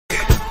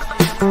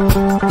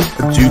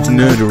Dude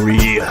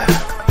Nerdery.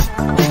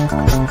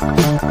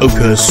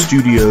 Oka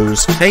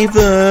Studios. Hey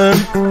Vern.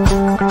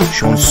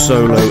 Sean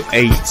Solo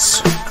 8.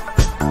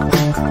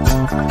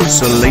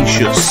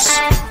 Salacious.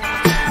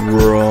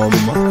 Rom.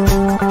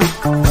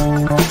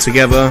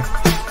 Together,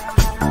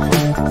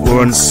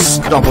 we're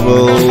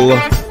unstoppable.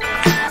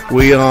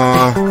 We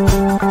are,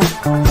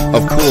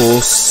 of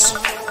course,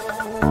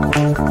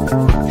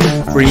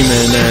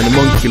 Freeman and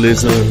Monkey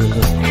Lizard,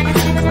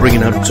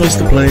 bringing out toys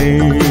to play.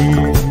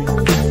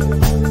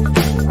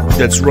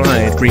 That's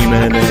right,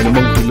 Freeman and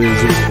Monkey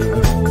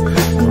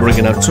Lizard,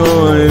 bringing out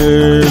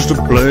toys to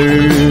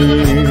play.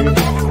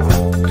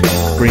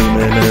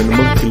 Freeman and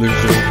Monkey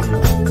Lizard,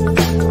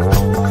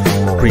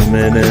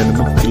 Freeman and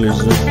Monkey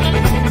Lizard,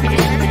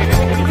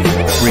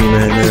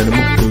 Freeman and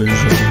Monkey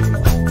Lizard,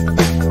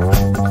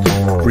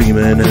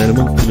 Freeman and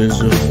Monkey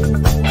Lizard.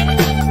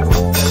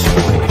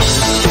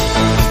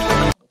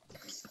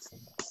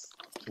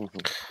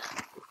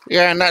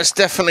 Yeah, and that's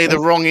definitely the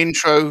wrong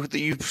intro that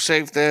you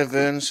saved there,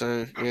 Vern.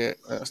 So, yeah,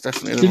 that's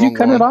definitely the wrong one. Did you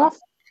cut it off?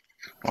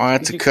 I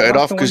had to cut it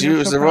off because you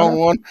was the wrong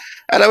one.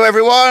 Hello,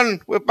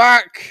 everyone. We're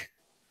back.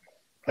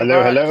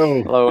 Hello,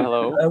 hello. Hello,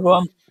 hello.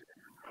 Everyone.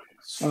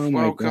 Oh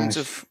welcome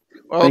to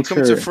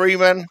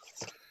Freeman.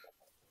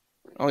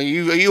 Are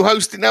you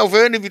hosting now,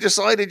 Vern? Have you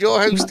decided you're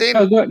hosting?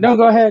 No,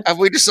 go ahead. Have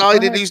we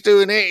decided who's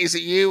doing it? Is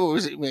it you or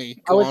is it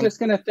me? I was just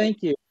going to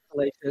thank you,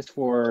 Salacious,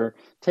 for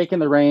taking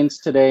the reins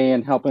today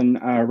and helping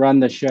run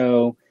the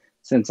show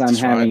since I'm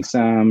having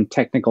some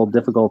technical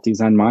difficulties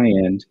on my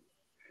end.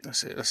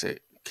 That's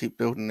it. Keep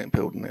building it.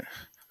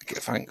 Okay,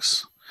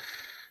 thanks.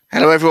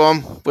 Hello,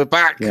 everyone. We're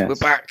back. Yes.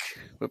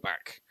 We're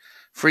back.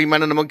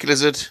 Freeman and the Monkey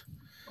Lizard.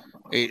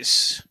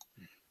 It's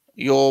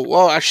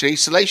actually,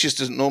 Salacious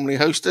doesn't normally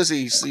host, does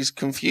he? He's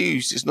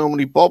confused. It's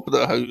normally Bob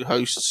that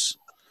hosts.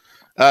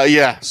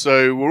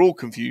 So we're all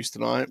confused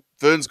tonight.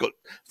 Vern's got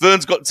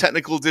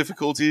technical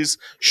difficulties.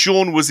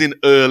 Sean was in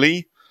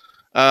early.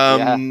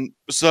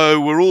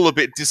 So we're all a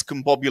bit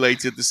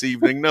discombobulated this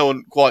evening. No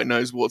one quite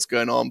knows what's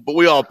going on, but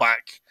we are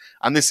back.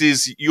 And this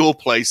is your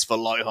place for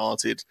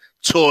lighthearted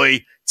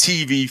toy,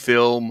 TV,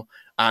 film,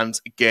 and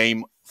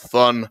game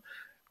fun.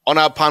 On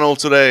our panel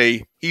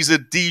today, he's a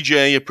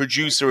DJ, a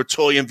producer, a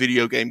toy and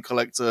video game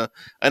collector,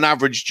 an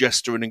average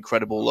jester, an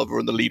incredible lover,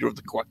 and the leader of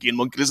the Quacky and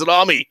Monkey Lizard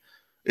Army.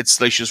 It's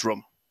Salacious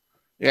Rum.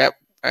 Yep.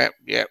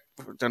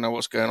 Don't know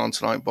what's going on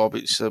tonight, Bob.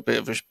 It's a bit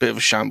of a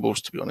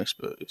shambles, to be honest.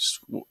 But it's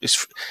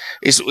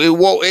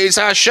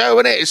our show,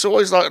 isn't it? It's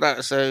always like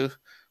that. So,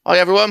 hi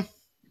everyone.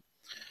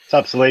 What's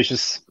up,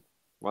 Salacious?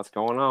 What's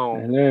going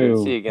on? Hello. Good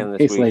to see you again this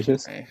week.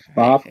 Salacious.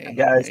 Bob. Hey,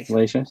 guys.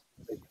 Salacious.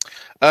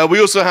 We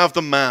also have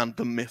the man,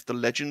 the myth, the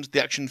legend,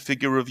 the action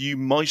figure review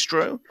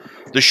maestro,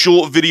 the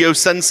short video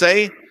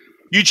sensei,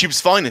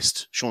 YouTube's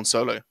finest, Sean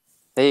Solo.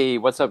 Hey,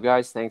 what's up,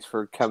 guys? Thanks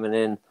for coming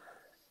in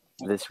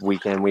this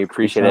weekend. We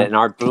appreciate it. And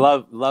our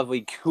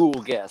lovely, cool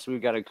guest.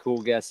 We've got a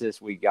cool guest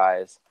this week,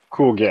 guys.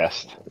 Cool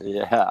guest.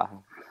 Yeah.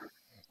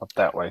 Up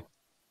that way.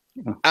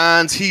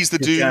 And he's the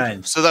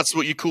dude, so that's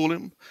what you call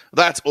him.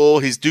 That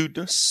or his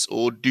dudeness,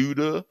 or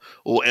duder,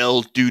 or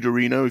El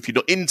Duderino. If you're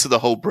not into the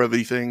whole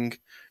brevity thing,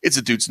 it's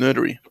a dude's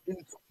nerdery.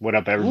 What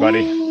up,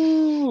 everybody?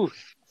 Woo!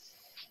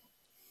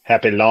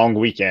 Happy long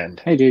weekend.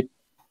 Hey, dude.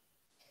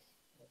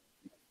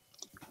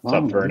 What's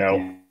up,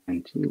 Verno?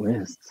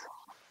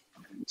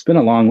 It's been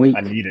a long week.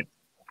 I need it.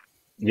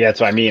 Yeah, that's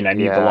what I mean. I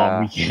need the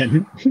long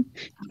weekend.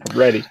 I'm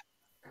ready.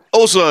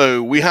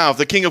 Also, we have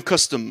the King of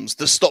Customs,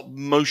 the stop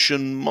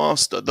motion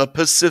master, the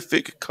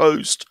Pacific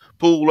Coast,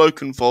 Paul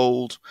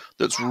Oakenfold,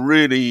 that's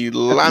really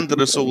landed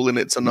us all in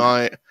it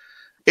tonight.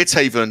 It's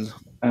Haven.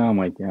 Oh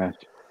my gosh.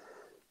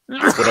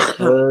 What up,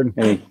 Bird?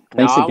 Hey,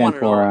 thanks again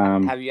for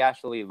have you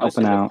actually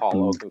listened to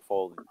Paul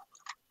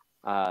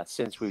Oakenfold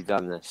since we've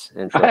done this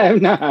intro?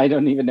 I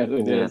don't even know who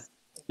it is.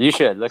 You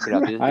should look it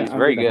up. He's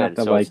very good. Have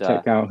to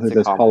check out who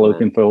this Paul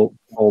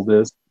Oakenfold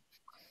is.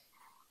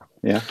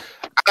 Yeah.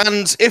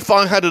 And if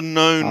I had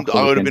known that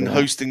I would have been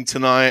hosting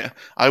tonight,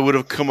 I would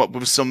have come up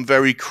with some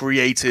very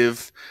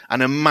creative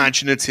and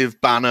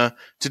imaginative banner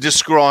to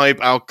describe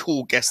our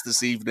cool guest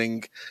this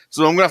evening.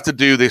 So I'm going to have to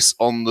do this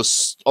on the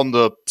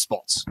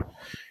spot.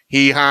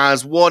 He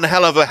has one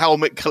hell of a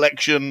helmet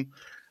collection,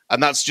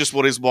 and that's just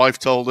what his wife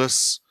told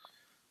us.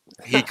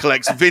 He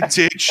collects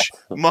vintage,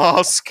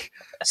 mask,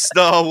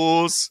 Star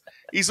Wars.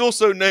 He's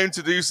also known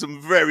to do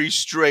some very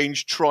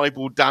strange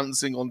tribal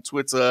dancing on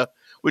Twitter,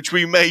 which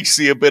we may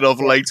see a bit of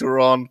later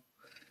on.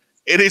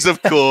 It is,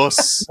 of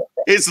course,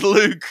 it's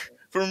Luke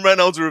from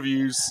Reynolds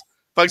Reviews.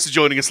 Thanks for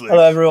joining us, Luke.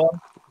 Hello, everyone.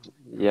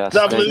 Yes,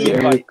 thank you.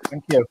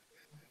 Thank you.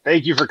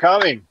 Thank you for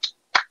coming.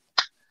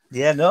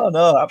 Yeah,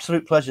 no,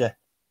 absolute pleasure.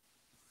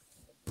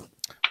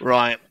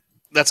 Right,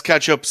 let's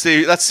catch up.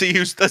 Let's see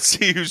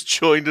who's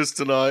joined us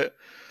tonight,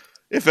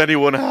 if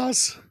anyone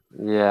has.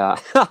 Yeah,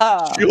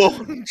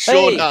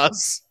 Sean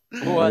has.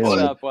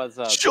 What's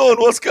up? Sean,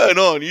 what's going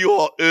on? You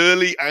are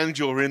early and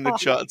you're in the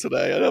chat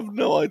today. I have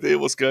no idea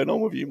what's going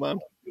on with you, man.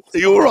 Are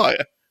you all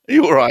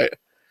right?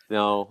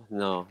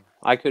 No.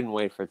 I couldn't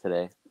wait for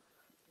today.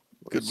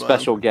 Good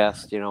special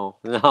guest, you know.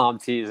 No, I'm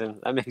teasing.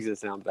 That makes it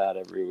sound bad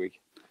every week.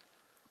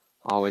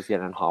 Always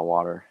getting in hot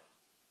water.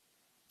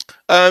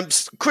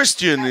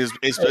 Christian has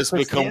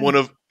become one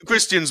of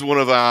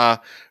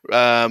our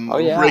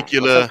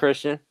regular What's up,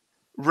 Christian?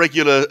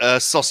 Regular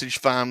sausage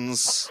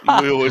fans.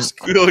 We always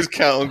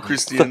count on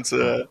Christian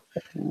to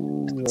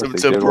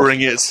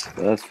bring it.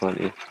 That's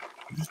funny.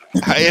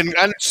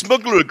 And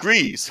Smuggler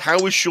agrees. How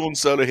is Sean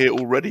Solo here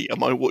already?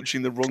 Am I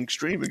watching the wrong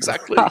stream?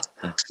 Exactly.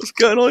 What's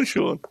going on,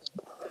 Sean?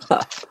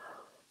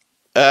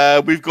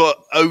 We've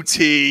got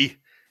OT,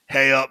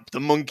 Hey Up, the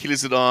Monkey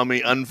Lizard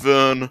Army, and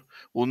Vern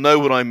will know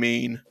what I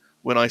mean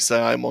when I say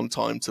I'm on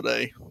time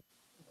today.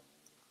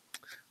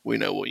 We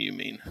know what you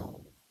mean.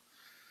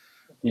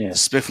 Yeah.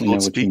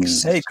 Spifflord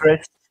speaks. Hey,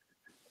 Chris.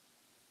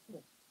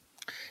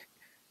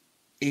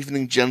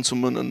 Evening,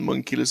 gentlemen and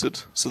Monkey Lizard.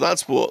 So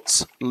that's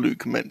what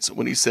Luke meant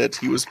when he said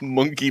he was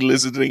monkey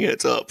lizarding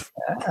it up.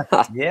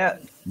 Yeah.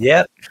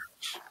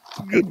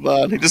 Good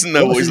man. He doesn't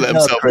know what he's let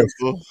himself in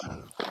for.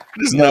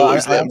 He doesn't know what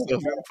he's let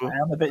himself in for. I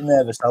am a bit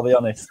nervous, I'll be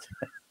honest.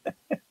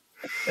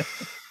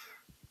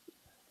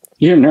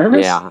 You're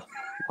nervous? Yeah.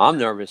 I'm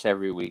nervous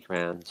every week,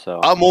 man. So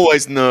I'm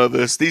always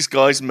nervous. These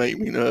guys make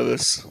me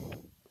nervous.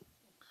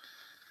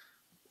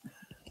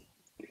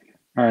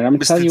 All right, I'm going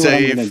to tell you what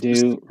I'm going to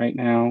do right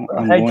now.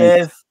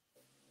 Dave.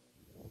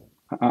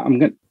 I'm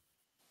going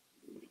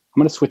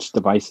to switch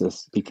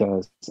devices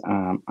because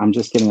I'm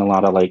just getting a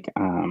lot of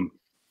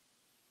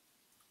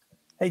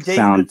hey, Dave,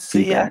 sound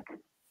feedback.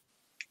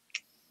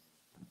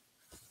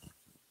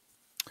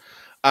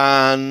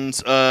 And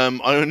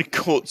I only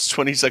caught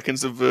 20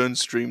 seconds of Vern's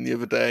stream the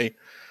other day.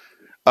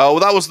 Well,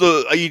 that was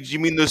you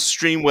mean the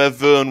stream where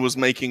Vern was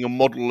making a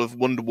model of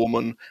Wonder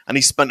Woman, and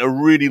he spent a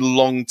really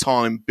long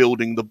time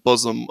building the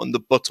bosom and the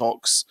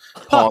buttocks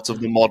part of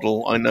the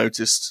model. I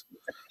noticed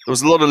there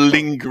was a lot of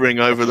lingering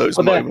over those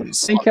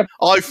moments.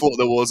 I thought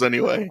there was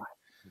anyway.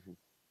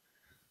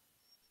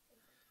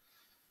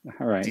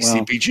 All right.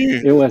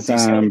 DCPG. Well,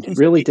 it was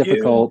really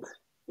difficult,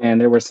 and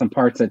there were some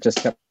parts that just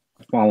kept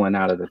falling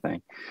out of the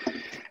thing.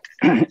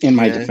 In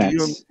my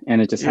defense,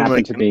 and it just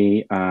happened to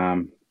be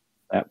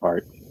that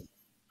part.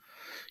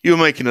 You're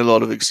making a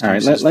lot of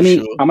excuses. All right, let me.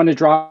 Sure. I'm going to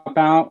drop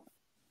out.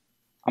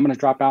 And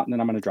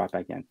then I'm going to drop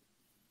back in.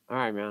 All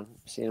right, man.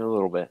 See you in a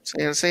little bit.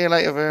 See you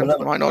later, Vern.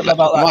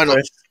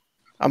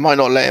 I might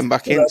not let him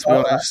back in, to be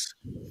honest.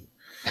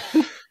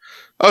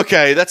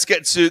 Okay, let's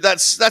get to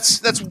that's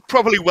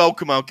probably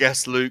welcome our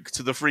guest Luke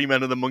to the Free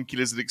Men of the Monkey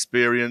Lizard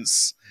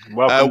Experience.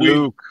 Welcome,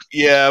 Luke.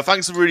 Yeah,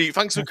 thanks for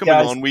coming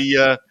on. We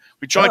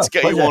tried to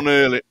get you on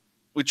early.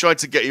 We tried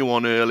to get you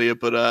on earlier,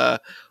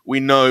 but we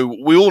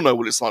all know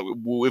what it's like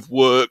with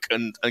work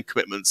and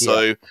commitment.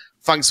 So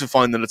thanks for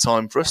finding the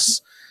time for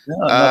us. No,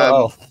 not at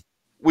all.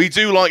 We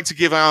do like to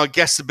give our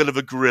guests a bit of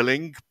a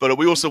grilling, but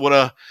we also want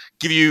to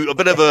give you a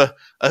bit of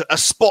a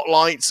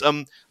spotlight.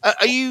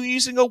 Are you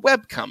using a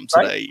webcam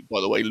today,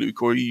 by the way,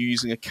 Luke, or are you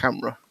using a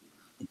camera?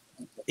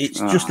 It's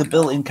just a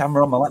built-in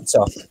camera on my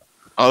laptop.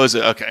 Oh, is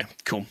it? Okay,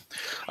 cool.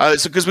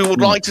 So because we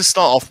would like to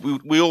start off,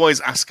 we always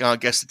ask our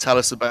guests to tell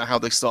us about how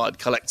they started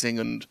collecting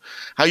and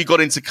how you got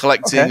into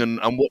collecting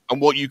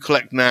and what you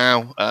collect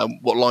now,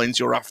 what lines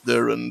you're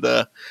after, and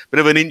a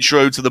bit of an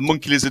intro to the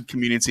Monkey Lizard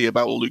community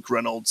about Luke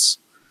Reynolds.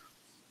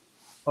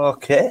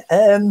 Okay.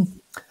 Well,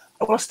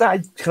 I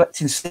started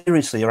collecting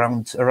seriously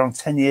around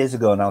 10 years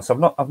ago now.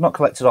 So I've not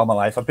collected all my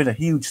life. I've been a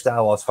huge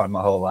Star Wars fan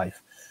my whole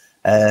life,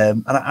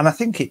 and I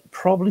think it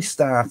probably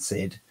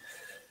started.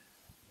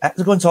 I had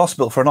to go into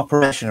hospital for an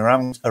operation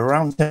around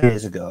 10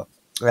 years ago.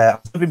 I was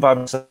living by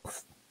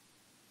myself,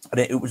 and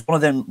it was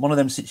one of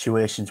them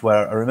situations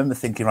where I remember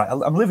thinking, right,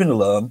 I'm living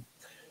alone.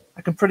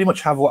 I can pretty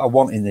much have what I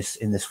want in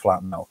this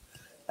flat now.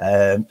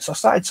 So I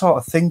started sort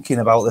of thinking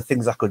about the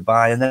things I could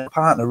buy, and then my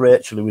partner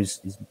Rachel, who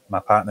is my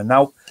partner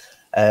now,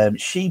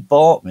 she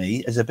bought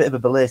me as a bit of a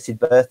belated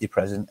birthday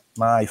present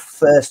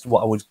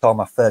what I would call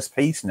my first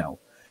piece now,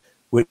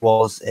 which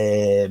was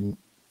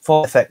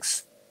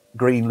 4FX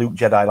green Luke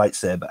Jedi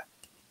lightsaber.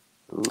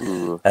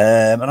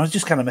 And I was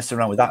just kind of messing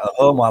around with that at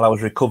home while I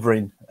was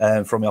recovering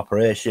from the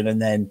operation,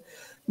 and then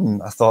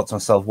I thought to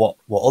myself, what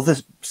other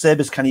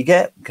sabers can you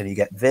get? Can you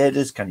get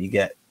Vader's? Can you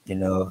get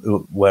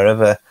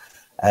wherever?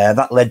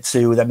 That led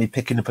to then me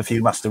picking up a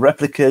few master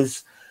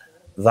replicas.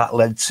 That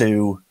led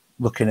to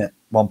looking at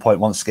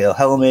 1.1 scale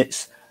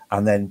helmets,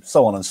 and then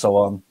so on and so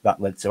on. That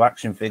led to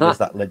action figures.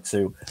 That led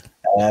to,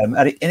 and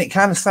it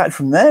kind of started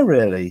from there,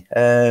 really.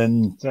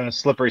 It's on a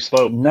slippery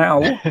slope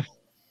now.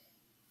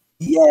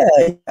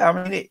 Yeah, I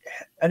mean,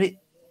 it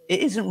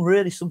isn't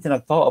really something I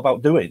thought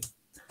about doing.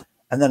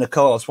 And then, of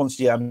course, once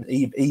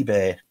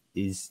eBay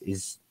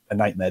is a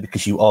nightmare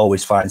because you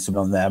always find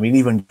something on there. I mean,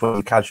 even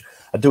when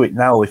I do it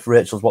now. If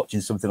Rachel's watching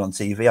something on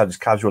TV, I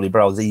just casually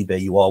browse eBay.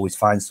 You always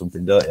find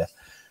something, don't you?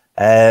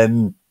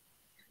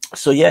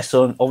 So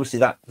obviously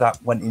that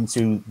went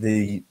into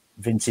the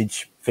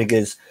vintage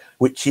figures,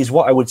 which is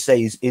what I would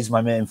say is my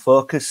main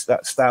focus.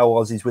 That Star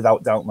Wars is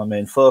without doubt my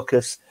main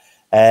focus.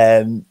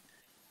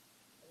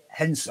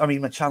 Hence, I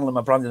mean, my channel and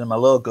my branding and my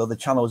logo, the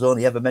channel was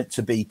only ever meant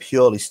to be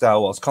purely Star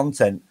Wars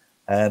content.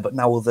 but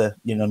now other,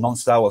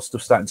 non-Star Wars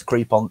stuff starting to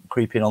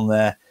creep in on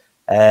there.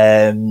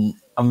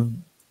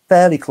 I'm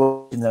fairly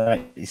close in the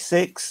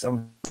 96.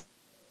 I'm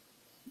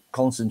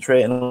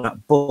concentrating on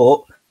that,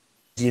 but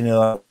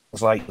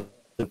it's like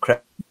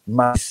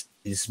Mask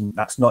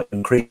that's not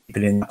even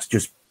creeping in, that's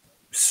just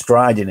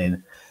striding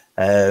in.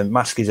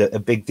 Mask is a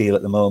big deal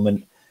at the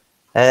moment.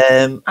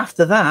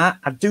 After that,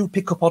 I do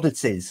pick up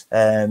oddities,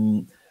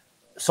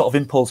 sort of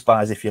impulse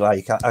buys, if you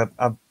like.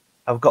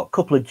 I've got a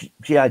couple of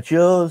G.I.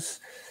 Joes,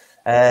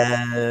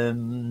 a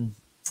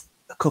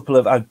couple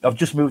of. I've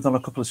just moved on a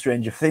couple of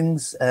Stranger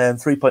Things,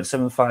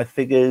 3.75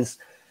 figures.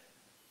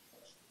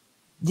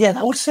 Yeah,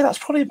 I would say that's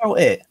probably about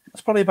it.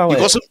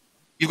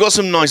 You've got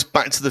some nice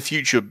Back to the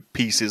Future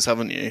pieces,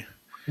 haven't you?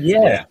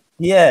 Yeah.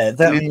 I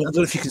don't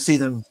know if you can see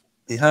them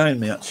behind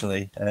me,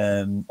 actually.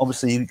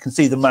 Obviously, you can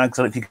see the mags.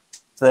 I don't know if you can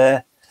see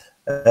there.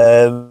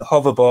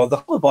 Hoverboard. The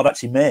hoverboard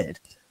actually made.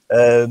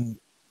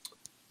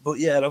 But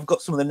yeah, I've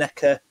got some of the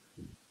NECA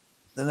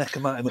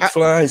Marty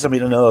McFlys. I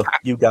mean, I know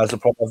you guys will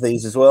probably have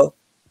these as well.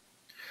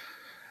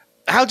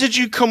 How did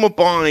you come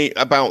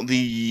about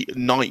the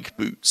Nike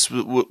boots?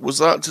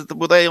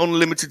 Were they on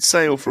limited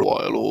sale for a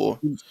while, or?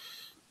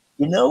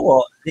 You know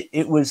what?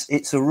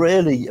 It's a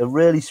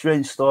really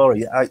strange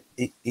story.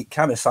 It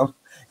kind of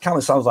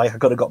sounds like I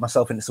could have got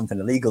myself into something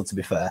illegal. To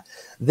be fair,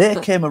 they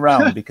came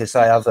around because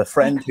I have a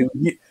friend who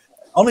knew.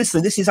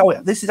 Honestly, this is how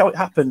it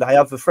happened. I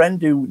have a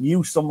friend who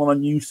knew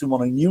someone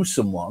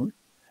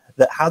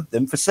that had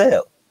them for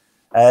sale.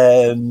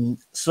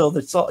 So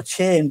the sort of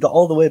chain got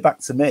all the way back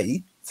to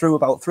me through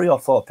about 3 or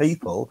 4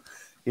 people.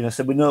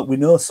 Said we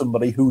know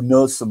somebody who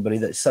knows somebody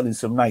that's selling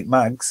some Nike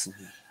mags.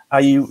 Are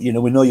you?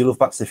 We know you love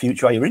Back to the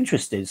Future. Are you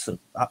interested? So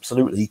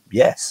absolutely,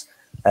 yes.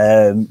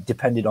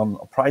 Depended on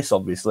price,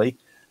 obviously.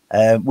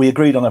 We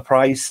agreed on a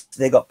price.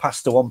 They got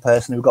passed to one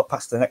person, who got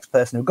past the next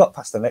person, who got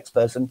past the next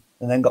person,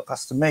 and then got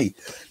past to me.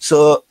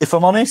 So, if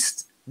I'm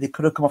honest, they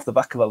could have come off the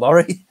back of a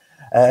lorry.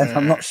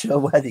 I'm not sure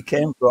where they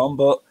came from,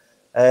 but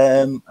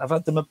I've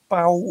had them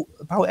about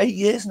 8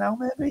 years now,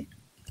 maybe.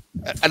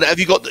 And have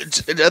you got?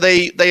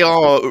 They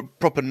are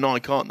proper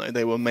Nike, aren't they?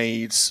 They were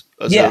made as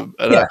an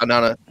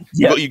Anna.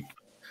 Yeah.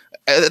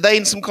 Are they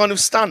in some kind of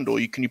stand, or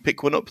can you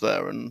pick one up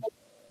there and?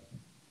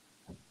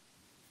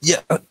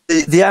 Yeah,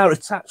 they are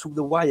attached with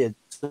the wire.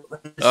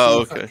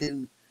 Oh,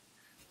 okay.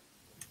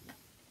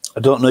 I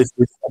don't know if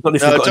we've got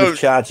enough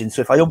charging,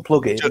 so if I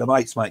unplug it, the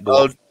mics might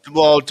go off.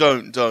 Well,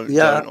 don't.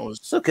 Yeah,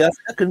 it's okay.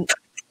 I can.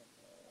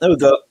 There we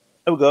go.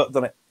 I've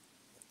done it.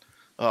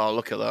 Oh,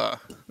 look at that!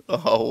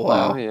 Oh,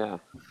 wow. Yeah,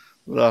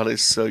 that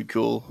is so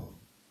cool.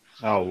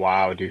 Oh,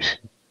 wow, dude.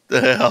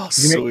 They are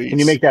sweet. Can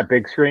you make that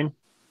big screen?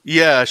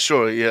 Yeah,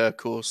 sure. Yeah, of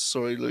course.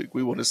 Sorry, Luke.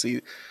 We want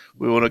to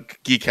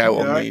geek out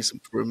on me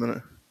for a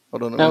minute.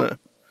 Hold on a minute.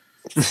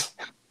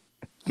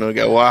 No,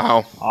 go.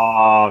 Wow.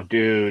 Oh,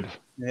 dude.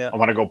 Yeah. I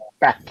want to go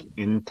back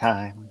in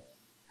time.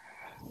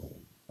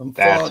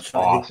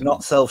 Unfortunately, awesome.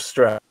 Not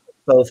self-strap,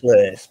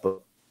 self-lace,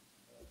 but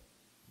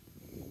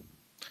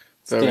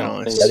very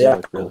nice. Yeah,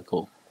 that's really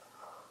cool.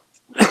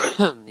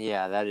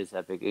 Yeah, that is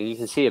epic. And you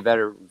can see a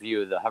better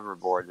view of the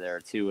hoverboard there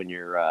too in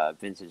your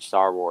vintage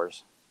Star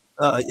Wars.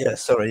 Yeah.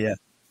 Sorry. Yeah.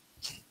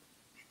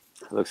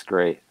 It looks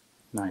great.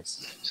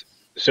 Nice.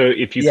 So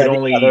if you can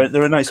only,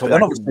 they're a nice. And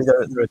obviously,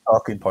 they're a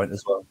talking point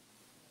as well.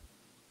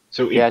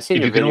 So I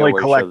seen the video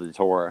where he showed the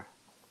tour.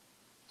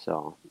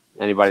 So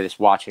anybody that's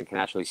watching can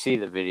actually see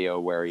the video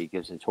where he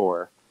gives a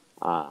tour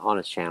on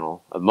his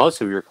channel.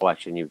 Most of your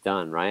collection you've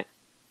done, right?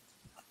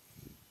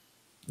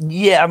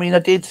 Yeah, I mean, I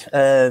did.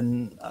 I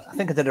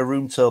think I did a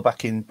room tour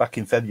back in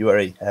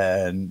February.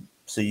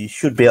 So you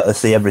should be able to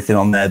see everything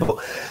on there.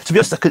 But to be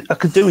honest, I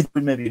could do with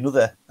maybe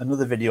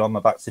another video on my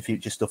Back to the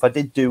Future stuff. I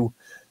did do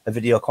a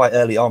video quite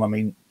early on. I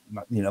mean,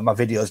 my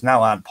videos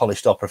now aren't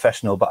polished or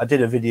professional, but I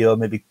did a video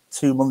maybe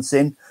 2 months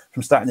in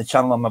from starting the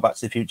channel on my Back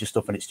to the Future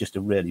stuff, and it's just a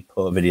really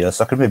poor video.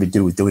 So I could maybe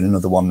do with doing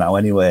another one now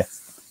anyway.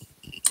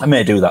 I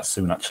may do that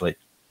soon, actually.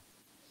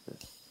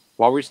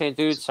 What were you saying,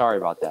 dude? Sorry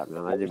about that,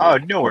 man.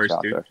 No worries,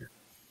 dude. There.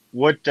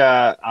 What?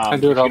 I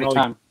do it all the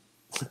time.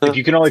 If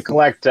you can only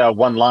collect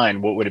one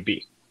line, what would it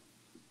be?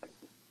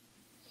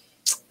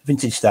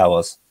 Vintage Star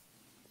Wars.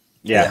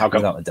 Yeah, how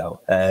come? Without a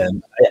doubt.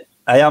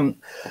 I am,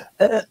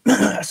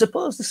 I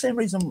suppose, the same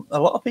reason a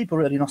lot of people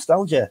are really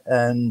nostalgia.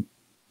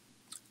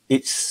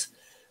 It's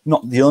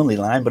not the only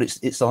line, but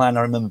it's the line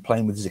I remember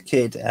playing with as a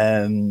kid.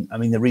 I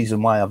mean, the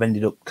reason why I've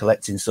ended up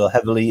collecting so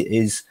heavily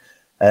is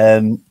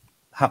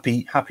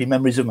happy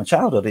memories of my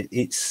childhood.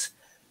 It's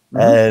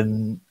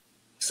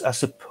I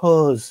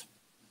suppose,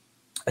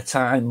 a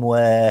time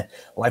where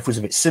life was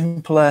a bit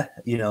simpler,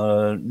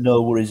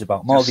 no worries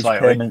about mortgage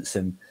payments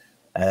and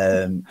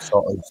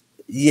sort of,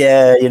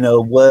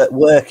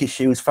 work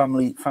issues,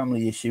 family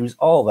issues,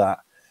 all that.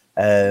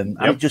 And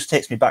it just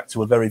takes me back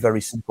to a very,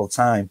 very simple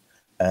time.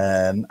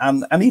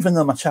 And even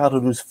though my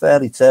childhood was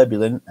fairly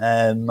turbulent,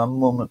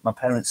 my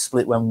parents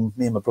split when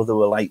me and my brother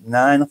were like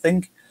 9, I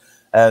think.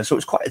 So it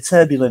was quite a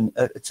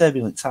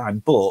turbulent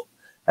time, but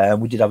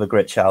we did have a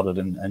great childhood,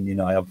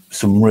 and I have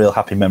some real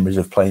happy memories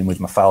of playing with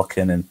my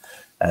Falcon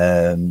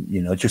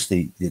You know, just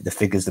the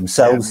figures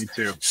themselves.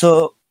 Yeah, me too.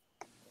 So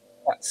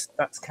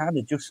that's kind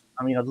of just.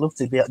 I mean, I'd love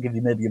to be able to give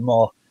you maybe a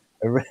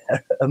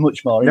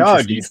much more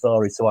interesting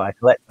story to what I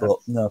collect, but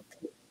no,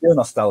 pure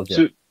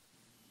nostalgia.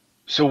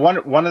 So one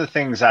of the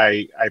things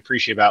I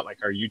appreciate about like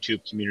our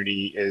YouTube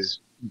community is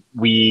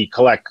we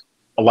collect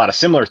a lot of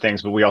similar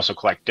things, but we also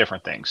collect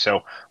different things.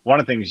 So one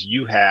of the things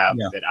you have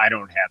that I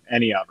don't have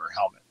any of are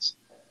helmets.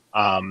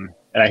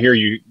 And I hear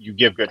you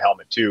give good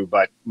helmet too,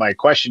 but my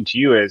question to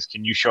you is,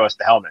 can you show us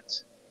the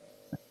helmets?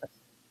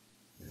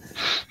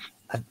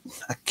 I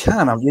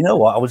can. You know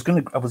what? I was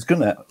gonna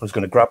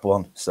grab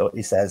one. So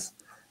he says,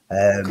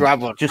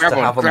 grab one, just to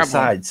have on the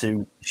side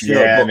to show.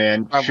 Yeah,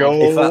 man. Show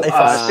if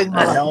I spin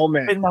my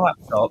helmet. Spin my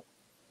laptop.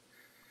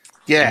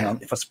 Yeah.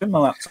 If I spin my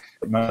laptop,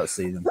 I might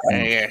see them.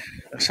 Yeah.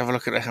 Let's have a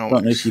look at the I helmet.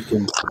 don't know if you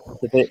can.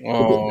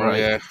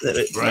 Yeah.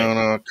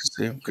 No, I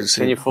can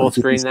see. Can you full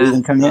screen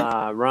that? Can you?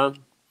 Run.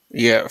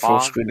 Yeah, full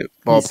screen it.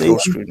 Bob, full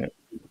screen it.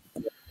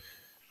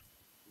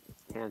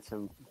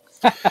 Handsome.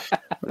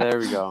 There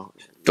we go.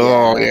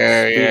 Oh,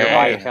 yeah.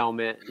 White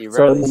helmet. You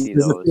rarely see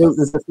those.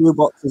 There's a few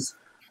boxes.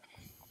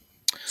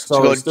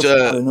 So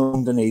stuff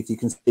underneath, you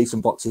can see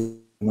some boxes.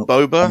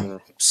 Boba,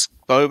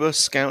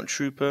 Scout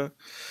Trooper.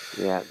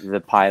 Yeah,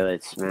 the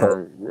pilots,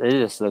 man. They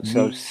just look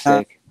so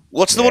sick.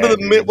 What's the one in the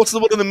middle? What's the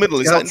one in the middle?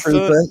 Is that in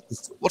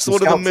first? What's the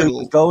one in the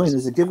middle? Going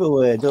as a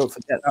giveaway. Don't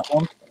forget that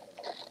one.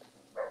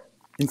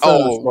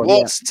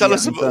 Tell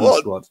us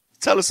about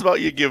Tell us about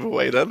your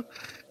giveaway then.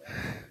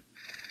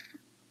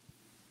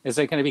 Is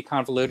it going to be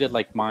convoluted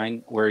like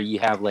mine, where you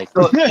have like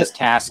this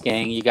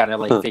tasking, you got to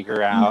like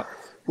figure out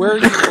where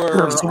you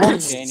were on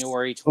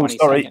January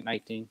 22nd,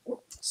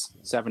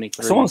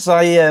 1973? So once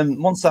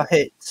I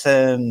hit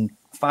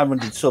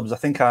 500 subs, I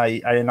think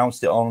I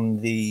announced it on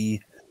the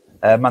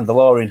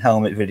Mandalorian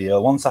helmet video.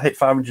 Once I hit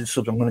 500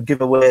 subs, I'm going to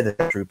give away the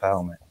Trooper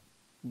helmet.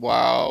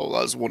 Wow,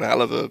 that's one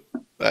hell of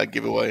a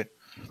giveaway.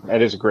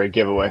 That is a great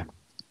giveaway.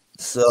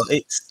 So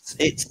it's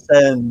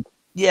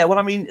yeah. Well,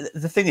 I mean,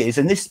 the thing is,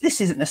 and this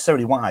isn't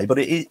necessarily why, but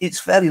it's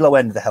fairly low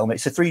end of the helmet.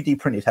 It's a 3D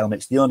printed helmet.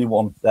 It's the only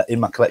one that in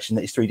my collection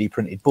that is 3D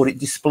printed, but it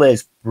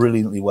displays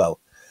brilliantly well.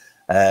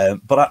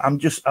 But I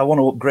want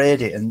to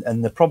upgrade it,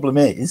 and the problem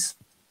is,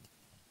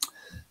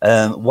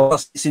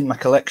 whilst it's in my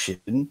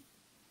collection,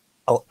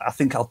 I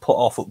think I'll put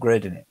off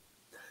upgrading it.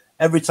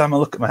 Every time I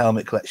look at my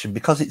helmet collection,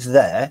 because it's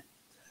there,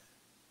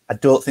 I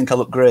don't think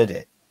I'll upgrade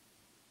it.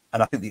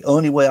 And I think the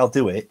only way I'll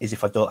do it is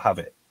if I don't have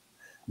it.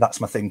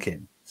 That's my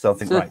thinking. So I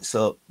think, right,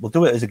 so we'll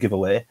do it as a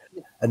giveaway.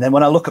 And then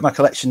when I look at my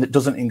collection that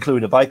doesn't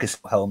include a biker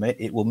helmet,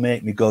 it will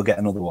make me go get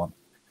another one.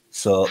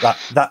 So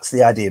that's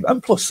the idea.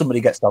 And plus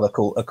somebody gets to have a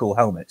cool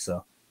helmet.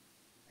 So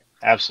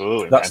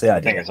absolutely. That's the idea.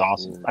 I think it's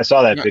awesome. I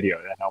saw that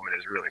video. That helmet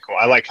is really cool.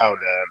 I like how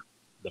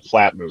the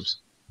flap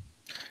moves.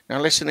 Now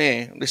listen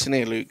here,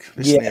 Luke.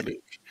 Listen here,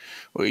 Luke.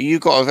 Well, you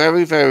got a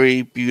very,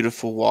 very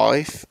beautiful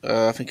wife.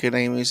 I think her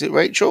name is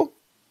Rachel?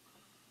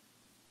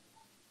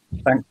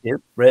 Thank you,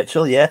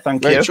 Rachel. Yeah,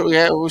 thank you. Rachel,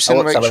 yeah, we've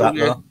seen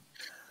Rachel.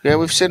 Yeah,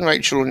 we've seen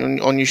Rachel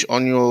on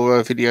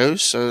your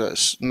videos, so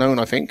that's known,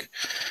 I think.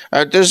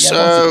 Does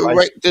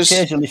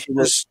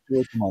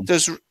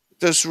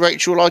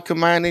Rachel like a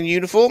man in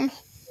uniform?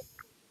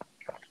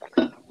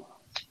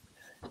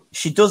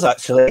 She does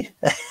actually.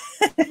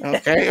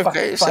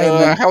 Okay.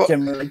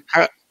 So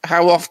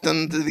how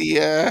often do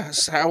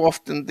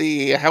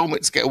the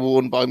helmets get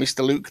worn by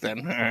Mr. Luke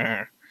then?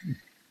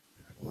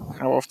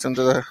 How often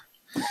do the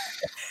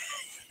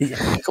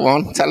Come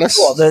on, tell us.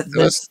 Well,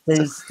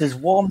 there's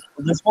one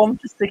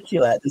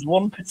particular.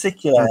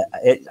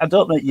 I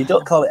don't know. You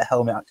don't call it a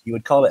helmet. Actually, you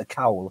would call it a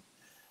cowl.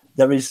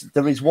 There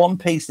is one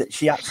piece that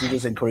she actually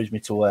does encourage me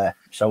to wear.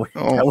 I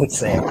would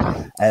say,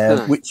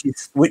 which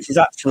is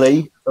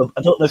actually.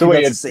 I don't know if you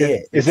want to see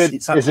it. Is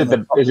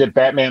it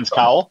Batman's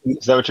cowl?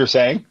 Is that what you're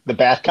saying? The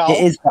Bat cowl?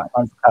 It is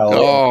Batman's cowl.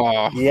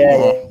 Oh,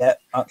 yeah,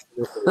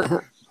 absolutely.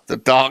 The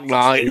Dark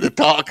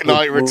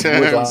Knight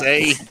returns,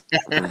 eh?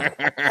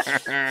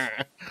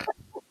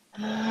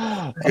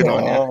 Good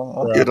on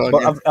you. Good on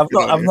you.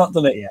 I've not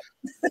done it yet.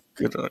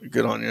 Good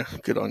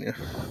on you.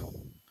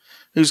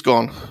 Who's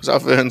gone? Is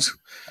that Verns?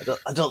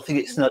 I don't think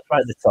it's not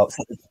right at the top.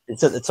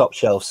 It's at the top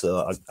shelf,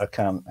 so I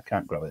can't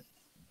grab it.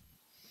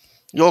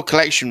 Your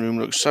collection room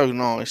looks so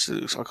nice.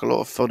 It looks like a lot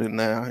of fun in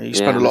there. You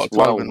spend a lot of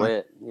time in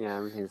there. Yeah,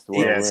 everything's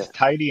it's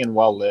tidy and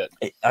well lit.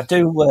 I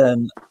do.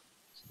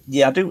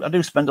 I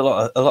do spend a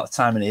lot of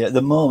time in here. At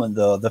the moment,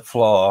 though, the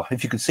floor,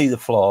 if you can see the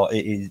floor,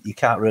 you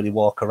can't really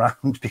walk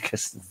around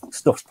because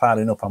stuff's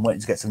piling up. I'm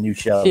waiting to get some new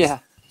shelves. Yeah.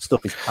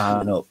 Stuff is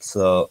piling up.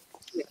 So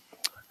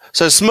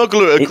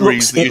Smuggler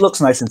agrees. It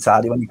looks nice and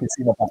tidy when you can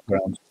see the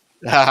background.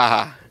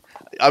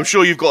 I'm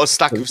sure you've got a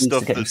stack of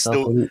stuff that's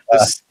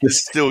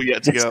still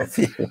yet to go.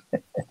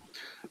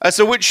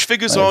 So which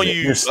figures are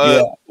you?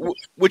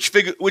 Which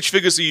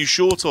figures are you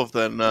short of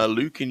then,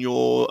 Luke, in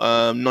your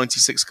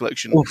 96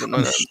 collection?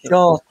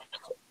 Short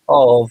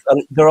of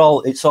they're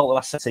all. It's all the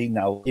last 17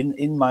 now.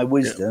 In my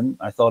wisdom,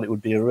 I thought it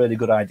would be a really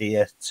good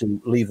idea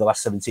to leave the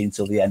last 17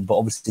 till the end. But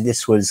obviously,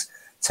 this was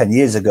 10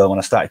 years ago when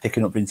I started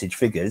picking up vintage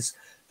figures.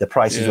 the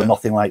prices were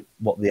nothing like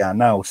what they are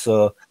now.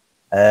 So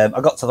I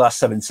got to the last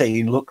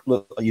 17. Look,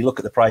 you look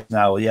at the price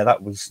now. Yeah,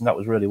 that was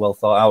really well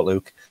thought out,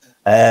 Luke.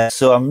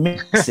 So I'm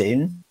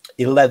missing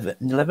 11.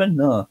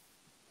 No,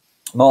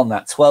 more than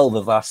that. 12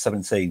 of the last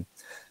 17.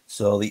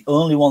 So the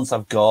only ones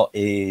I've got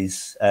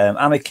is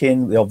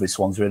Anakin, the obvious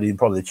ones really, and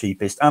probably the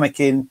cheapest.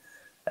 Anakin,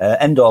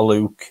 Endor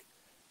Luke.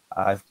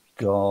 I've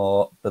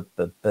got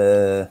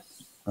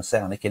I say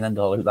Anakin,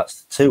 Endor Luke.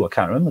 That's 2. I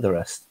can't remember the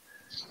rest.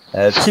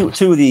 Two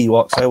of the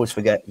Ewoks. I always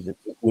forget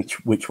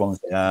which ones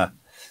they are.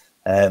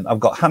 I've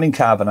got Han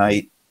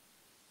Carbonite.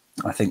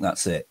 I think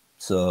that's it.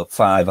 So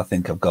 5. I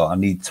think I've got. I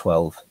need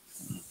 12.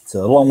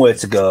 So a long way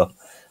to go.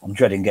 I'm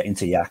dreading getting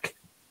to Yak.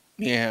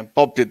 Yeah,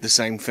 Bob did the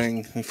same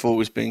thing. He thought he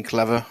was being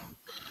clever.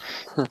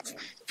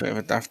 Bit of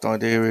a daft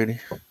idea, really.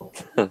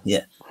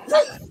 Yeah.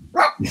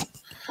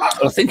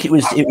 I think it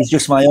was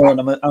just my own.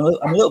 I'm a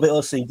little bit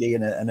OCD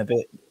and a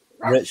bit.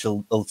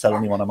 Rachel will tell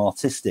anyone I'm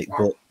autistic,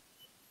 but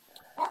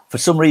for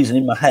some reason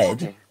in my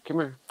head,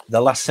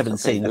 the last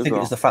 17, I think it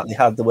was the fact they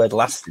had the word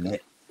 "last" in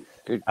it.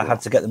 I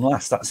had to get them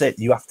last. That's it.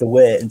 You have to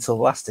wait until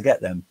last to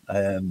get them.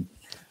 Well,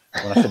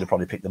 I should have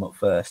probably picked them up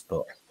first,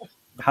 but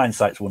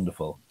hindsight's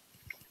wonderful.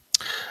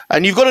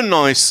 And you've got a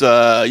nice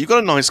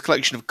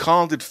collection of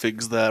carded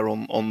figs there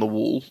on the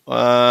wall.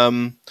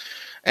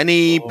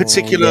 Any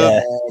particular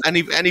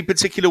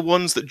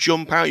ones that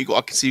jump out? I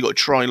can see you got a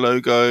Tri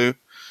logo.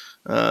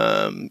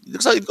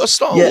 Looks like you've got a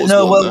Star Wars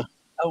one there.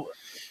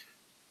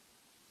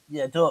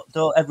 Yeah,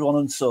 don't everyone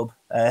unsub.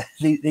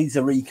 These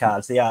are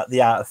recards. They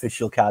are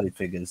official carded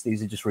figures.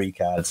 These are just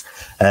recards.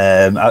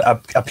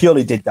 I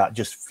purely did that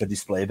just for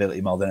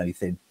displayability more than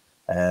anything.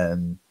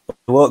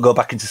 They won't go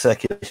back into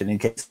circulation in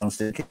case I'm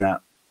sticking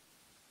that.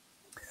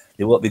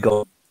 They won't be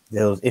going.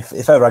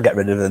 If ever I get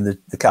rid of them,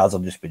 the cards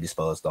will just be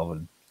disposed of,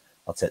 and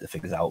I'll take the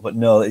figures out. But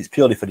no, it's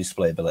purely for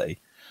displayability.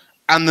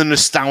 And the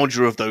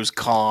nostalgia of those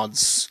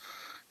cards,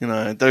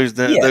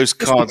 those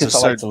cards are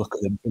so. I like to look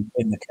at them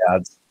in the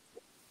cards.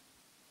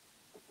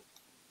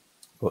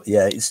 But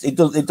yeah,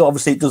 it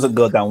obviously doesn't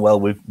go down well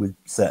with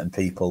certain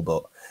people.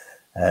 But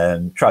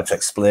try to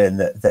explain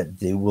that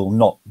they will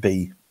not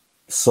be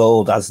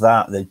sold as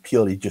that. They're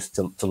purely just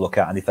to look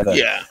at, and if ever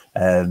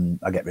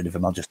I get rid of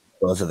them, I'll just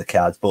dispose of the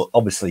cards. But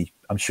obviously,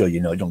 I'm sure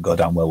it don't go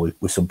down well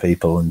with some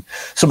people, and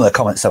some of the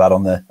comments I've had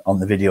on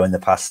the video in the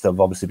past have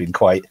obviously been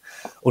quite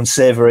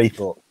unsavoury.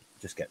 But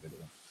just get rid of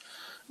them.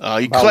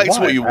 You collect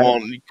what you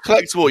want. You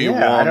collect what you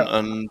want,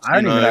 and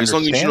I don't even as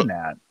long as you're not,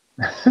 that.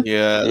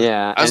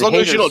 Yeah. As long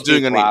as you're not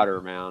doing any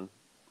louder, man.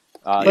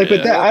 But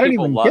I don't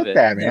even get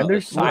that, man.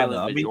 The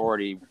silent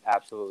majority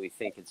absolutely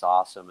think it's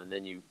awesome, and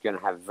then you're going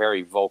to have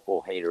very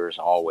vocal haters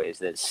always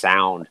that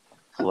sound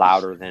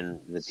louder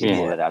than the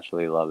people that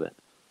actually love it.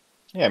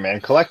 Yeah,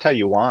 man. Collect how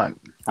you want.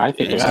 I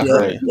think it's not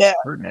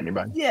hurting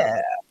anybody.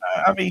 Yeah,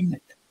 I mean,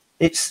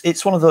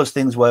 it's one of those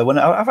things where when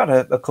I've had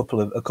a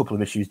couple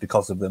of issues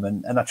because of them,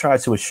 and I try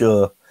to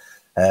assure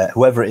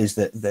whoever it is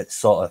that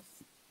sort of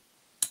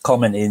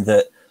commenting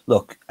that,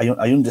 look, I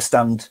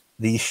understand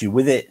the issue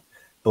with it,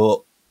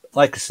 but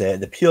like I say,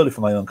 they're purely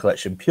for my own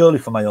collection, purely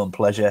for my own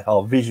pleasure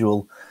or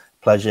visual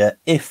pleasure.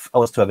 If I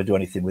was to ever do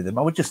anything with them,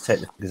 I would just take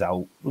the figures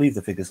out, leave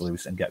the figures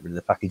loose, and get rid of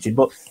the packaging.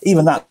 But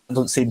even that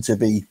doesn't seem to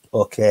be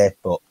okay.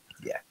 But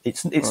yeah,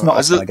 it's not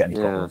going to get any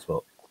problems.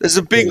 But there's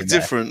a big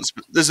difference.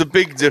 There's a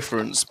big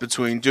difference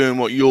between doing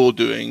what you're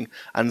doing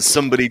and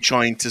somebody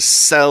trying to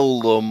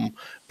sell them,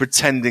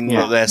 pretending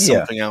that they're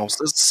something else.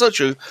 There's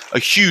such a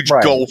huge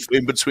gulf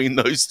in between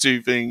those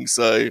two things.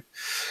 So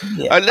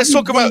let's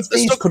talk about.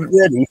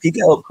 Really, if you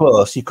get up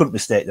close, you couldn't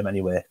mistake them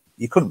anyway.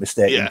 You couldn't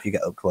mistake them if you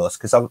get up close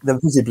because they're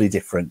visibly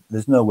different.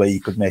 There's no way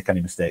you could make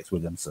any mistakes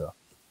with them. So.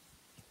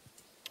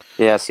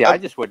 Yeah, see, I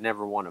just would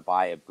never want to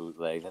buy a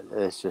bootleg.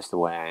 It's just the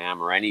way I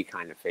am, or any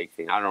kind of fake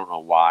thing. I don't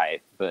know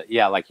why, but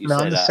yeah, like you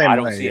said, I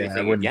don't see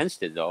anything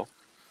against it though.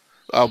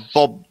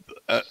 Bob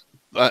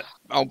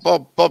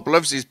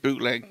loves his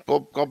bootleg.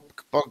 Bob.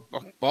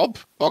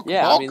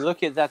 Yeah, I mean,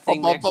 look at that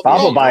thing. Bob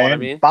will buy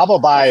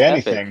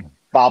anything.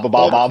 Bob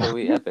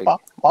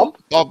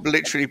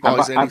literally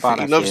buys anything.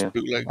 He loves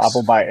bootlegs. Bob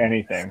will buy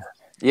anything.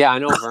 Yeah, I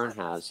know Vern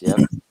has. Yep.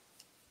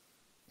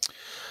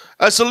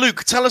 So,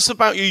 Luke, tell us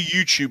about your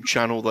YouTube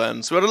channel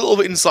then. So we had a little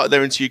bit insight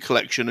there into your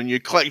collection, and your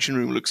collection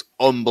room looks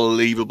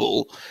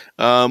unbelievable.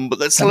 But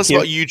let's tell us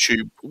about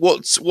YouTube.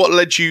 What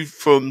led you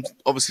from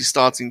obviously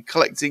starting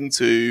collecting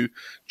to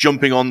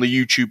jumping on the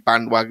YouTube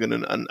bandwagon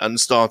and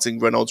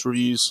starting Reynolds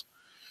Reviews?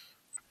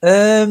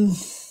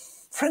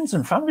 Friends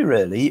and family,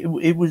 really.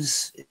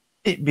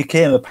 It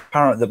became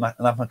apparent that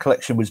my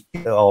collection was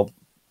sort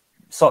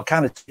of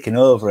kind of taking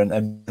over,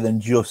 and then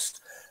just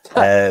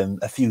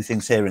a few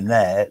things here and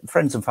there.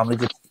 Friends and family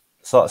just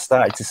sort of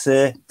started to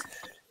say,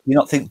 you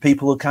not think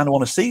people will kind of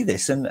want to see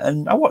this? And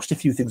I watched a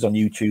few things on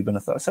YouTube, and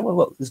I said, well,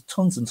 look, there's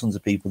tons and tons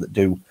of people that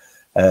do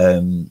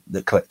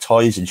that collect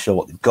toys and show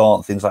what they've got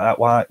and things like that.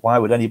 Why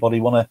would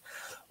anybody want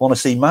to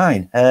see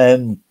mine?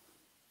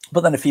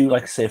 But then a few,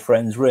 like I say,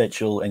 friends,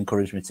 Rachel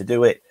encouraged me to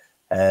do it.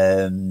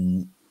 I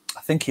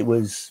think it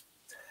was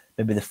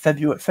maybe the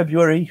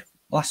February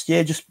last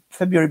year, just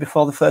February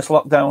before the first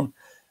lockdown.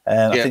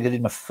 I think I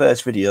did my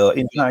first video.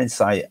 In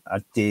hindsight,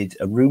 I did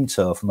a room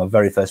tour for my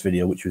very first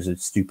video, which was a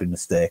stupid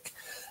mistake.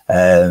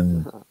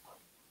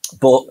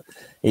 But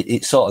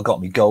it sort of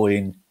got me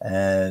going.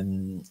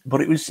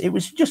 But it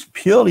was just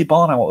purely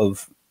born out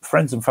of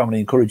friends and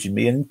family encouraging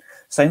me and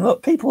saying,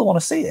 look, people want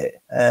to see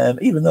it.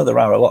 Even though there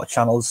are a lot of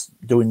channels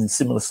doing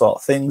similar sort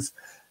of things,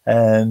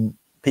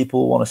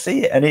 people want to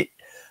see it. And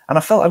I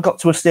felt I got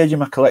to a stage in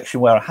my collection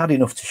where I had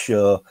enough to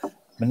show.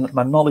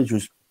 My knowledge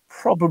was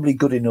probably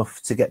good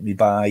enough to get me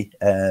by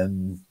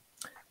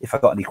if I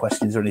got any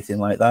questions or anything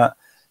like that.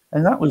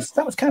 And that was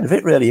kind of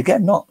it, really.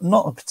 Again, not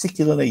a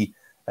particularly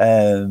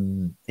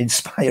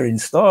inspiring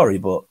story,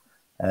 but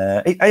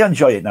I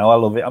enjoy it now. I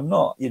love it. I'm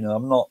not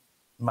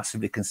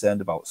massively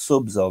concerned about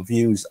subs or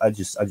views. I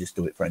just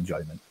do it for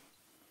enjoyment.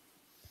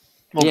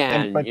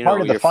 Well, but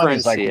part of the fun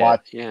is like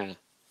watch.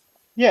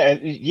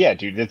 Yeah,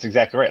 dude, that's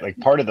exactly right. Like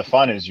part of the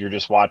fun is you're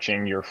just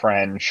watching your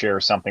friend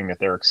share something that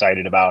they're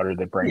excited about or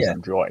that brings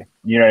them joy.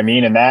 You know what I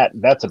mean? And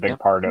that's a big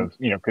part of,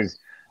 because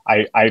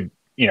I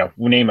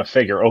name a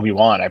figure,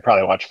 Obi-Wan, I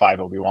probably watch 5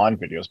 Obi-Wan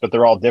videos, but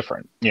they're all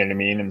different. You know what I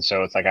mean? And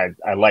so it's like I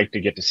like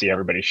to get to see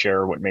everybody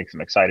share what makes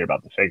them excited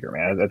about the figure,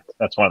 man.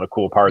 That's one of the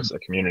cool parts of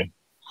the community.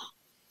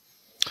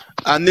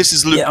 And this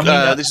is Luke.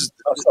 This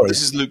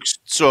is Luke.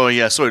 Sorry,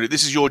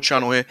 this is your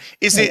channel here.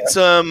 Is it?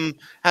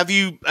 Have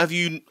you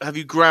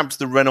grabbed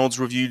the Reynolds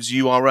Reviews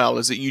URL?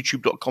 Is it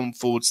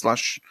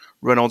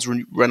youtube.com/Reynolds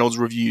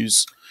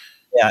Reviews?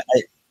 Yeah,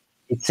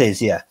 it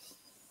is. Yeah.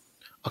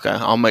 Okay,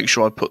 I'll make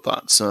sure I put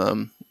that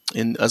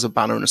in as a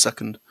banner in a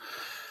second.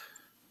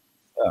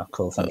 Oh,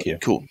 cool. Thank you.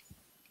 Cool.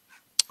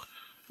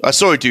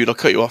 Sorry, dude, I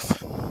cut you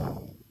off.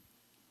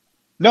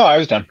 No, I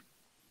was done.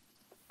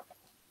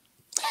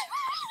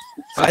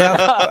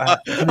 I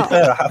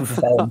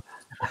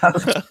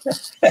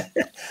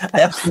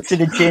have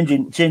considered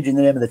changing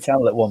the name of the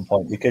channel at one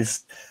point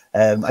because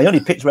I only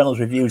picked Reynolds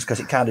Reviews because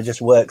it kind of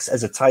just works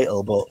as a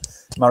title, but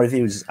my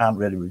reviews aren't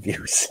really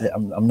reviews.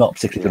 I'm not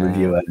particularly a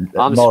reviewer.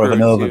 I'm more of an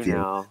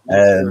overview.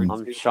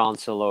 I'm Sean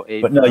Solo.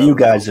 But no, you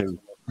guys are.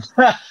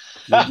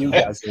 Your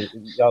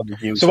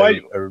reviews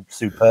are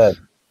superb.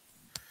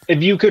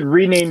 If you could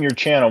rename your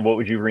channel, what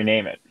would you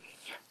rename it?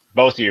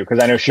 Both of you, because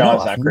I know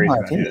Sean's not crazy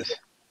about this.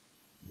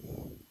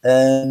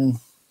 I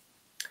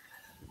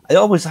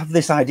always have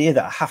this idea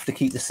that I have to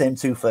keep the same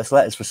 2 first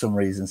letters for some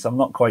reason, so I'm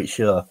not quite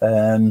sure.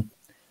 I'd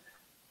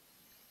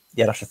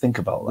have to think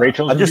about that.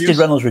 I just did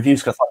Reynolds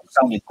Reviews because I thought it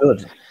sounded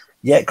good.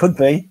 Yeah, it could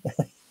be.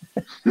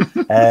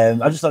 I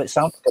just thought it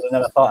sounded good, and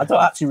then I thought I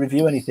don't actually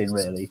review anything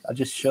really. I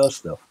just show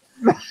stuff.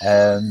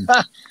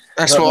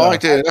 That's what I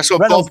do. That's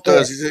what Reynolds Bob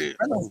does. Is it?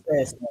 Reynolds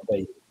Base,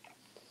 maybe.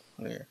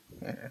 Yeah.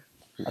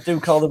 I do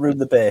call the room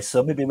the base,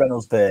 so maybe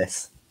Reynolds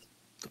Base.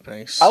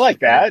 I like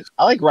that.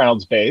 I like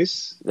Reynolds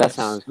Base. That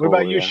sounds cool. What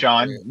about you,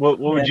 Sean? What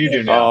would you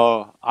do now?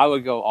 Oh, I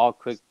would go all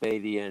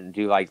clickbaity and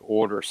do like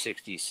Order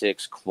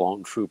 66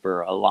 Clone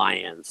Trooper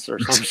Alliance or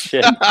some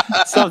shit.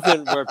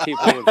 Something where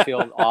people would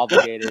feel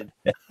obligated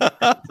to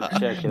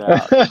check it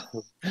out.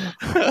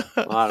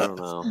 I don't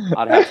know.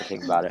 I'd have to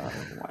think about it. Oh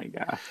my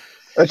god.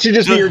 That should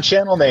just be your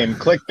channel name,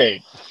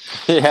 clickbait.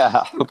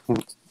 Yeah.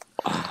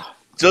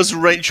 Does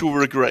Rachel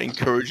regret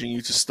encouraging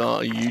you to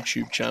start a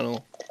YouTube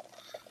channel?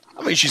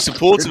 I mean, she's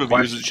supportive of you,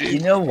 isn't she? You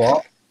know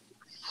what?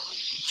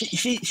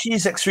 She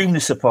is extremely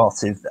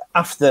supportive.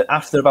 After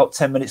about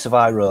 10 minutes of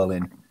eye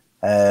rolling,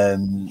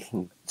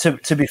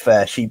 to be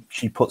fair, she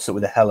puts up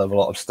with a hell of a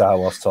lot of Star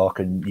Wars talk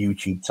and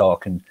YouTube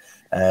talk, and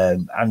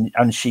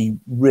she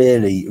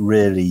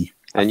really.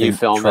 And you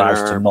filming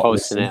her,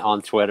 posting it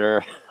on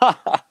Twitter.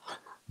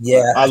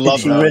 Yeah, I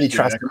love. She really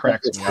tries to crack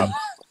me up,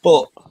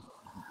 but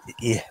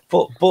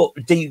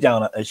deep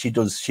down, she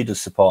does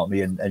support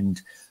me,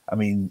 and I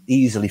mean,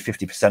 easily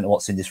 50% of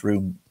what's in this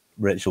room,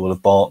 Rachel will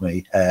have bought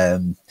me.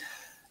 And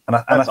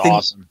I think,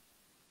 awesome.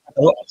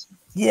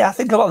 I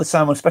think a lot of the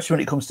time, especially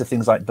when it comes to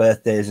things like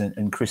birthdays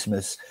and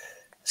Christmas,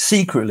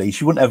 secretly,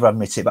 she wouldn't ever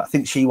admit it, but I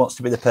think she wants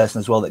to be the person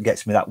as well that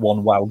gets me that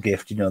one wow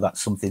gift.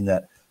 That's something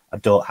that I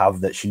don't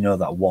have that she knows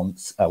that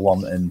I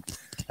want. And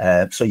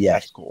so, yeah,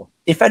 cool.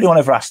 If anyone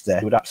ever asked her,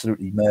 he would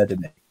absolutely murder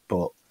me.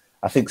 But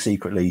I think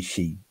secretly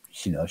she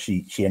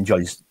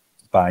enjoys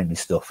buying me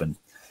stuff, and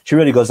she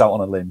really goes out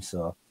on a limb.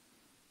 So.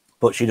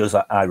 But she does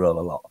eye roll a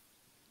lot.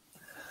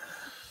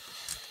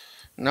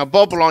 Now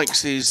Bob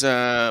likes his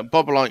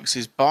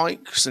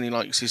bikes and he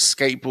likes his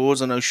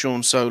skateboards. I know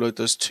Sean Solo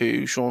does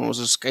too. Sean was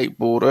a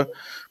skateboarder.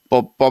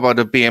 Bob had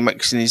a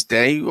BMX in his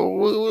day.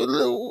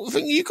 I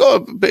think you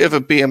got a bit of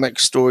a BMX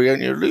story,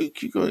 haven't you,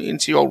 Luke? You got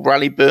into your old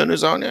rally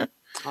burners, aren't you?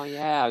 Oh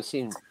yeah, I've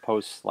seen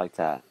posts like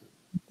that.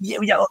 Yeah,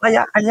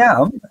 I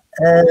am.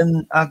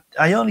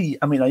 I only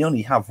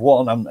have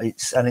one.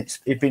 It's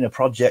been a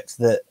project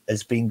that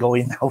has been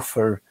going now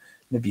for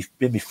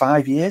maybe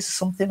 5 years or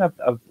something.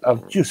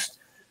 I've just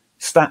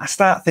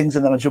start things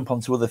and then I jump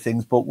onto other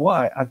things. But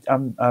what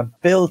I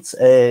built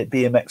a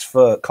BMX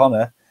for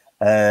Connor,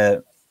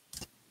 my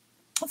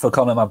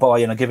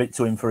boy, and I give it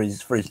to him for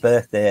his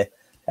birthday.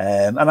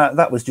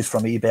 that was just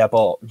from eBay. I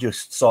bought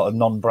just sort of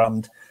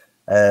non-brand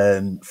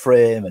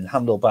frame and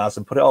handlebars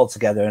and put it all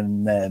together,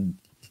 and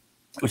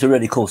it was a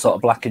really cool sort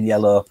of black and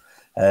yellow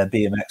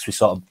BMX with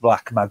sort of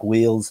black mag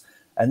wheels.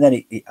 And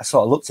then I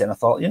sort of looked at it and I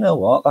thought, you know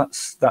what,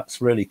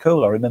 that's really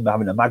cool. I remember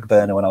having a mag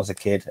burner when I was a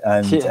kid,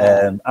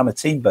 and I'm a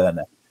team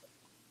burner.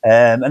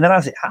 And then,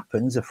 as it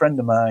happens, a friend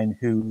of mine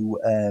who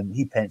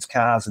he paints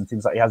cars and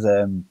things like, he has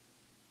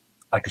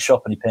like a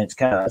shop and he paints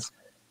cars.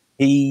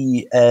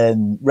 He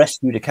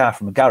rescued a car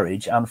from a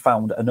garage and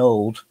found an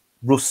old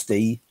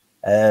rusty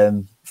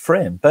burner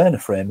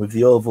frame with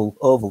the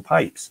oval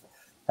pipes,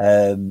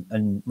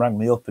 and rang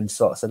me up and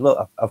sort of said,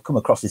 look, I've come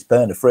across this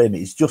burner frame.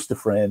 It's just a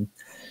frame.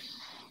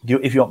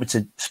 If you want me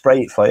to spray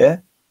it for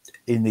you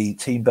in the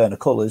Team Burner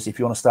colours, if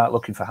you want to start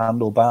looking for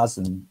handlebars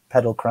and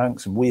pedal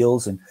cranks and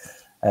wheels, and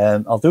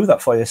I'll do that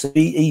for you. So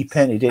he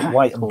painted it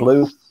white and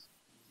blue.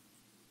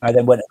 I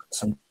then went and got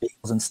some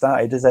wheels and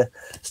started as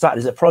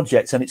a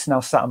project, and it's now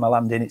sat on my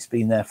landing. It's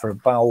been there for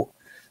about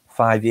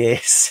 5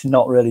 years,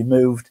 not really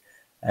moved.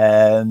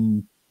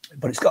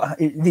 But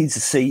it needs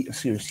a seat.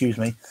 Excuse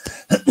me.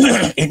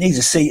 It needs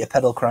a seat, a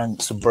pedal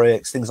crank, some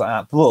brakes, things like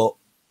that. But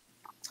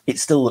it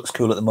still looks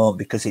cool at the moment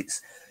because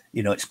it's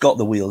got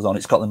the wheels on,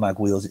 it's got the mag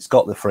wheels, it's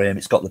got the frame,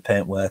 it's got the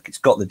paintwork, it's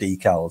got the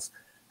decals,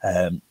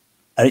 and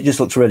it just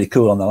looks really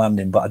cool on the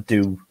landing. But I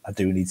do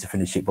need to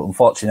finish it. But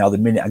unfortunately, now the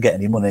minute I get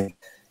any money,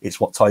 it's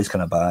what toys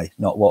can I buy,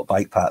 not what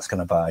bike parts can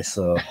I buy.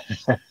 So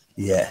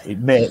yeah, it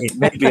may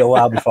be a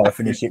while before I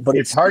finish it. But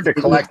it's hard to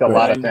collect a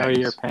lot of things.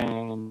 You're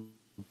paying.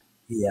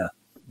 Yeah.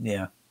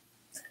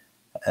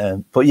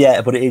 But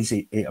it is.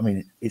 I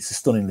mean, it's a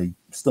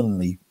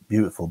stunningly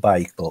beautiful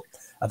bike, but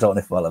I don't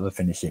know if I'll ever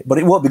finish it. But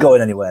it won't be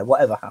going anywhere.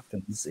 Whatever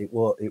happens, it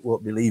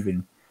won't be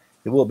leaving.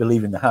 It won't be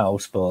leaving the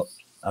house. But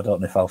I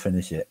don't know if I'll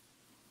finish it.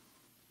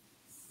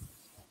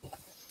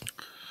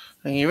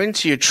 And you're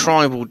into your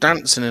tribal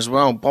dancing as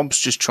well. Bob's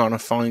just trying to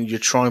find your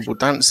tribal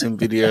dancing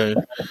video.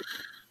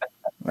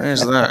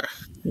 Where's that?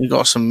 You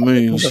got some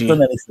moves. I've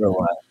done it for a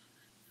while.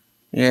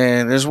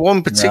 Yeah, there's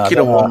one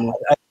particular one.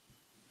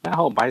 That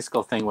whole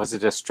bicycle thing was a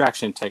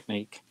distraction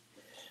technique.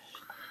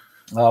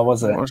 Oh,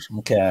 was it?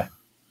 Okay.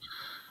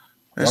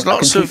 There's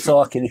lots of keep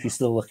talking if you're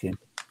still looking.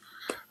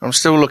 I'm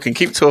still looking.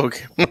 Keep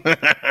talking.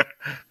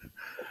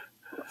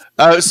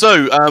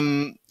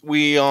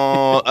 We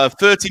are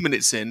 30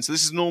 minutes in. So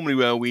this is normally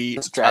where we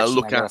look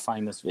I gotta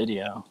find this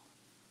video.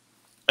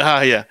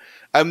 Yeah.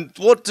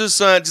 What does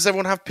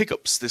everyone have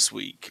pickups this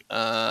week?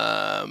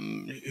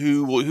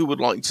 Who would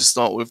like to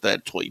start with their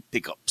toy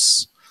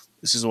pickups?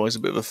 This is always a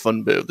bit of a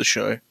fun bit of the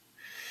show.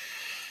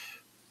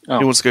 Oh.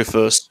 Who wants to go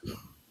first?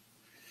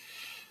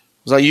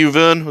 Was that you,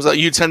 Vern? Was that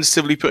you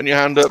tentatively putting your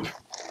hand up?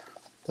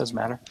 Doesn't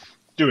matter.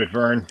 Do it,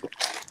 Vern.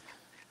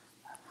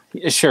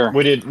 Yeah, sure.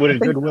 What did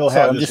Goodwill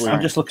have this week?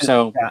 I'm just looking.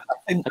 So I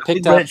think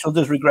Rachel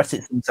does regret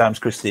it sometimes,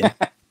 Christian.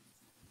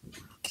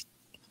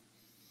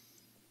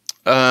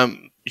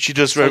 She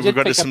does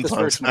regret it sometimes. This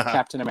version of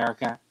Captain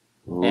America,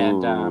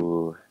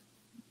 and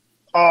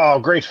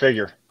great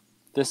figure.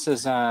 This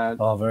is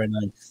very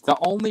nice. The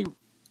only.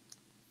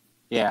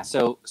 Yeah,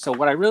 so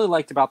what I really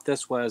liked about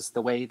this was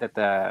the way that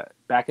the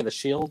back of the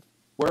shield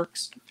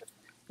works.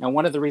 And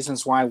one of the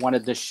reasons why I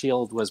wanted this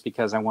shield was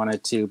because I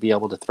wanted to be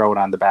able to throw it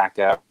on the back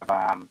of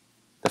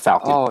the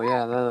Falcon. Oh,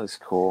 yeah, that looks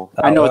cool.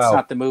 I know it's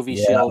not the movie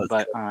shield,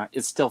 but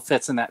it still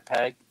fits in that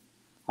peg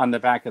on the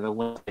back of the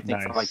wing. I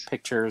think for like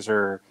pictures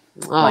or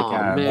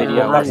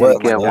video.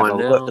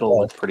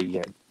 It'll look pretty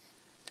good.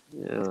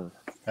 Yeah.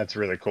 That's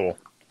really cool.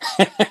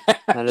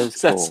 That is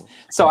cool.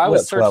 So I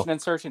was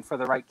searching for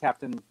the right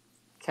captain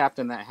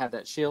that had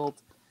that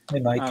shield. Hey,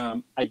 Mike.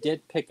 I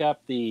did pick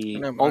up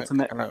the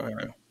ultimate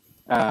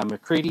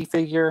McCready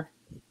figure.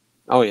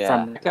 Oh yeah,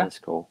 from NECA. That's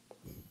cool.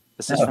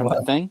 This is from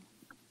the thing.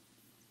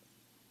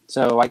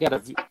 So I get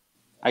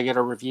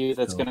a review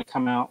that's going to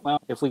come out.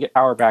 Well, if we get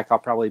power back, I'll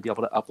probably be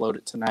able to upload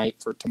it tonight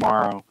for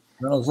tomorrow.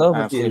 Those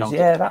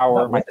overviews,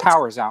 power. My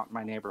power's out in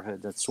my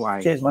neighborhood. That's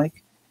why. Cheers,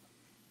 Mike.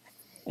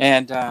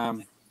 And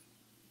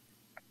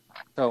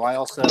so I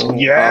also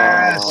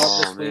man,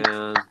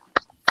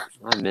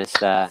 I missed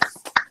that.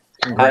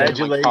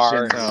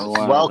 Congratulations!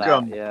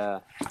 Welcome. Yeah.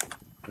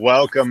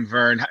 Welcome,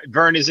 Vern.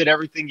 Vern, is it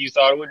everything you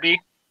thought it would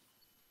be?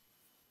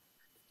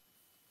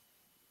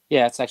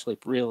 Yeah, it's actually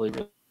really,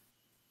 really,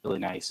 really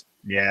nice.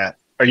 Yeah.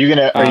 Are you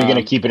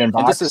gonna keep it in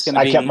box? This is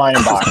I kept mine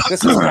in box.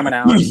 This is coming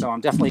out, so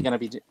I'm definitely gonna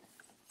be.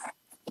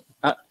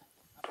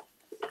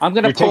 I'm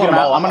gonna pull them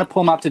out. I'm gonna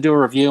pull them out to do a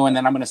review, and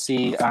then I'm gonna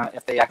see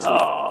if they actually.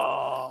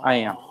 I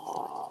am.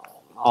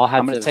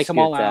 I'm gonna take them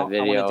all out.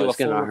 Video. I'm gonna do a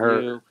full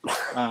review.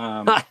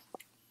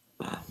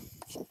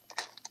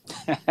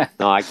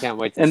 No, I can't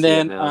wait to see it.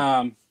 And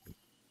then,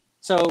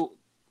 so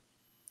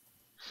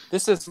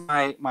this is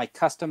my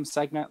custom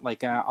segment.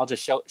 Like, I'll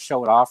just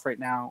show it off right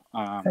now.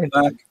 Hey,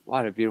 Mark.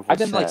 What a beautiful. I've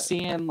been like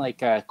seeing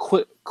like a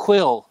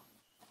Quill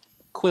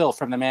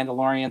from the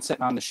Mandalorian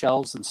sitting on the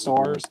shelves in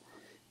stores,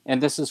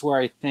 and this is where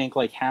I think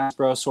like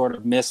Hasbro sort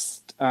of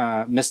missed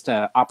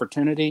an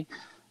opportunity.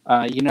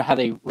 you know how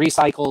they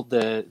recycled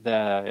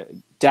the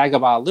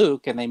Dagobah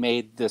Luke, and they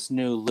made this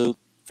new Luke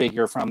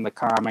figure from the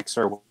comics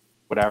or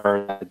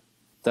whatever,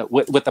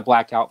 with the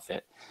black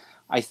outfit.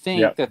 I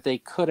think that they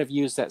could have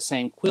used that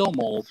same Quill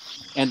mold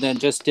and then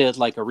just did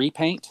like a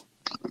repaint.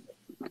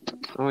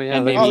 Oh yeah,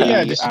 and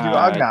maybe just do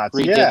Ugnaughts.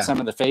 redid some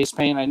of the face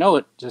paint. I know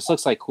it just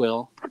looks like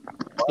Quill.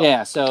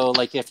 Yeah, so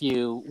like if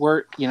you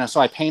were, so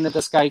I painted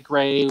this guy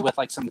gray with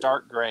like some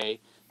dark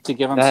gray to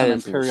give him some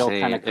Imperial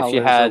kind of colors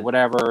or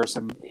whatever,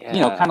 some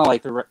kind of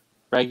like the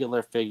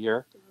regular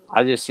figure.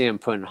 I just see him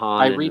putting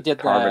Han. I redid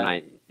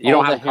carbonite. You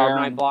don't have a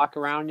carbonite block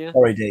around you?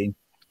 Sorry, Dean.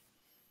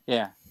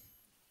 Yeah.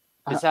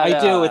 I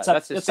do. It's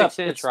that's up. a 6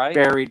 inch, right?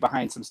 Buried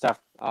behind some stuff.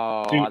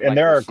 Oh, dude, and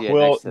there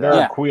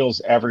are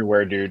quills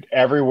everywhere, dude.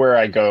 Everywhere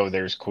I go,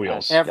 there's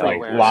quills.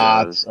 Everywhere. Like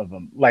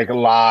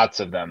lots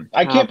of them.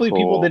 I can't believe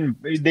people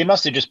didn't. They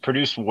must have just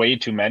produced way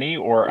too many,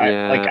 or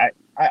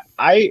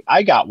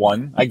I got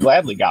one. I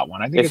gladly got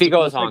one. I think if he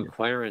goes on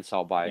clearance,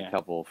 I'll buy a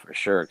couple for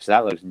sure because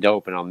that looks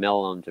dope, and I'll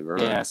mail them to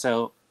Vernon. Yeah.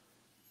 So.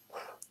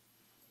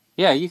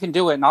 Yeah, you can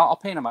do it, and I'll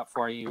paint them up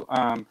for you.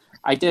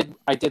 I did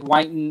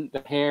whiten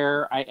the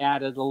hair. I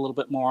added a little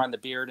bit more on the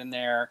beard in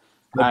there.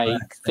 I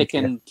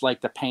thickened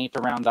like the paint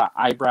around the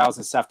eyebrows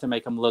and stuff to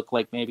make him look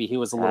like maybe he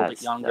was a little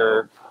bit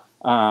younger.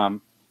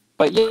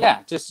 But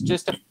yeah, just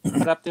to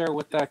put it up there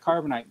with the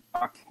carbonite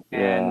block.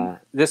 And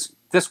this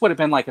would have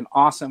been like an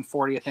awesome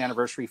 40th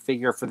anniversary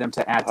figure for them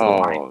to add to the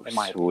line. In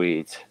my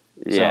sweet.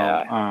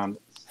 Yeah. So,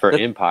 for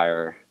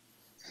Empire.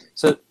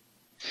 So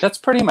that's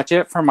pretty much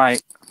it for my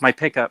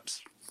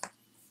pickups.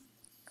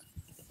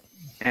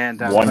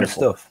 And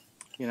wonderful stuff.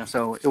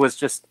 So it was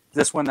just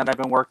this one that I've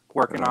been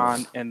working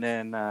on, and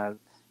then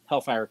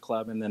Hellfire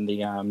Club, and then the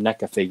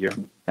NECA figure.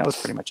 That was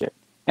pretty much it.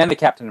 And the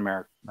Captain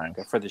America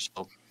for the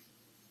Shield.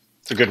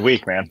 It's a good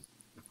week, man.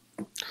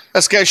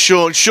 Let's go,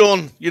 Sean.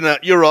 Sean,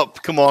 you're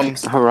up. Come on.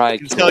 All right.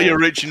 You can tell you're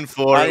reaching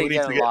for I it.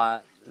 didn't get a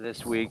lot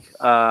this week.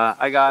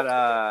 I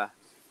got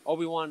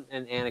Obi-Wan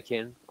and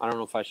Anakin. I don't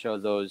know if I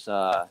showed those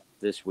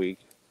this week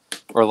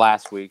or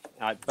last week,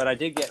 but I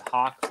did get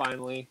Hawk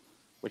finally,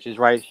 which is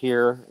right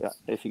here.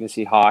 If you can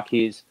see Hawk,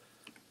 here,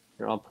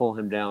 I'll pull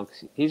him down.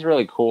 He's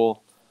really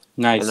cool.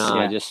 Nice. And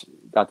I just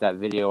got that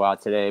video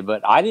out today,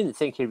 but I didn't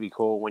think he'd be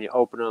cool. When you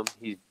open him,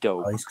 he's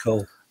dope. Oh, he's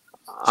cool.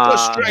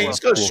 He's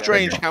got a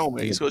strange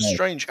helmet. He's got a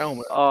strange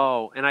helmet.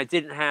 Oh, and I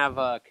didn't have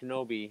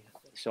Kenobi,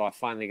 so I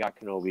finally got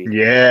Kenobi.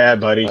 Yeah,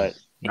 buddy. But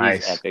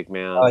nice. He's epic,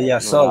 man. Oh, yeah, I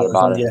saw that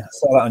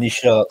on your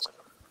shirt.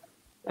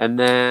 And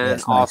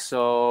then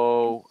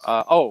also,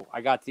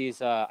 I got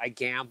these. I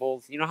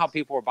gambled. You know how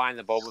people were buying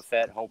the Boba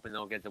Fett, hoping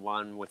they'll get the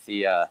one with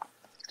the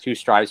 2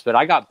 stripes. But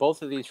I got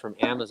both of these from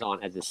Amazon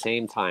at the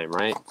same time,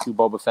 right? 2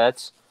 Boba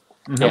Fetts.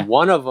 Mm-hmm. And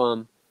one of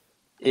them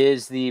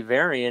is the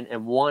variant,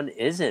 and one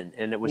isn't.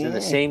 And it was in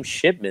the same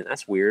shipment.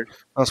 That's weird.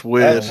 That's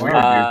weird. That's weird,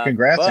 dude.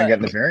 Congrats on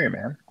getting the variant,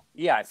 man.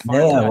 Yeah, I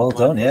finally well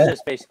done. It's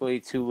just basically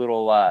 2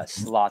 little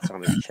slots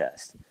on his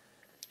chest.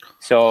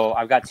 So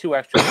I've got 2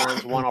 extra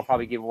ones. One I'll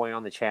probably give away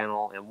on the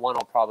channel, and one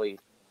I'll probably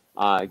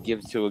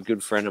give to a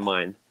good friend of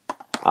mine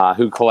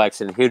who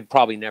collects, and he'd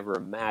probably never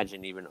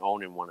imagine even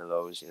owning one of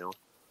those,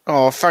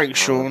 Oh, thanks,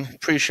 Sean.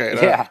 Appreciate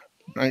that. Yeah.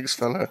 Thanks,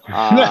 fella.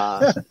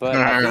 But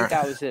I think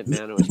that was it,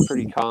 man. It was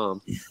pretty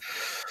calm.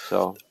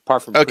 So,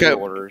 apart from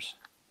pre-orders.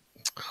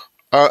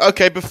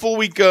 Okay, before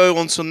we go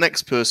on to the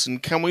next person,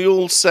 can we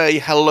all say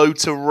hello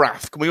to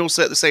Raph? Can we all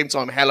say at the same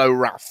time, hello,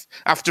 Raph?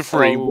 After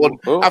 3.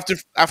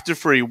 After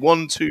 3.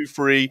 1, 2,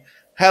 3.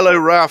 Hello,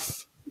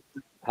 Raph.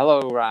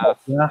 Hello, Raph.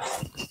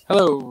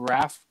 Hello,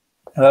 Raph.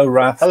 Hello,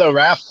 Raph. Hello,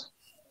 Raph.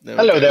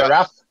 Hello there,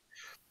 Raph.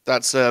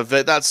 That's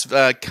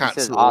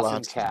Cat's awesome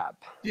lad. Cap.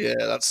 Yeah,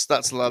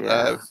 that's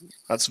lad.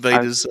 That's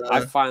Vader's.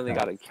 I finally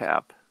got a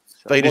cap.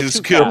 So, Vader's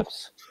 2 cool.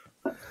 caps.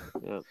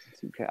 Yeah,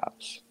 2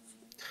 caps.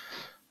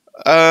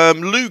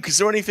 Luke, is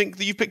there anything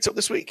that you picked up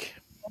this week?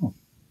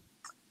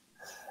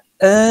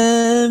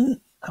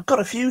 I've got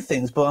a few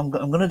things, but I'm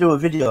going to do a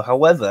video.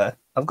 However,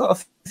 I've got a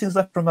few things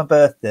left from my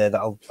birthday that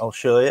I'll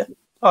show you.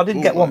 Oh, I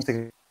didn't get one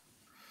thing.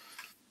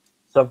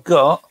 So I've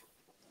got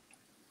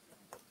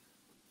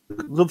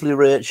lovely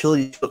Rachel.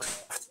 You look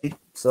 50.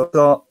 So I've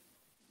got.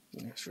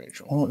 Yes,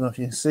 Rachel. I don't know if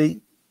you can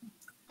see.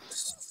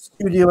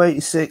 Studio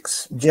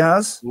 86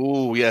 Jazz.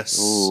 Oh, yes.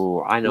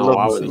 Oh, I know.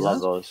 I would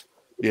love those.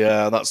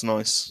 Yeah, that's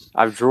nice.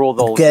 I've drooled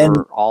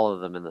over all of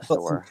them in the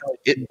store.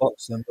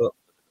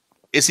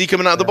 Is he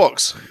coming out of the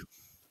box?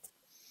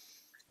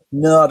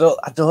 No,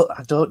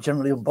 I don't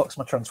generally unbox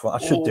my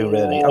Transformers. I should do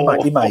really.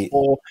 He might.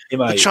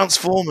 The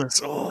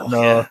Transformers. Oh,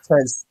 no, yeah.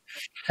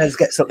 Tez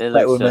gets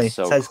upset with me.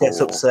 So Tez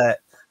gets upset.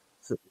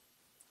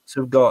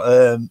 So we've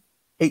got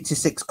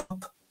 86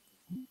 Cup.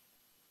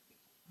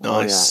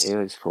 Nice. Oh, yeah,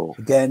 it was cool.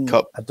 Again,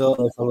 Cup. I don't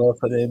know if I'll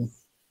open him.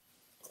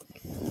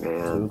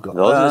 Man, those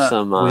are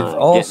some we've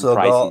also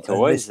pricey got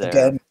toys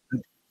there.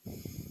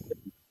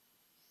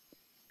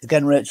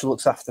 Again, Rachel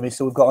looks after me,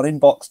 so we've got an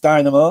inbox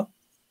Dynamo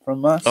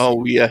from Mask.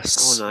 Oh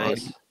yes, oh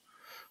nice.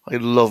 I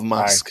love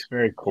Mask. Nice.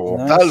 Very cool.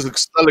 Nice.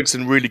 That looks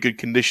in really good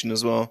condition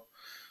as well.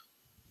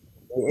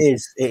 It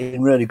is. It's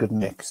in really good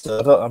nick.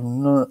 So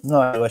I'm no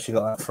idea where she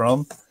got that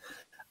from.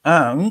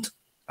 And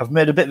I've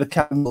made a bit of a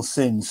cardinal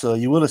sin, so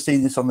you will have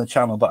seen this on the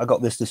channel, but I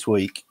got this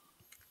week.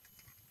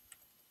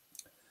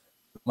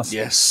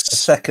 Yes. A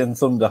second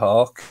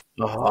Thunderhawk.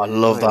 Oh, I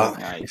love that.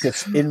 Nice.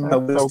 Because in my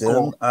wisdom, so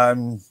cool.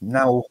 I'm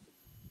now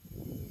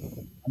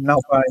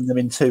buying them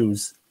in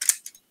twos.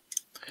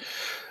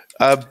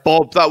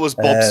 Bob, that was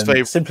Bob's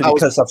favorite. Simply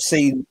because I've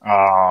seen. Oh,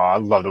 I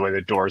love the way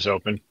the doors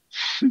open.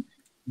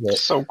 Yeah.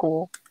 So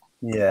cool.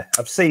 Yeah,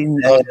 I've seen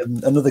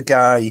another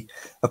guy,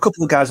 a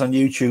couple of guys on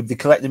YouTube. They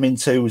collect them in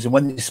twos, and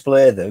when they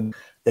display them,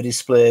 they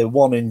display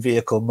one in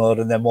vehicle mode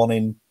and then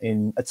one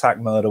in attack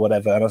mode or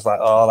whatever. And I was like,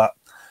 oh,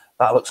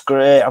 that looks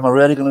great. Am I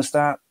really going to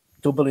start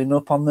doubling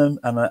up on them?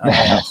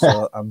 And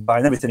so I'm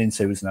buying everything in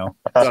twos now.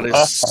 That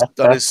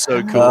is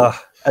so cool.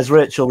 As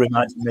Rachel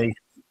reminded me,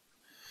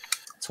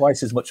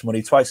 twice as much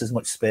money, twice as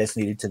much space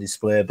needed to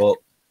display, but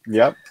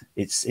yep,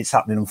 it's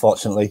happening,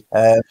 unfortunately.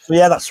 So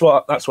yeah, that's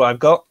what I've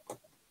got.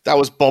 That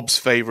was Bob's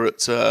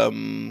favorite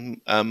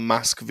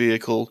mask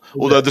vehicle.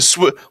 Although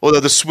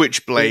the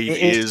Switchblade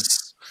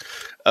is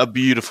a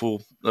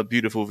beautiful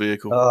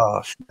vehicle.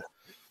 Oh, I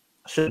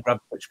should have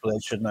grabbed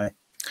Switchblade, shouldn't I?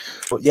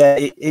 But yeah,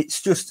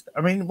 it's just. I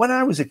mean, when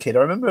I was a kid, I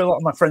remember a lot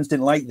of my friends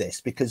didn't like this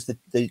because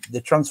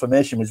the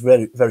transformation was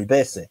very, very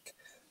basic.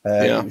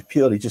 It was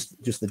purely just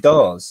the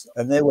doors,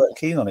 and they weren't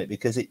keen on it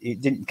because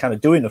it didn't kind of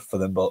do enough for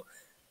them. But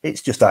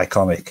it's just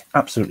iconic.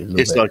 Absolutely love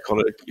it. It's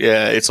iconic.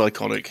 Yeah, it's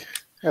iconic.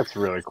 That's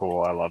really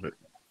cool. I love it.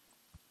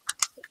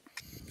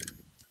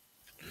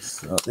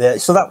 So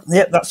that's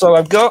all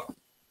I've got.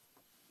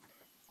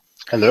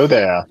 Hello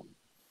there,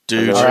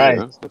 dude. All right.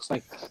 Looks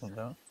like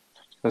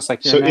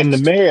so in the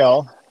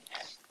mail,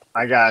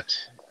 I got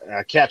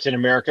Captain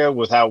America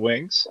without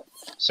wings.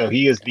 So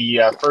he is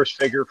the first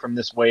figure from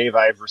this wave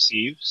I've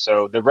received.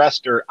 So the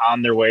rest are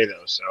on their way,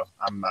 though. So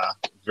I'm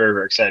very,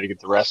 very excited to get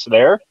the rest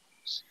there.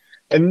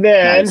 And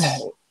then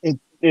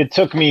it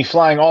took me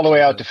flying all the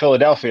way out to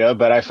Philadelphia,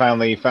 but I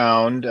finally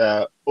found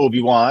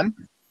Obi-Wan.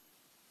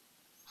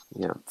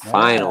 Yeah,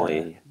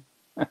 finally.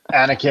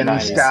 Anakin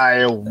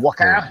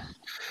Skywalker.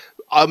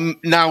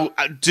 Now,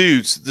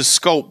 dudes, the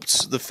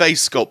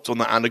face sculpt on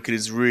that Anakin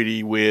is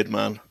really weird,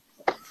 man.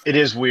 It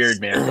is weird,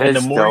 man. And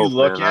the more you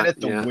look at it,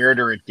 the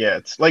weirder it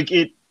gets. Like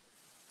it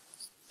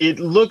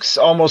looks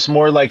almost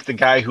more like the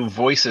guy who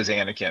voices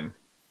Anakin.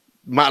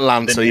 Matt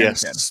Lanter,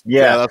 yes.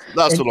 Yeah,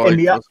 that's what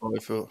I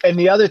feel. And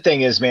the other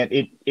thing is, man,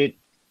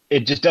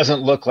 it just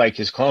doesn't look like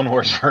his Clone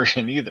Wars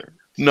version either.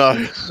 No.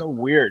 It's so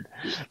weird.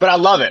 But I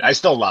love it. I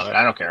still love it.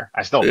 I don't care.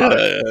 I still love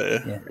it.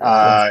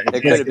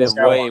 It could have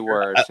been way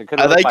worse. It could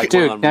have been like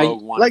one of them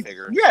Rogue One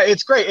figures. Yeah,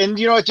 it's great. And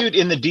you know what, dude?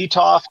 In the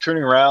DTOF,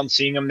 turning around,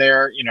 seeing him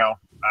there,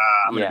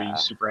 I'm going to be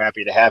super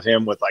happy to have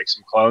him with like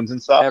some clones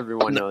and stuff.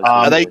 Everyone knows.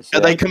 Are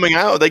they coming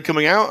out? Are they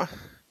coming out?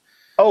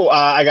 Oh,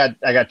 I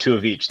got two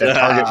of each. That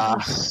Target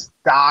was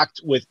stocked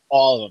with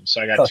all of them,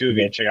 so I got two of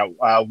each. I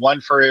got one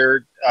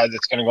for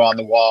that's going to go on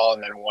the wall,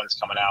 and then one is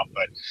coming out.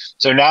 But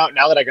so now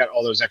that I got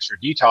all those extra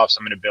DTOFs,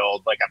 I'm going to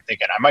build. Like I'm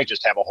thinking, I might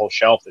just have a whole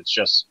shelf that's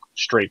just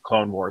straight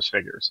Clone Wars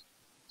figures.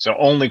 So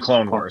only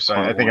Clone Wars. So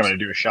I think I'm going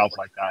to do a shelf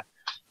like that.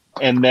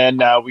 And then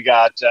we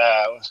got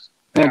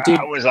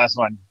what was the last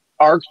one?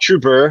 Arc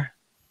Trooper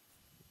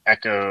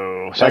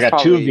Echo. So I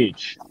got two of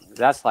each.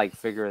 That's like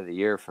figure of the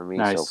year for me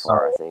so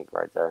far, I think,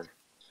 right there.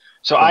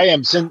 So I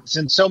am,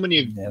 since so many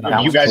of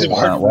you guys have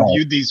already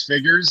reviewed these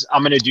figures,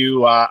 I'm going to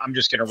do, I'm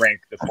just going to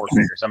rank the four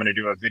figures. I'm going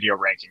to do a video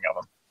ranking of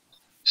them.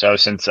 So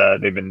since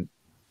they've been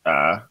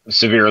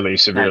severely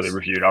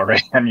reviewed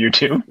already on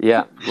YouTube.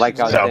 Yeah, like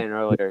I was saying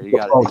earlier, you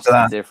got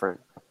to be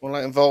different. Will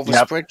that involve a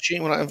spreadsheet?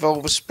 Will that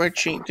involve a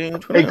spreadsheet,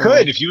 dude? It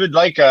could, if you would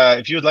like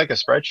a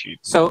spreadsheet.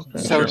 So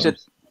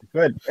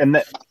good. And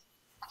that.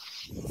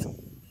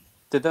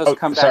 Did those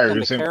come back in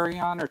the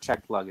carry-on or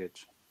checked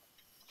luggage?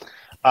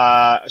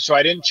 So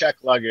I didn't check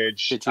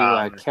luggage. Did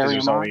you carry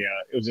them on?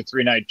 It was a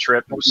 3-night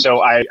trip,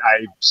 so I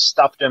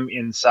stuffed them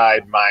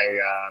inside my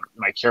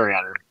my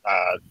carry-on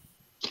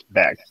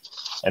bag,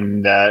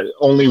 and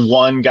only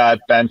one got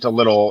bent a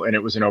little, and it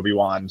was an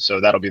Obi-Wan,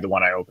 so that'll be the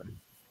one I open.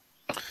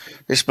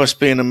 This must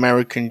be an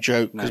American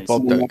joke because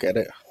Bob don't get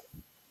it.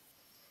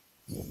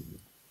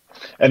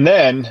 And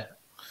then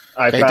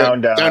I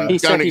found. Don't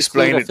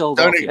explain it.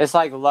 It's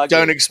like luggage.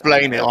 Don't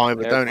explain it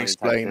either. Don't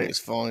explain it. It's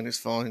fine. It's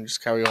fine.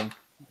 Just carry on.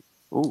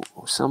 Ooh,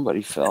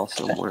 somebody fell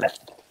somewhere.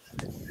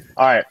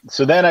 All right,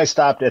 so then I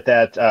stopped at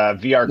that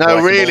VR.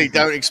 No, really,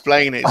 don't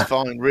explain it. It's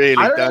fine. Really,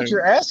 I don't know what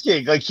you're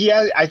asking. Like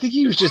I think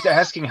he was just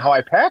asking how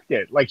I packed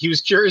it. Like he was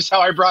curious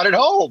how I brought it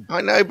home. I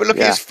know, but look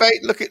at his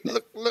face. Look.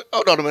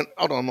 Hold on a minute.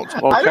 Hold on. Look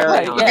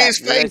at his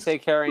face.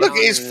 Look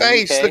at his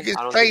face. Look at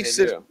his face.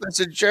 That's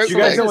a joke. Do you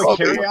guys know what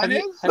carry-on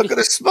is? Look at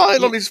the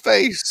smile on his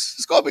face.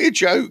 It's got to be a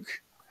joke.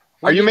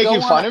 Are you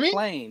making fun of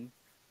me?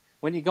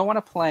 When you go on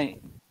a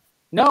plane?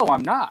 No,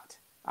 I'm not.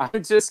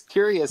 I'm just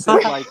curious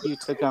if like you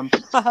took them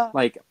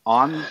like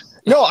on.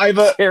 No, I have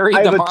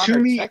a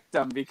Toomey. Checked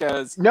them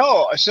because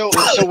no. So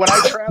when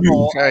I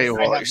travel, I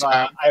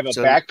have a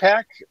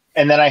backpack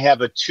And then I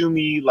have a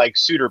Tumi like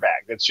suitor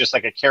bag that's just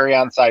like a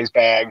carry-on size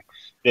bag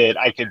that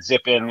I could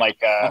zip in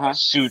like a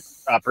suit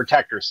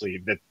protector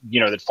sleeve that, you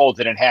know, that folds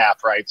it in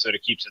half, right? So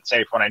it keeps it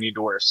safe when I need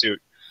to wear a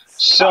suit.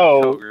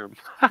 So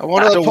I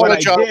want to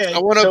apologize. I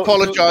want to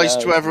apologize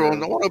to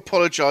everyone. I want to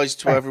apologize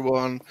to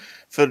everyone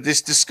for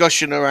this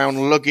discussion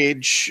around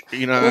luggage,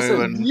 you know,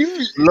 and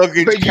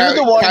luggage. But you're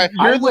the one.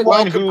 You're the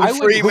one who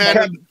Freeman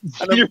kept,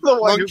 and a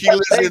monkey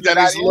lizard and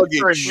his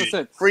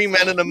luggage.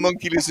 Freeman and a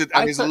monkey lizard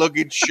and his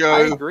luggage show. I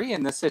agree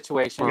in this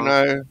situation. You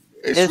know.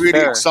 It's really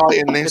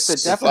exciting. It's a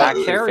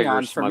definite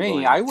carry-on for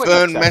me. I would.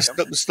 Vern messed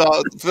up the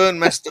start. Vern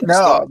messed up the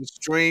start of the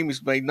stream.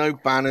 He's made no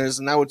banners,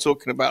 and now we're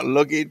talking about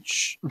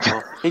luggage.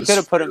 He could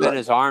have put them in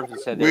his arms and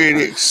said,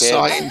 "Really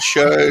exciting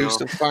shows."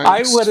 You know.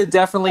 I would have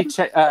definitely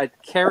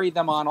carried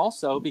them on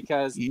also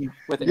because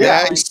with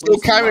he's still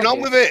carrying on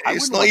with it.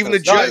 It's not even a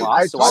joke.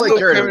 I totally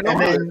carried on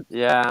with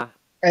it.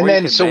 And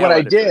then so what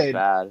I did.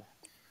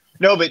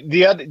 No, but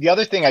the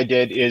other thing I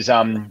did is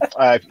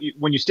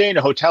when you stay in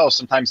a hotel,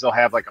 sometimes they'll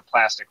have like a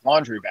plastic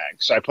laundry bag.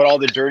 So I put all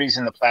the dirties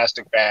in the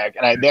plastic bag,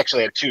 and they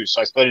actually had two. So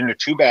I split it into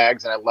 2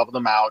 bags, and I leveled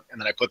them out, and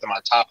then I put them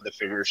on top of the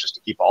figures just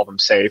to keep all of them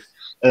safe.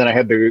 And then I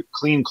had the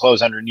clean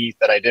clothes underneath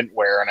that I didn't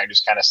wear, and I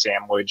just kind of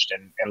sandwiched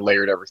and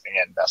layered everything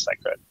in best I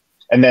could.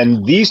 And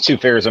then these 2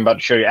 figures I'm about to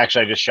show you,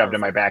 actually I just shoved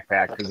in my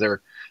backpack because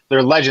they're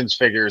Legends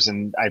figures,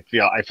 and I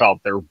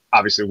felt they're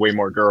obviously way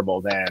more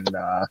durable than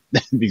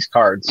these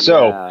cards.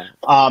 So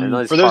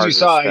for those who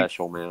saw,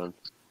 special, man.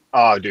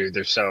 Oh, dude,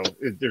 they're so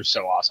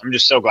awesome. I'm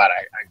just so glad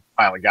I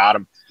finally got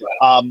them.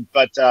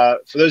 But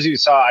for those of you who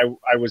saw,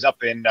 I was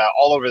up in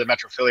all over the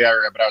Metro Philly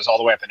area, but I was all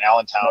the way up in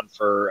Allentown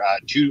for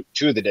two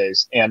of the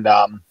days, and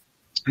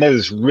there's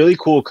this really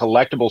cool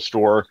collectible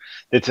store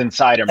that's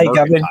inside a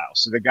mercantile.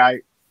 So the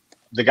guy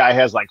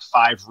has like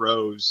 5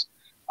 rows.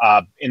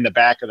 In the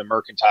back of the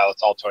mercantile,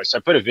 it's all toys. So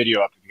I put a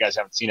video up if you guys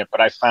haven't seen it. But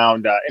I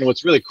found, and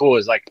what's really cool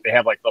is like they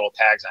have like little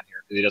tags on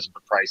here because he doesn't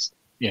put price,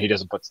 you know, he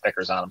doesn't put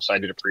stickers on them. So I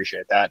did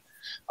appreciate that.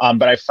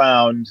 But I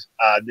found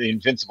the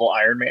Invincible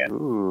Iron Man.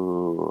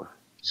 Ooh.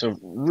 So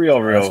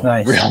real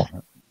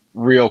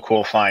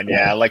cool find.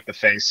 Yeah, I like the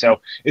face.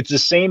 So it's the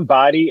same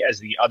body as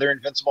the other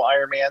Invincible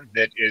Iron Man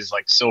that is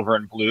like silver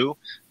and blue.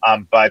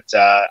 But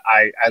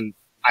I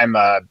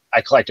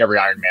collect every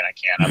Iron Man I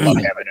can. I love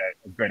having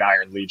a good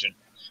Iron Legion.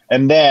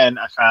 And then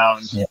I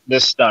found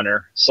this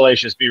stunner.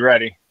 Salacious, be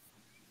ready.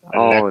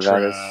 Electra.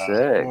 That is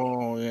sick.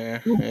 Oh,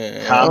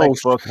 yeah. Comic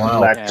book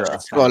Electra.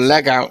 She's got a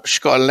leg out. She's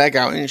got a leg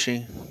out, isn't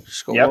she?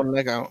 She's got one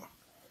leg out.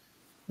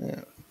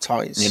 Yeah.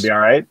 Tights. You be all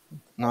right?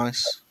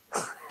 Nice.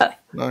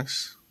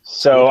 Nice.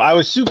 So I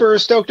was super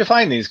stoked to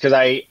find these because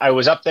I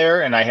was up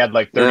there and I had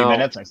like 30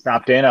 minutes. I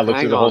stopped in. I looked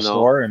through the whole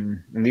store,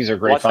 and these are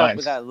great finds.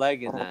 What's up with that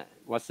leg in that?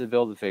 What's the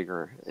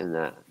Build-A-Figure in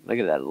that? Look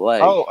at that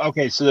leg. Oh,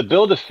 okay. So the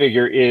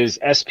Build-A-Figure is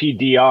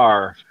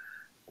SPDR,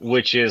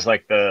 which is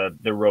like the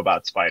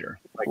robot spider.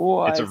 Like,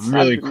 it's a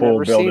really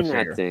cool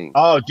Build-A-Figure.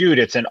 Oh, dude,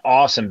 it's an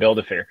awesome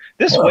Build-A-Figure.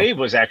 This wave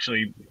was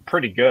actually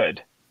pretty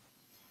good.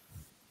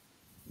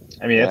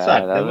 I mean, it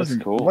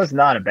was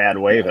not a bad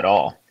wave at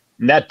all.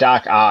 And that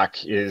Doc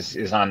Ock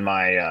is on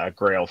my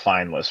Grail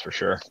find list for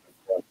sure.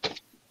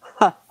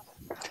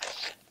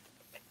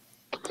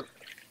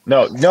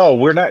 No,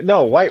 we're not.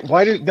 No, why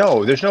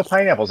no? There's no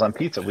pineapples on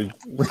pizza. We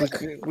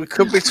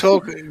could be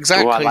talking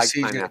exactly. I like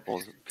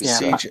pineapples.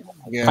 Yeah.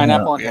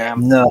 Pineapple and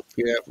ham. No.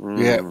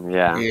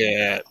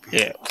 Yeah.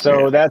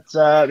 So that's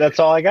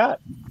all I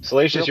got.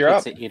 Salacious, you're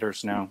up. Pizza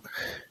eaters now.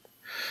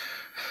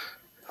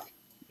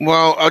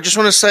 Well, I just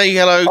want to say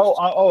hello.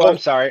 Oh, I'm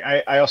sorry.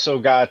 I also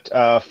got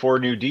 4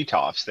 new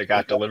DTOFs that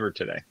got delivered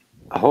today.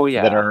 Oh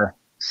yeah, that are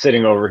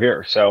sitting over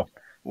here. So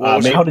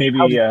how did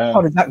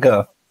that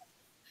go?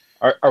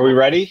 Are we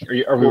ready?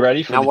 Are we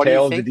ready for the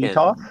tale of the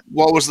DTOF?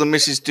 What was the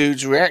Mrs.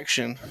 Dude's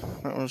reaction?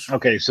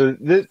 Okay, so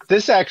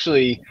this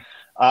actually,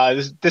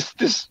 this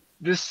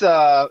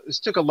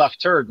took a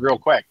left turn real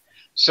quick.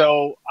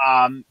 So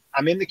I'm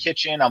in the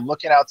kitchen, I'm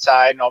looking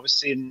outside, and all of a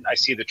sudden I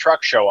see the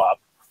truck show up,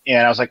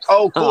 and I was like,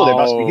 "Oh, cool, they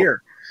must be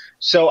here."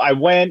 So I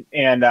went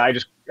and I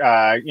just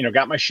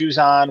got my shoes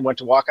on, went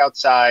to walk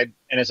outside,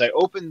 and as I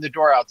opened the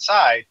door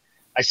outside,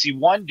 I see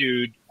one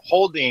dude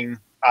holding.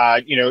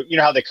 You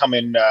know how they come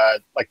in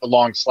like the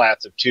long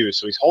slats of 2.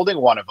 So he's holding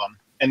one of them,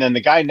 and then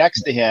the guy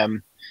next to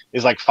him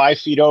is like 5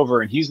 feet over,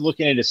 and he's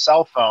looking at his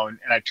cell phone.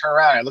 And I turn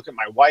around, and I look at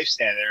my wife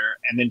standing there,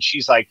 and then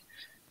she's like,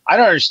 "I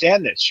don't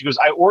understand this." She goes,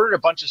 "I ordered a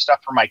bunch of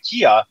stuff from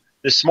IKEA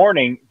this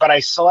morning, but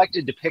I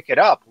selected to pick it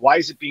up. Why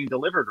is it being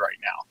delivered right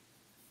now?"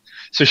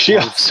 So she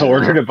also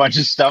ordered a bunch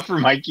of stuff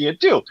from IKEA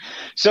too.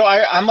 So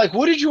I'm like,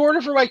 "What did you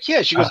order from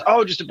IKEA?" She goes,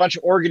 "Oh, just a bunch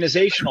of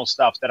organizational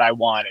stuff that I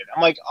wanted."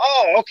 I'm like,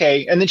 "Oh,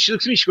 okay." And then she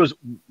looks at me, she goes,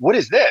 "What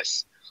is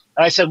this?"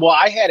 And I said, "Well,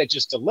 I had it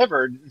just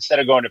delivered instead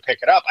of going to pick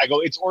it up." I go,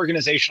 "It's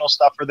organizational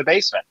stuff for the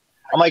basement."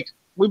 I'm like,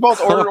 "We both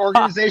ordered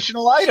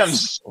organizational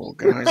items."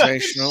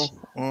 Organizational.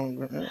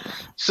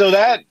 So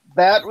that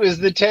was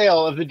the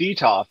tale of the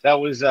DTOF. That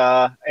was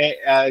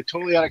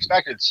totally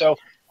unexpected. So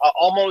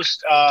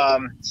almost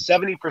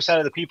 70%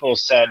 of the people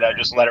said,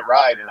 "Just let it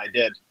ride," and I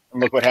did.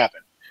 And look what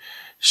happened.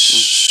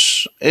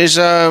 Is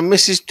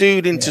Mrs.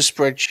 Dude into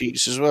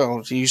spreadsheets as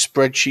well? Do you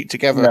spreadsheet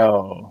together?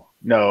 No.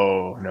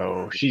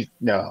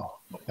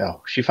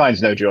 She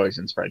finds no joys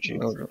in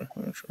spreadsheets.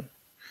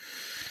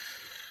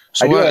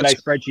 So I do a nice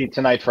spreadsheet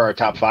tonight for our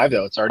top 5,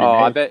 though. It's already made.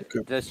 I bet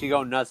does she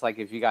go nuts? Like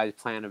if you guys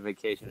plan a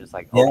vacation, it's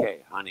like,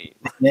 okay, honey,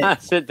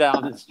 sit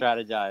down and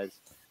strategize.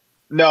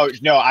 No.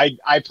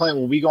 I plan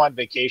when we go on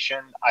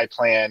vacation. I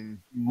plan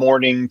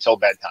morning till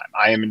bedtime.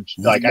 I plan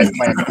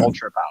the whole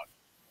trip out,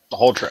 the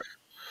whole trip.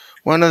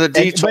 One of the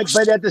details,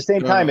 but at the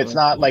same time, it's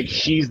not like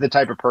she's the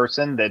type of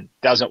person that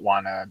doesn't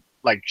want to.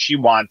 Like she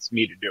wants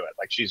me to do it.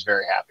 Like she's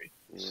very happy,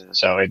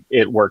 so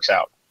it works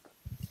out.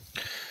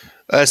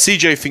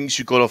 CJ thinks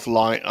you got off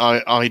light.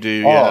 I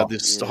do.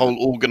 The whole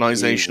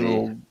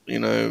organizational,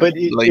 But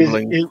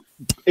labeling.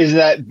 Is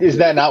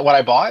that not what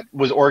I bought?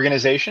 Was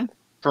organization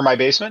for my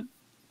basement?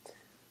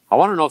 I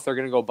want to know if they're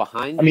going to go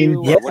behind you.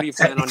 Or what do you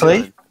plan on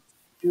doing?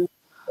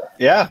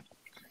 Yeah,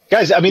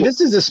 guys. I mean,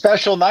 this is a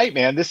special night,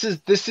 man. This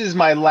is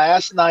my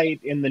last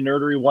night in the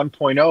Nerdery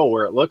 1.0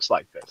 where it looks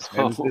like this.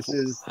 Man. This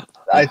is.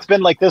 It's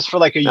been like this for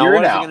like a year now.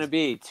 What is it going to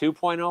be?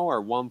 2.0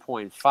 or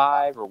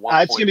 1.5 or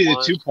 1.1? It's going to be the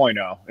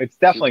 2.0. It's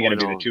definitely going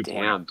to be the 2.0.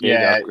 Damn,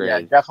 yeah,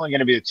 definitely going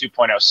to be the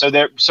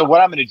 2.0. So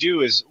what I'm going to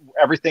do is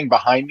everything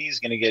behind me is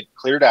going to get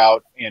cleared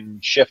out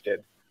and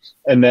shifted,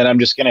 and then I'm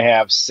just going to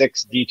have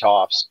 6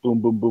 DTOFs, boom,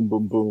 boom, boom,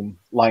 boom, boom,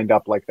 lined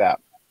up like that.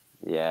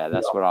 Yeah,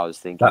 that's what I was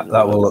thinking.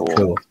 That will look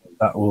cool.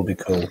 That will be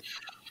cool.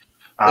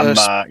 I'm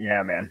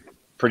man,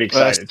 pretty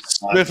excited.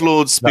 Smith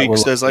Lord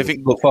Speaks says, "I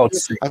think look forward to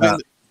seeing that."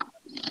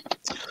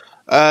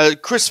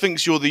 Chris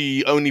thinks you're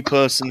the only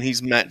person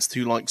he's met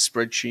who likes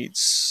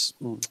spreadsheets.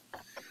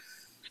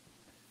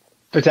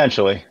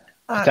 Potentially.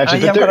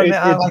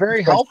 It's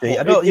very helpful.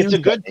 It's a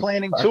good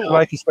planning tool. I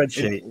like a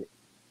spreadsheet.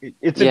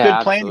 It's a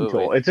good planning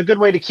tool. It's a good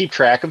way to keep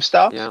track of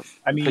stuff. Yeah.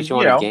 I mean, put you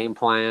on a game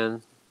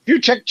plan.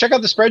 Dude, check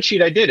out the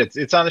spreadsheet I did.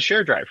 It's on the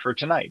share drive for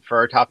tonight for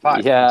our top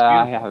 5. Yeah,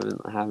 I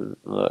haven't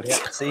looked.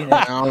 Yeah, seen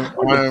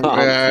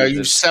it.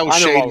 You cell I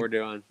know shaded. what we're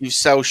doing. You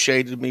cell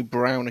shaded me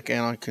brown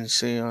again. I can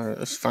see.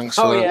 Thanks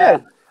for Oh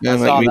that. yeah, I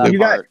saw that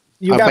part.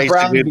 You got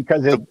brown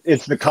because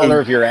it's the color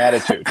of your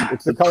attitude.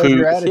 It's the color of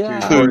your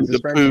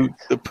attitude.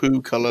 The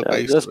poo color,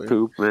 basically. Just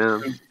poop,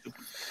 man.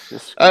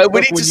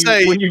 We need to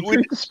say when you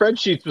treat the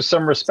spreadsheets with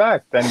some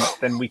respect,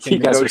 then we can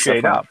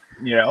negotiate up.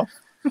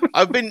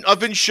 I've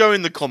been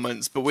showing the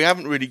comments, but we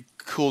haven't really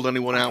called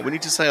anyone out. We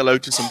need to say hello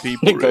to some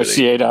people.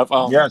 Negotiate up.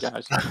 Oh my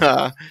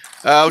gosh.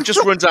 I'll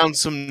just run down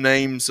some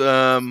names.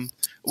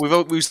 We've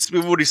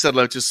already said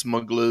hello to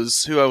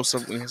Smugglers. Who else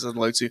have we said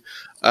hello to?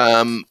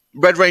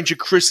 Red Ranger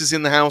Chris is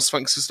in the house.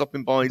 Thanks for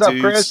stopping by, What's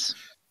dudes. up, Chris?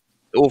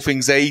 All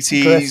things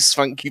 80s. Chris.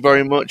 Thank you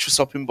very much for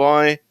stopping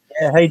by.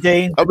 Yeah, hey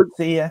Dean.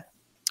 See ya.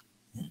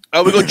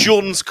 We've got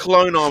Jordan's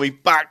Clone Army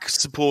back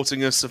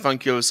supporting us, so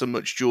thank you so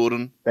much,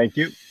 Jordan. Thank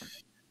you.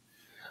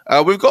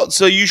 We've got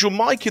usual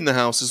Mike in the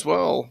house as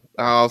well.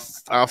 Our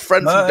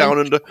friend from Down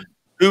Under,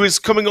 who is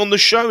coming on the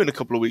show in a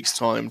couple of weeks'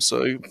 time.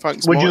 So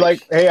thanks, Would Mike. you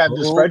like? Hey, I have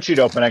the spreadsheet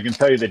open. I can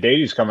tell you the date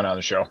he's coming on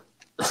the show.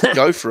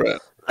 Go for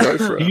it.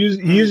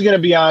 He's going to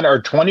be on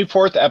our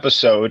 24th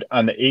episode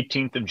on the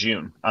 18th of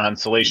June on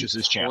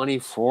Salacious's channel.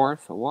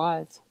 24th?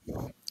 What?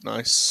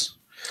 Nice.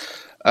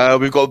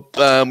 We've got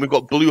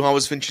Blue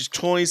Harvest Vintage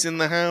Toys in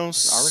the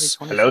house.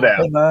 Already Hello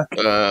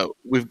there.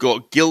 We've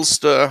got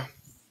Gilster.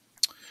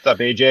 What's up,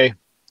 AJ?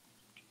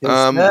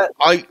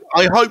 I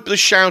hope the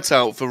shout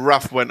out for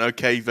Raph went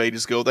okay,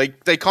 Vader's Girl. They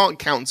can't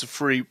count to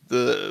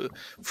the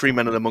Free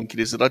Men and the Monkey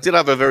Lizard. I did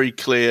have a very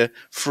clear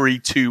 3,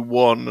 2,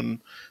 1, and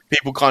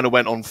people kind of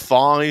went on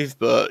 5,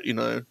 but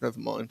never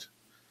mind.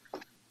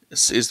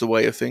 This is the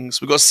way of things.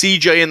 We've got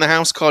CJ in the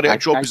house. Cardiac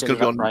Drop is going to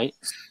be on. Right.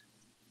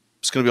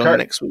 It's going to be on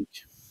next week.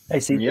 Hey,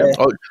 CJ.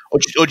 Or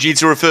do you need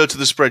to refer to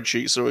the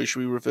spreadsheet? Sorry, should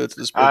we refer to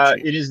the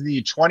spreadsheet? It is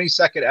the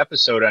 22nd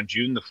episode on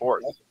June the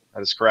 4th.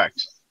 That is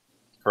correct.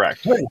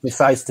 Correct. Very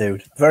precise,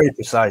 dude. Very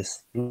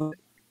precise. We've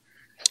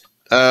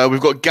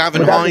got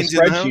Gavin Hines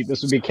in the house.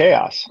 This would be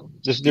chaos.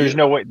 There's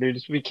no way. There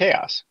just would be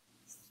chaos.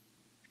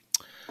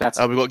 That's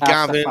we've got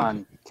half Gavin. the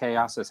fun.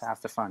 Chaos is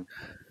half the fun.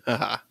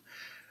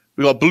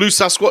 We've got Blue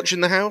Sasquatch in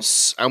the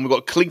house, and we've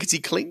got Clinkety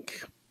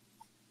Clink.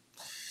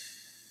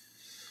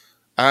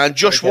 And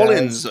Josh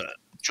Wallins.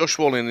 Josh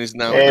Wallin is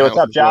now. Hey, what's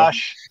up,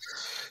 Josh?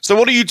 So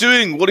what are you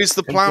doing? What is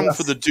the plan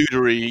for the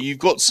Dudery?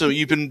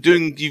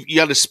 You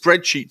had a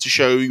spreadsheet to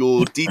show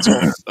your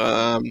details. Do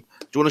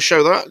you want to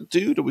show that,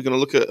 dude? Are we going to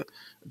look at?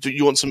 Do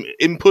you want some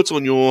input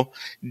on your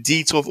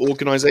DTOF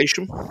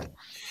organization?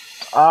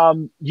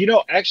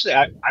 Actually,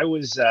 I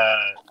was.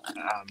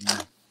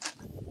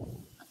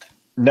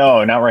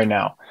 No, not right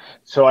now.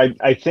 So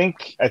I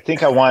think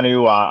I want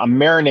to. I'm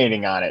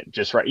marinating on it,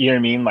 just right. You know what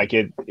I mean? Like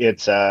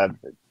it's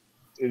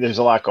there's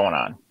a lot going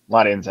on, a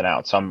lot of ins and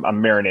outs. So I'm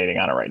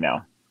marinating on it right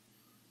now.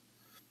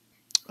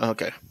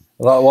 Okay.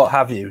 A lot of what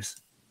have yous.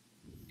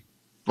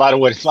 A lot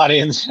of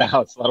ins and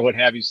outs, a lot of what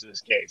have yous to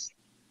this case.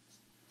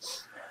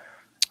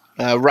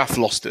 Raph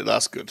lost it.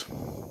 That's good.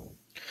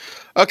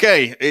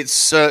 Okay,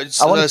 it's. I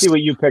want to see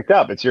what you picked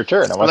up. It's your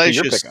turn. I want to see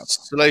your pickup.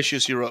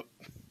 Salacious, you're up.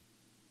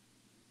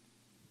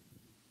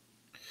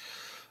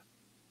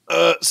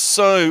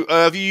 So,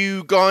 have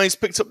you guys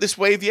picked up this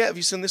wave yet? Have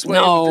you seen this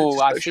wave? No,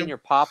 I've seen your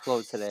pop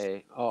load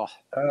today. Oh,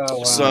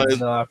 wow. So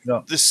no, I've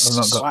not. this I've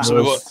not got so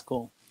those. That's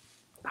cool.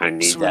 I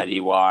need that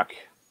Ewok.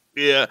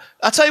 Yeah,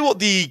 I tell you what,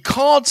 the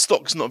card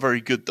stock's not very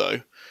good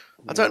though.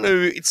 I don't know.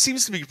 It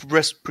seems to be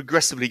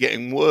progressively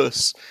getting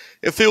worse.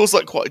 It feels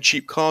like quite a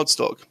cheap card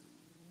stock.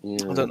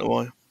 Yeah. I don't know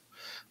why.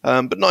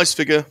 But nice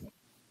figure.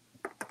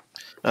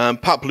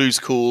 Pat Blue's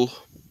cool.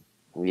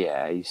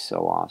 Yeah, he's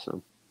so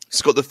awesome.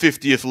 It's got the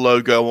 50th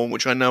logo on,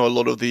 which I know a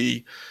lot of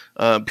the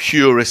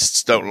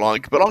purists don't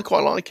like, but I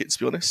quite like it, to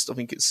be honest. I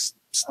think it's...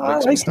 I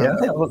like it. I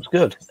think it looks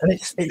good. And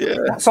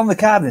it's on the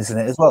card, isn't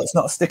it, as well? It's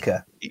not a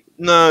sticker.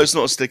 No, it's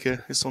not a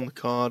sticker. It's on the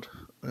card.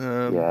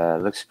 Yeah,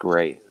 it looks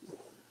great.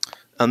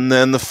 And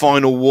then the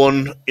final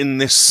one in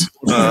this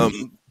pack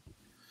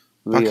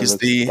is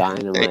the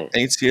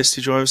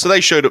ATST driver. So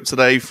they showed up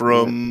today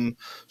from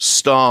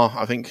Star,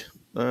 I think,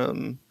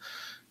 in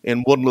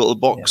one little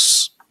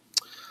box. Yeah.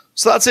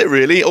 So that's it,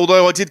 really.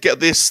 Although I did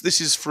get this.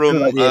 This is from...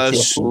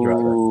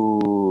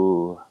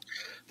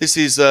 This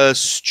is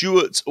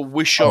Stuart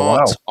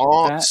Wishart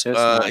Art.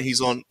 Nice. He's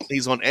on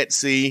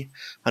Etsy.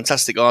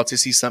 Fantastic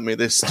artist. He sent me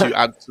this to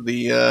add to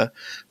the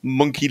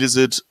Monkey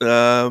Lizard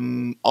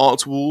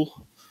art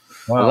wall.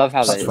 Wow. I love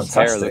how his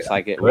hair looks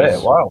like it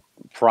was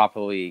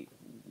properly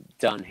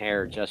done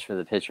hair just for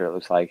the picture. It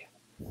looks like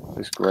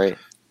great.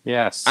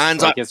 Yes,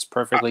 and like it's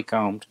perfectly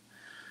combed.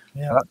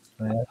 Yeah,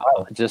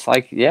 just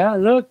like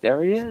look,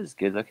 there he is,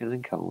 good looking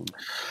and combed.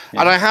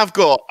 Yeah. And I have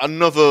got a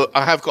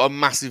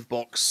massive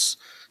box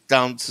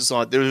down to the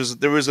side.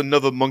 There is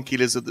another Monkey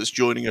Lizard that's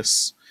joining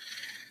us,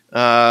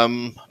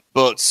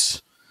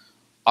 but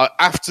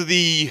after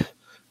the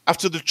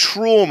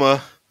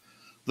trauma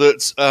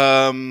that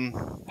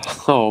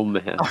oh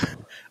man,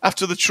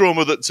 after the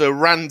trauma that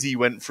Randy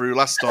went through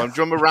last time.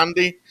 Do you remember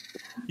Randy?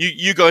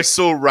 You guys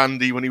saw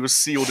Randy when he was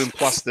sealed in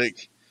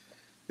plastic.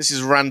 This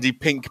is Randy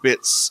Pink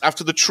Bits.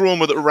 After the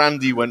trauma that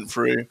Randy went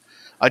through,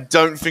 I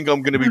don't think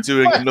I'm going to be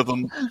doing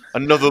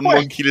another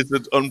Monkey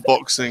Lizard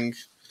unboxing.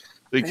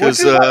 Because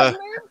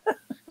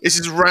this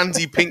is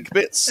Randy Pink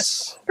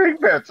Bits.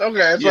 Pink Bits, okay.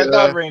 That's what I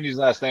thought Randy's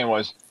last name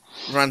was.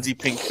 Randy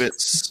Pink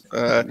Bits.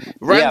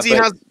 Randy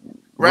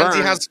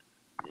has.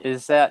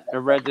 Is that a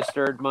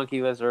registered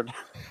Monkey Lizard?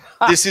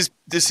 This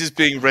is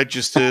being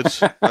registered.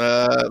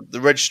 The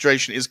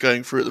registration is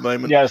going through at the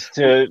moment. Yes,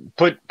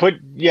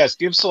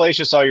 give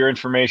Salacious all your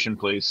information,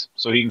 please,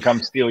 so he can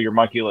come steal your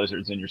Monkey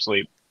Lizards in your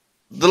sleep.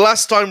 The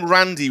last time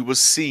Randy was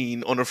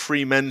seen on a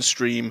Free Men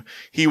stream,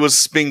 he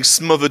was being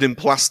smothered in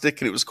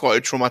plastic, and it was quite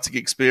a traumatic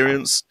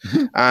experience.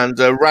 And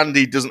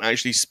Randy doesn't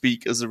actually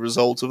speak as a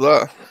result of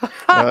that.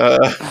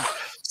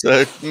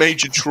 So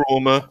major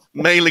trauma.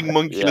 Mailing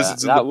Monkey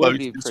Lizards in the boat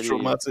is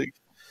traumatic.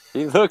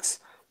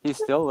 He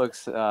still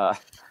looks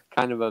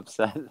kind of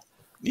upset.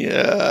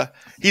 Yeah,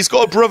 he's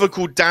got a brother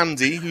called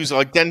Dandy who's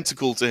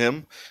identical to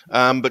him,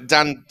 but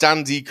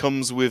Dandy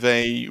comes with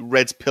a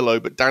red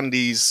pillow. But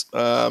Dandy's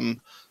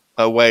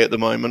away at the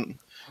moment,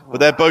 but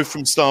they're both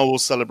from Star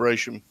Wars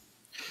Celebration,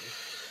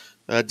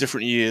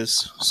 different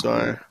years.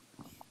 So,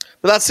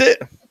 but that's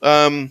it.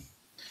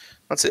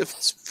 That's it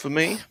for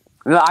me.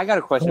 I got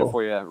a question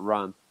for you,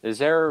 Ron. Is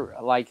there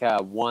like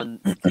do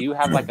you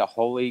have like a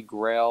holy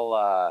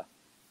grail,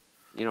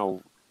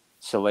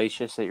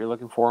 Salacious that you're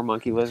looking for,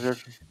 Monkey Lizard?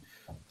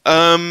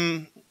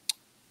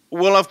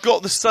 Well, I've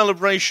got the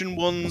Celebration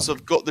ones.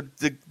 I've got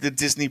the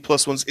Disney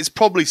Plus ones. It's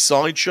probably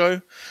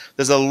Sideshow.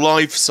 There's a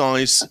life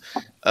size.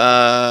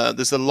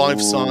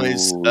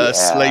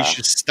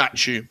 Salacious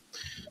statue.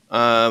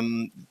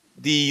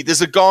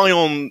 There's a guy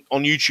on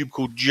YouTube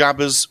called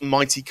Jabba's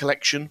Mighty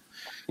Collection.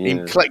 He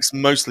collects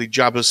mostly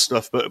Jabba's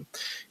stuff, but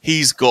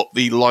he's got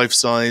the life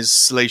size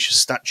Salacious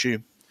statue.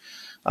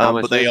 How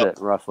much is it,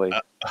 roughly?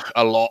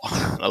 A lot.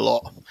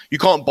 You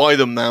can't buy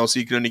them now,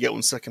 so you can only get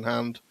one second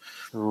hand.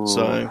 Ooh.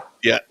 So,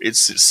 yeah,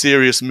 it's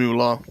serious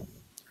moolah.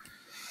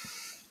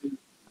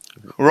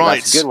 Right.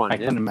 That's a good one. I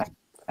can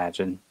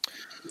imagine.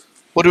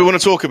 What do we want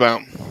to talk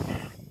about?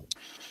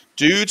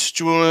 Dude,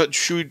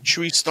 should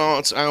we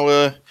start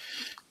our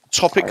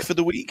topic for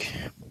the week?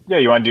 Yeah,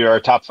 you want to do our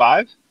top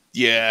 5?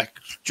 Yeah.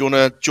 Do you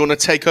want to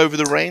take over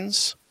the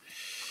reins?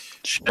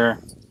 Sure.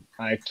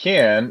 I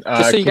can.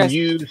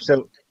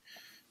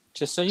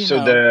 Just so you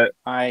know,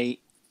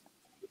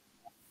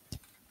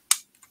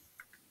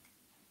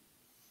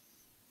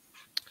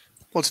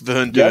 What's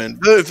Vern doing?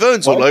 Yep.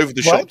 Vern's all over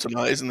the shop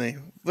tonight, isn't he?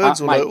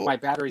 Vern's my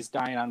battery's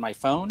dying on my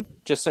phone.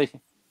 Just so,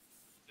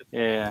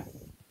 yeah.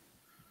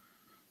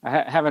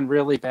 Having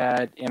really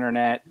bad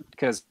internet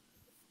because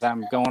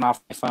I'm going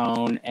off my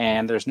phone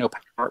and there's no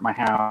power at my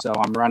house, so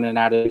I'm running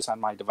out of use on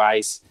my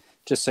device.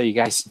 Just so you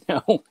guys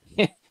know,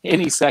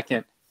 any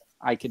second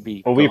I could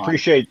be. Well, we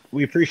appreciate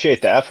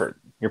the effort.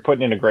 You're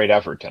putting in a great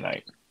effort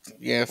tonight.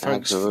 Yeah,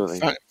 thanks.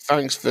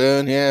 Thanks,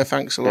 Vern. Yeah,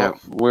 thanks a lot.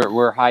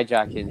 We're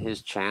hijacking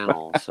his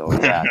channel, so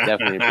yeah,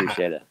 definitely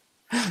appreciate it.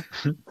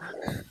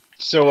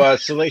 So,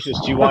 Salacious,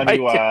 do you want to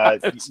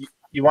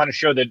you want to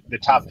show the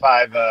top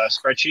 5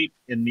 spreadsheet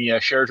in the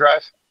share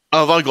drive? Oh,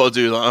 have I got to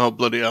do that? Oh,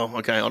 bloody hell!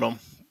 Okay, hold on.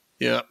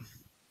 Yeah.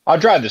 I'll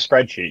drive the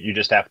spreadsheet. You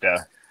just have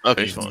to fine.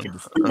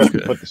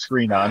 Put the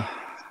screen on.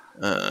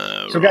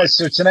 So guys,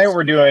 so tonight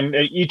we're doing,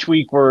 each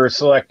week we're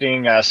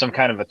selecting some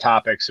kind of a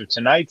topic. So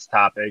tonight's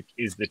topic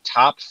is the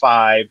top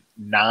 5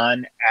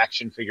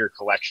 non-action figure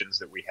collections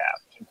that we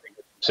have.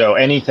 So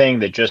anything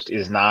that just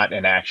is not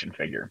an action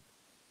figure.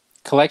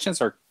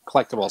 Collections or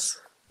collectibles?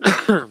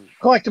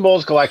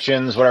 Collectibles,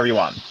 collections, whatever you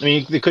want. I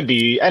mean, it could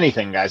be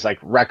anything, guys, like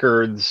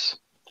records,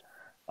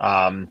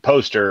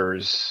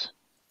 posters,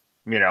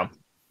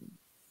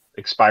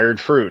 expired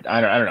fruit.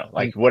 I don't know,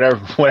 like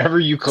whatever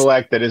you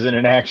collect that isn't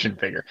an action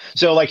figure.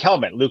 So like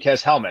helmet, Luke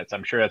has helmets.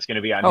 I'm sure that's going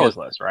to be on his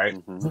list, right?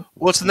 Mm-hmm.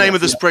 What's the name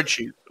of the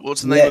spreadsheet?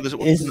 What's the name of this?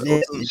 It's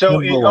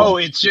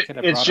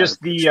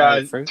just the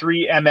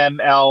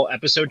 3MML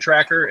episode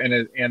tracker,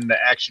 and the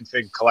action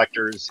fig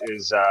collectors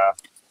is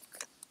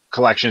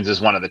collections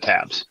is one of the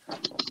tabs.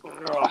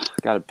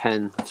 Got a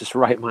pen. Just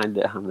write mine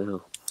down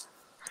now.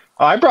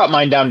 Oh, I brought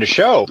mine down to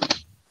show.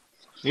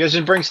 You guys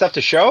didn't bring stuff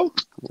to show?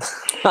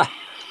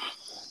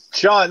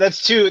 Sean,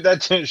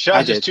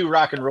 Sean's just too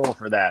rock and roll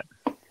for that.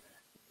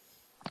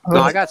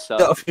 No, I got stuff.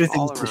 Got a few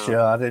things to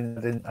show. I've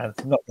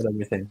not got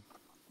everything.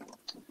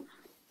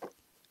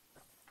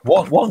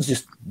 One's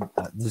just,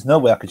 there's no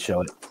way I could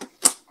show it.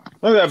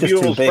 Look at that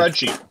beautiful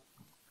spreadsheet.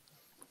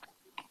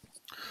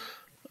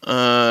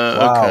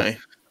 Wow. Okay.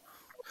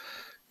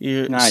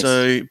 Nice.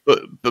 So,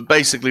 but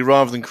basically,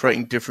 rather than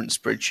creating different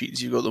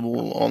spreadsheets, you've got them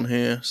all on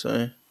here.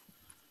 So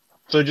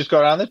just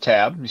go down the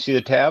tab. You see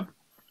the tab?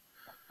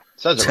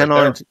 It says it right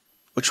there.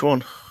 Which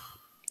one?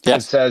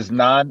 Yes. It says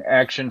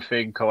non-action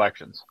fig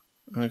collections.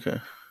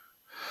 Okay.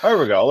 There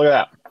we go. Look at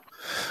that.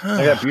 Look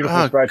at that beautiful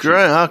spreadsheet.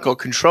 Great. I've got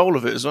control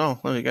of it as well.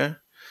 There we go.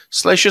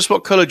 Salacious,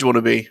 what colour do you want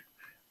to be?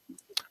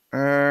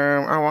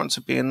 I want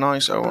to be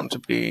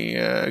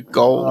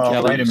gold.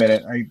 Oh, wait a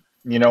minute.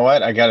 You know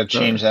what? I got to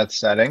change that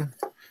setting.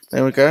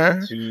 There we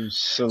go. To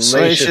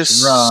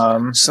Salacious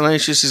Rum.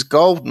 Salacious is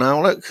gold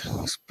now. Look,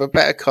 it's a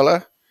better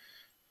colour.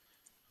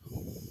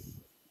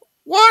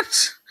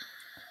 What?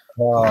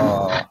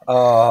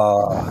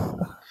 Oh,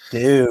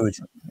 dude!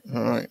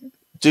 All right,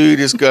 dude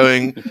is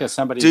going. Because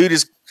somebody. Dude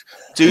is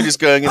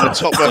going in the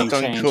top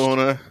left-hand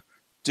corner.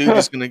 Dude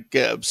is going to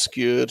get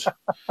obscured.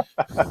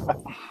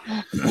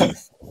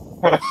 That's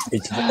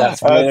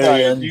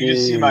right. You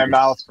just see my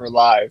mouth for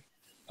live.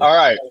 All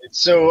right,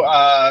 so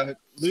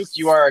Luke,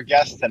 you are our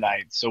guest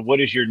tonight. So, what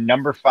is your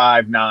number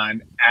 5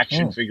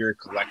 non-action figure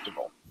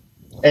collectible?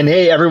 And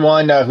hey,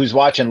 everyone who's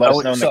watching, let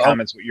us know in the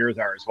comments what yours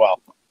are as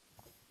well.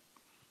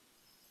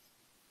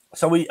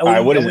 So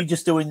are we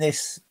just doing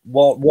this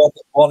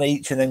one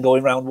each and then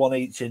going round one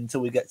each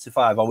until we get to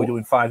 5? Are we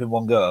doing 5 in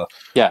one go?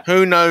 Yeah.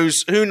 Who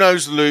knows,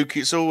 Luke?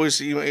 It's always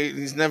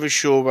he's never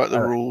sure about the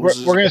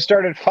rules. We're going to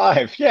start at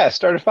 5. Yeah,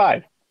 start at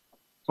 5.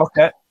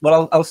 Okay.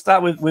 Well, I'll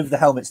start with the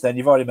helmets then.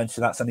 You've already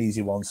mentioned that's an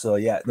easy one. So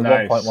yeah, the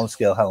 1.1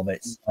 scale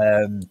helmets.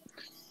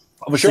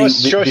 Show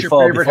us your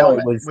favorite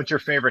helmet. What's your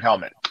favorite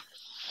helmet?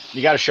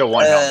 You got to show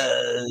one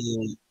helmet.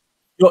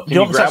 Do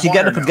you want to actually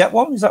get up and get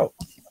one? Is that?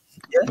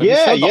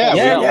 Yeah.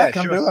 I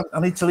can do it.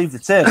 I need to leave the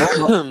table.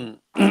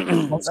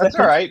 That's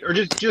all right. Or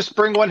just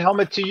bring one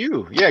helmet to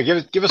you. Yeah,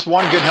 give us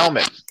one good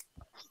helmet.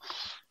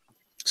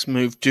 Let's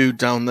move dude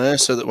down there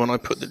so that when I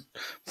put the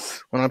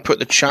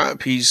chat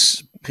up,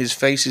 his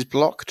face is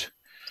blocked.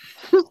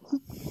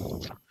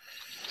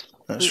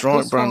 That's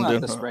right,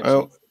 Brandon.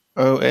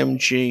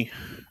 OMG.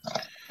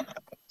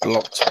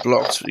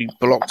 Blocked. He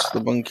blocked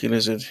the monkey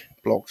lizard.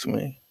 Blocked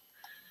me.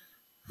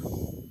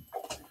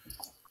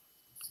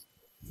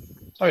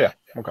 Oh yeah.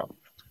 Okay.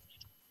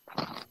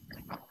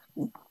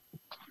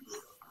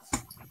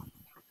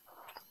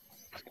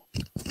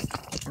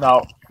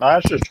 No,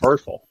 that's just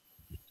hurtful.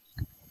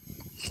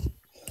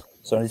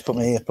 So I need to put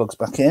my earplugs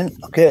back in.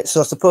 Okay,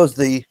 so I suppose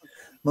the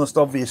most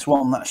obvious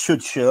one that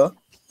should show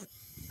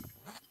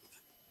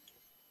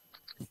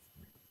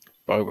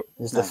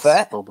is the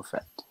Fett. Boba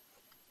Fett.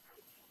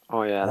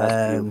 Oh yeah,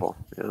 that's beautiful.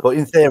 Yeah. But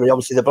in theory,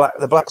 obviously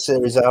the black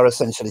series are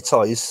essentially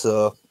toys,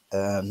 so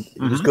it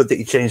was good that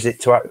you changed it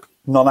to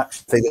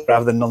non-action figure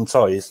rather than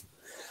non-toys.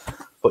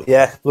 But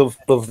yeah, love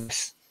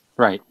this.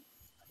 Right.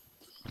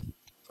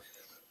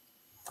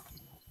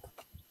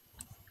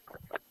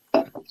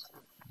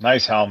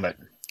 Nice helmet.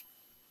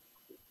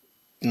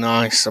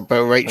 Nice. I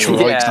bet Rachel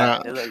likes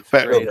that. It looks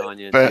great on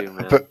you too,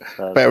 man.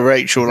 Bet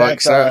Rachel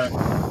likes that.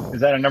 Is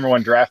that a number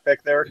 1 draft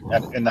pick there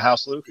in the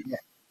house, Luke? Yeah.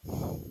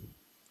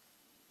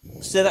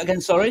 Say that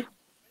again, sorry?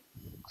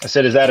 I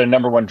said, is that a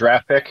number 1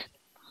 draft pick?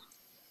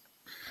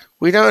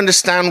 We don't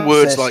understand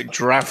words like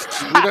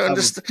draft. We don't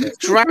understand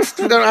draft.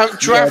 We don't have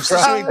draft.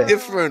 Something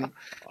different.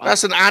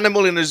 That's an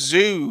animal in a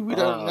zoo. We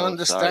don't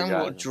understand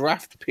what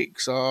draft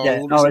picks are.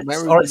 Yeah,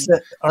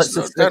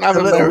 don't have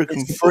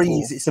American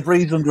freeze. It's a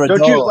breeze under a door.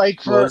 Don't you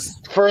like for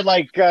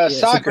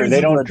soccer?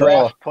 They don't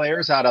draft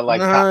players out of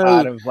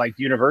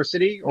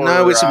university. Or,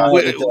 no.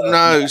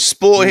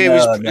 Sport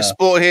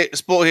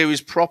here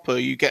is proper.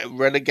 You get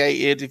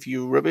relegated if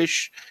you're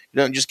rubbish.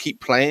 You don't just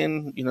keep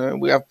playing.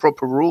 We have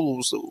proper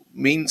rules that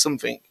mean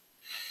something.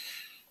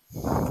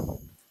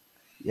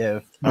 Yeah.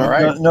 All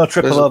right. No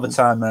triple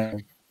overtime,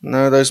 man.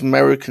 No, those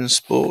American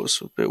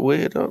sports are a bit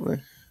weird, aren't they?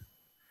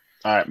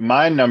 All right.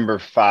 My number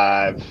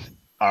 5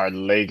 are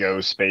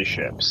Lego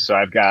spaceships. So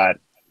I've got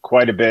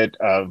quite a bit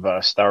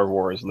of Star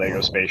Wars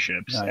Lego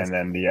spaceships, and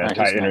then the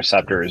TIE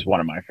Interceptor is one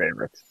of my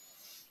favorites.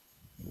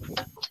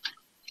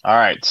 All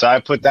right. So I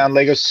put down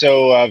Lego.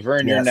 So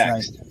Vern, you're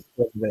next.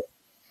 Nice.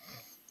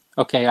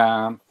 Okay.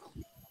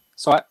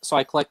 So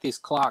I collect these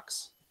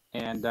clocks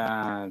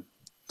and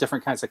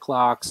different kinds of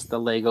clocks, the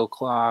Lego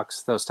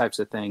clocks, those types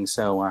of things.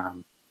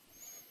 So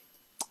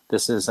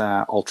this is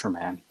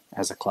Ultraman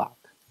as a clock.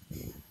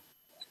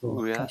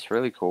 Oh, yeah, that's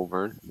really cool,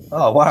 Vern.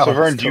 Oh, wow. So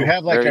Vern, do you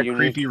have like a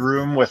creepy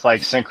room with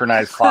like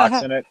synchronized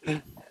clocks in it?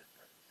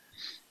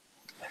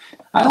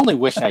 I only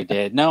wish I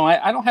did. No,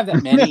 I don't have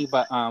that many,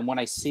 but when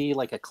I see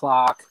like a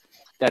clock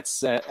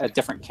that's a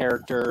different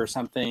character or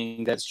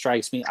something that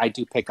strikes me, I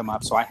do pick them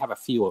up. So I have a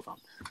few of them,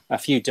 a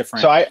few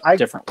different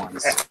different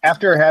ones.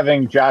 After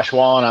having Josh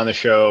Wallen on the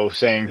show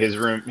saying his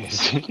room,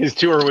 his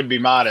tour would be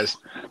modest,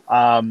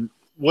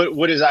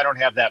 what does I don't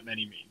have that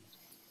many mean?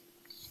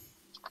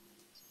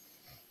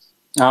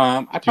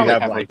 I probably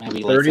have like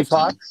maybe 30 like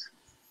clocks?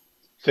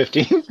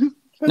 15?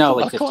 No,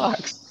 like 15.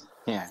 Clocks.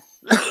 Yeah.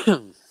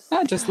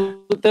 Just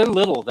they're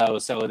little though,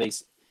 so they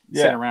sit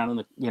around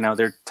and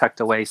they're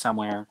tucked away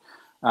somewhere.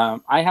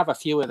 I have a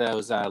few of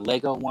those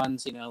Lego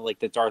ones, like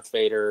the Darth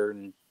Vader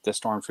and the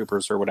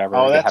Stormtroopers or whatever.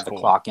 Oh, they have the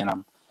clock in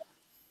them.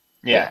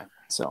 Yeah,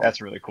 so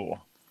that's really cool.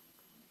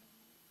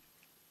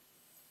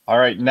 All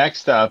right,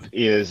 next up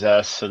is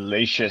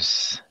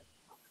Salacious.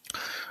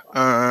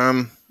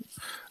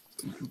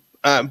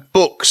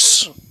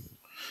 Books.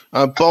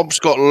 Bob's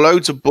got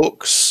loads of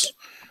books.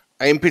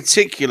 In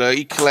particular,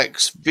 he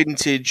collects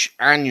vintage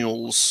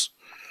annuals.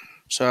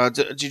 So,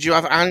 did you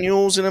have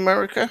annuals in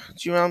America?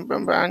 Do you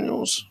remember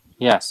annuals?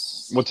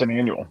 Yes. What's an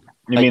annual?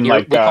 You mean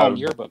like we call them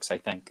yearbooks, I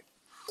think.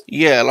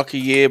 Yeah, like a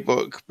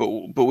yearbook,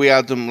 but we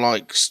had them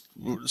like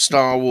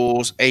Star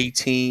Wars,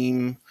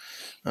 A-Team,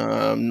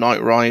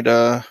 Knight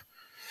Rider,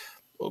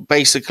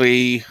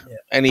 basically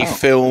any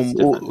film.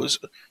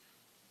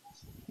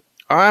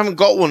 I haven't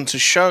got one to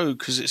show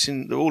because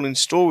they're all in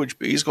storage,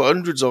 but he's got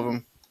hundreds of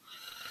them.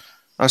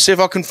 I'll see if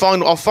I can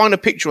I'll find a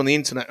picture on the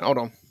internet. Hold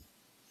on.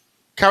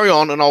 Carry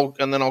on,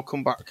 and then I'll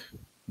come back.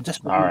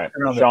 All right,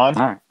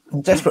 Sean.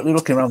 I'm desperately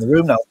looking around the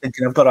room now,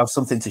 thinking I've got to have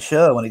something to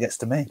show when it gets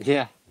to me.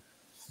 Yeah.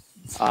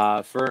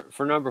 For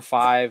number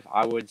 5,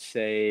 I would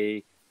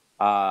say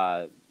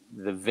the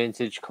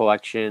vintage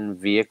collection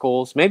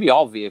vehicles, maybe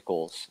all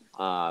vehicles,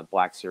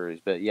 Black Series.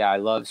 But yeah, I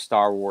love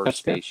Star Wars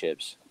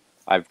spaceships.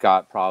 I've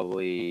got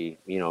probably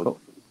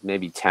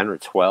maybe 10 or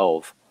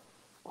 12.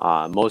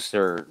 Most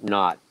are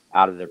not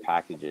out of their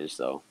packages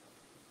though.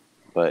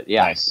 But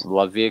yeah, nice. I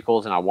love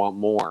vehicles and I want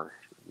more.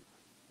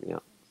 Yeah.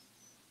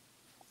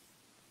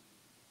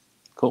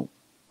 Cool.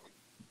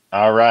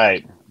 All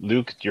right,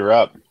 Luke, you're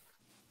up.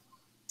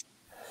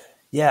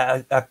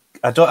 Yeah,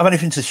 I don't have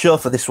anything to show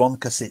for this one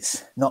because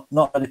it's not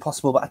really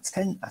possible. But I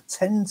tend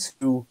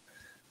to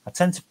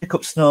pick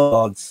up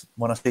snowboards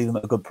when I see them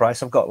at a good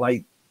price. I've got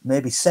like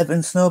maybe 7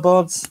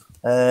 snowboards.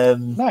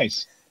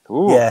 Nice.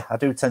 Ooh. Yeah, I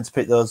do tend to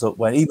pick those up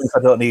even if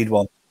I don't need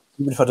one.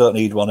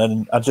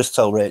 And I just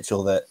tell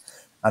Rachel that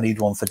I need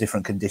one for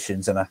different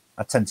conditions, and I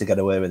tend to get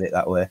away with it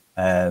that way.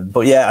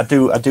 But yeah, I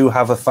do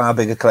have a far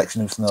bigger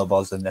collection of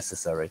snowboards than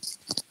necessary.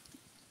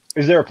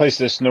 Is there a place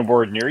to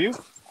snowboard near you?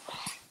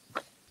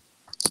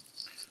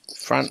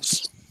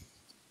 France.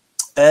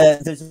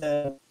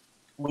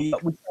 We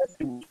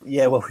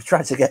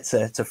try to get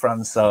to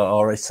France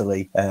or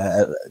Italy,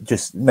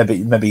 just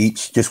maybe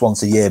just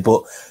once a year.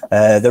 But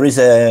there is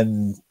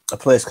a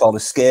place called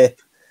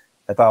Escape,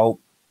 about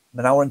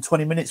an hour and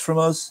 20 minutes from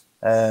us.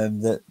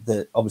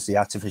 That obviously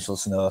artificial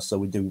snow, so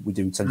we do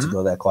tend to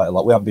go there quite a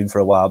lot. We haven't been for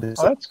a while because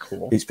that's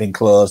cool. It's been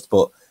closed,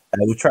 but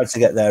we tried to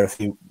get there a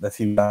few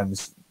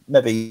times,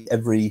 maybe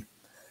every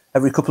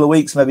couple of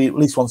weeks, maybe at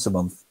least once a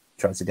month.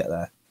 Trying to get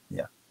there.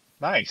 Yeah.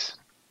 Nice.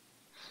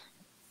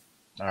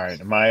 All right,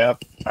 am I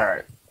up? All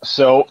right.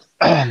 So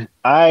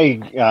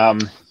I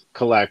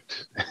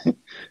collect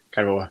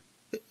kind of a.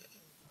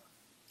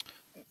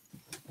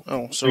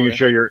 Oh, sorry.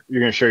 You're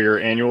gonna show your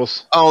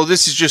annuals. Oh,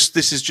 this is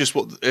just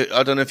what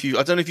I don't know if you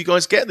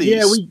guys get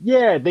these.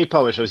 Yeah, they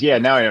publish those. Yeah,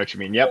 now I know what you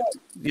mean. Yep.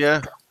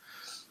 Yeah.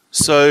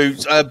 So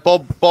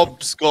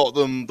Bob's got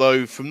them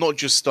though from not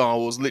just Star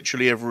Wars,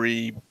 literally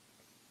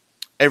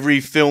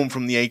every film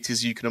from the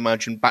 80s you can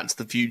imagine. Back to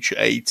the Future,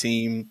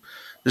 A-Team.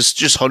 There's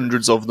just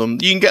hundreds of them.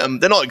 You can get them.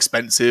 They're not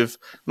expensive,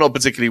 not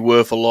particularly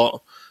worth a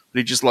lot, but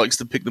he just likes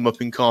to pick them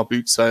up in car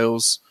boot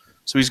sales.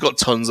 So he's got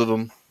tons of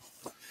them.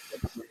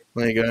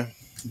 There you go.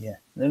 Yeah,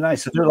 they're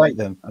nice. I do like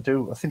them. I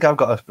think I've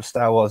got a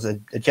Star Wars, a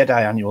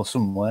Jedi annual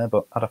somewhere,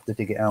 but I'd have to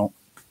dig it out.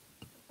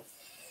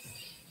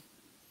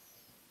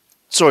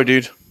 Sorry,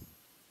 dude.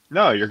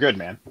 No, you're good,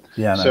 man.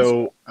 Yeah. Nice.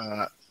 So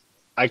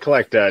I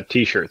collect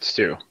T-shirts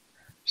too.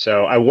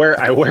 So I wear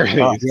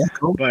these, yeah,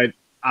 cool. But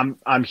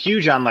I'm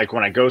huge on like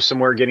when I go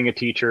somewhere getting a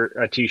T-shirt.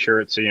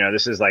 So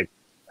this is like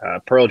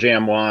Pearl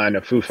Jam one,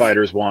 a Foo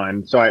Fighters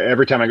one. So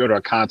every time I go to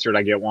a concert,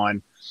 I get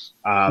one.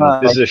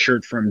 This is a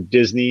shirt from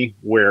Disney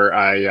where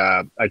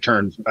I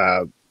turned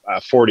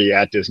 40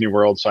 at Disney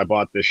World, so I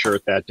bought this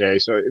shirt that day.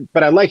 So,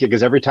 but I like it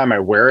because every time I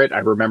wear it, I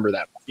remember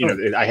that, you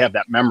know, I have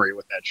that memory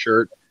with that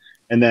shirt.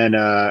 And then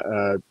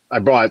I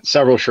bought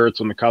several shirts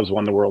when the Cubs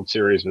won the World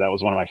Series, but that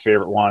was one of my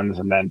favorite ones.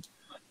 And then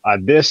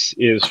this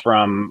is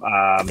from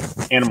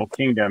Animal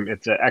Kingdom.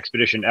 It's an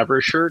Expedition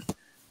Everest shirt.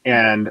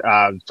 And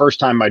first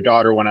time my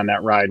daughter went on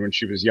that ride when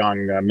she was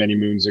young, many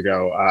moons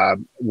ago,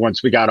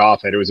 once we got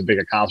off it, it was a big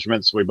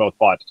accomplishment. So we both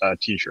bought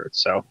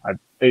T-shirts. So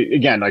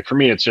again, like for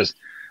me, it's just,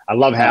 I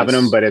love having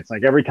them, but it's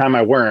like every time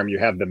I wear them, you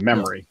have the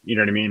memory, you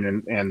know what I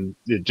mean? And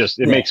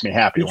it makes me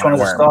happy when I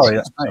wear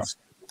them. Nice.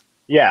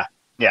 Yeah.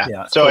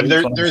 So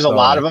there's a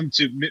lot of them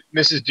too.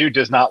 Mrs. Dude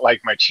does not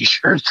like my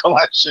T-shirt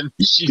collection.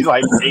 She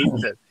like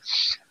hates it.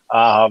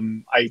 But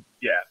I'm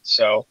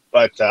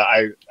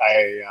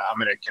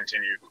going to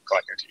continue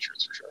collecting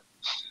T-shirts for sure.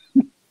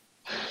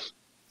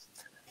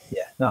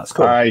 Yeah, no, that's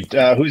cool. All right,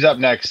 who's up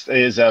next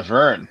is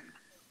Vern.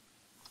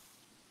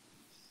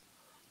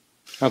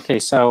 Okay,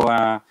 so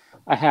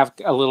I have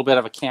a little bit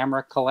of a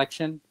camera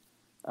collection.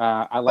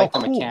 I like the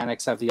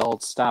mechanics of the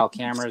old style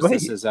cameras.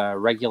 This is a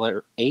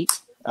regular 8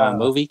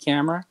 movie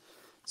camera.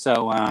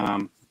 So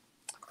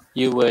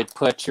you would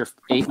put your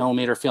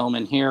 8mm film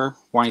in here,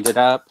 wind it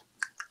up.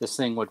 This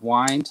thing would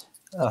wind.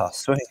 Oh,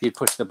 sweet. You'd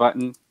push the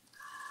button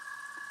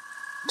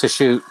to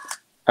shoot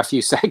a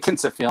few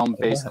seconds of film,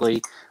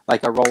 basically.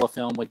 Like a roll of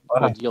film would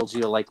yield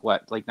you like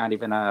not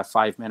even a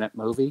 5-minute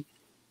movie.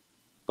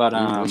 But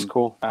that's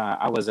cool.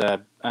 I was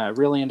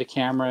really into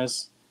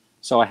cameras.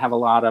 So I have a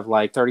lot of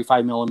like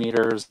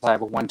 35mm. I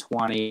have a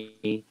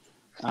 120.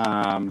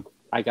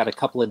 I got a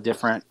couple of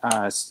different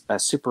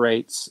Super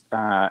 8s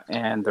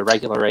and the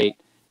regular 8.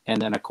 And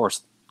then, of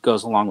course,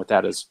 goes along with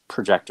that is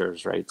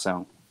projectors, right?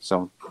 So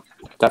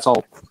that's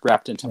all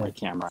wrapped into my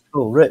camera.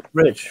 Oh,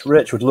 Rich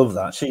would love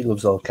that. She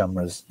loves old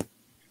cameras.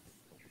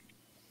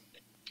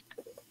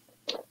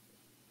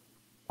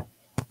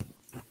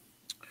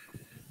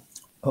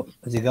 Oh,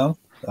 has he gone?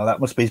 Oh, that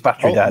must be his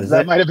battery died.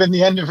 That might have been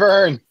the end of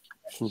Vern.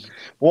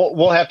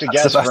 We'll have to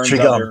guess Vern's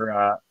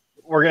other.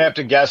 We're gonna have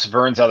to guess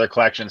Vern's other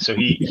collection. So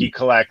he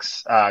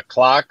collects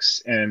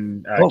clocks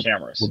and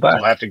cameras. So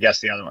we'll have to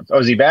guess the other ones. Oh,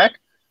 is he back?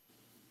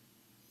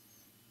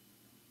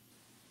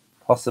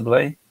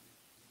 Possibly.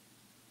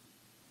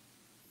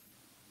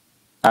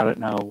 I don't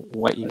know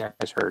what you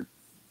guys heard.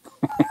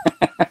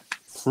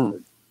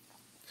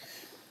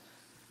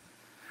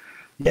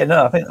 Yeah,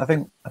 no, I think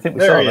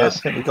we saw that. I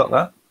think we got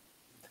that.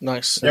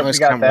 Nice, yep, nice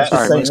cameras.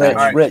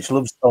 Sorry, Rich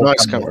loves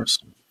nice cameras.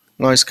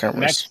 Nice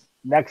cameras.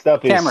 Next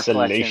up is Camera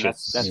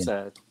Salacious. That's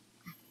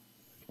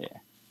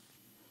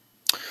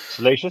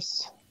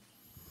Salacious.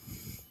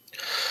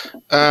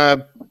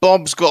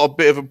 Bob's got a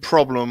bit of a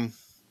problem.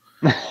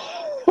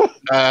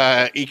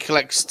 He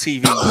collects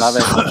TVs. Love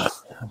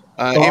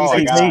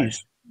it.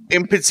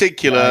 In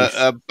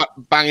particular,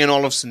 Bang &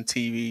 Olufsen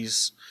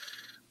TVs.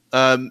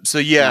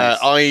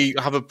 I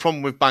have a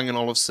problem with Bang &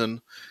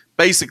 Olufsen.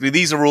 Basically,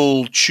 these are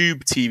all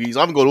tube TVs. I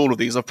haven't got all of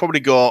these. I've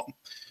probably got.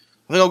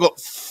 I think I've got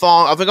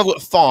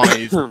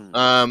 5.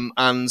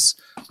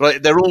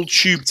 But they're all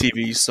tube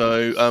TVs.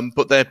 So,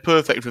 but they're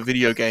perfect for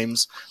video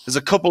games. There's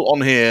a couple on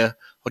here.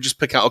 I'll just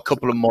pick out a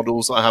couple of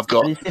models that I have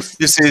got.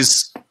 This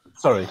is.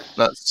 Sorry.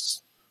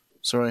 That's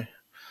a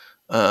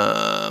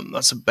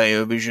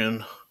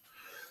Beovision.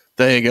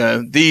 There you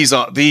go. These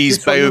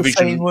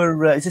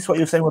Beovision. Is this what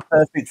you're saying were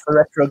perfect for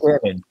retro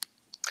gaming?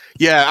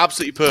 Yeah,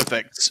 absolutely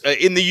perfect.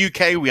 In the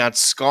UK, we had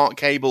SCART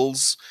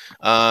cables.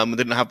 We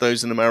didn't have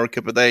those in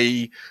America, but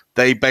they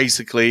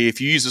basically,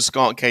 if you use a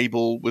SCART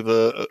cable with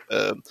one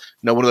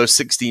of those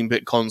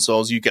 16-bit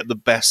consoles, you get the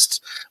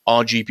best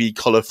RGB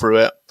color through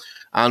it.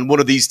 And one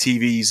of these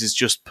TVs is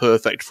just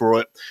perfect for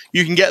it.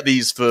 You can get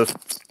these for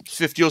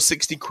 50 or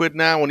 60 quid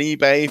now on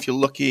eBay if you're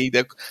lucky.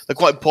 They're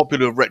quite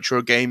popular with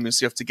retro gamers,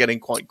 so you have to get in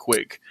quite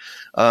quick.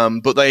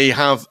 But they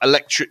have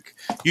electric.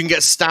 You can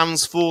get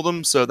stands for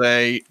them, so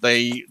they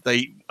can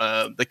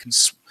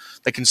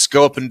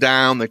go up and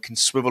down. They can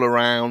swivel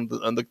around,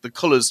 and the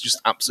colors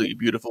just absolutely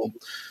beautiful.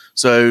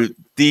 So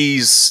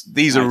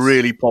these are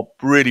really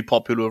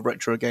popular with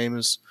retro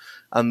gamers.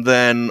 And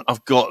then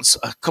I've got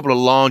a couple of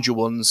larger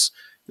ones.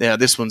 Yeah,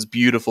 this one's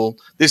beautiful.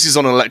 This is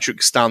on an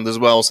electric stand as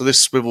well, so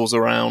this swivels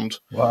around.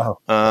 Wow.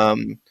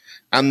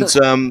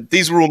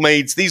 These were all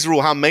made. These are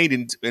all handmade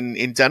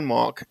in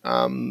Denmark.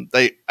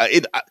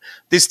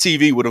 This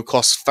TV would have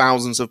cost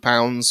thousands of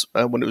pounds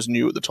when it was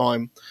new at the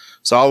time.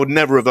 So I would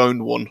never have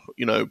owned one,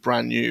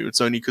 brand new. It's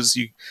only because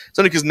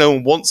no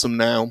one wants them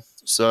now.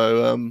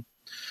 So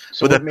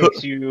what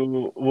got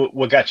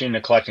you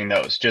into collecting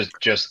those?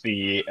 Just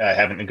the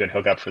having a good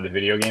hookup for the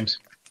video games?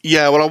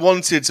 Yeah, well, I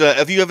wanted.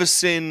 Have you ever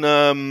seen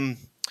The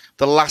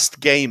Last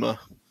Gamer?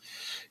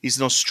 He's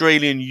an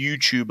Australian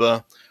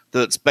YouTuber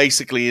that's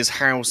basically his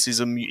house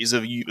is a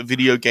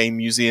video game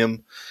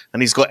museum,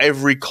 and he's got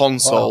every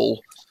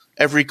console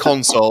every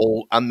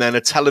console, and then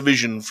a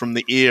television from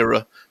the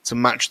era to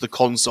match the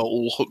console,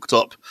 all hooked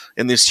up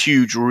in this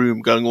huge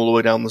room going all the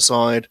way down the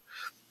side.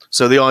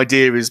 So the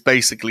idea is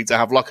basically to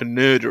have like a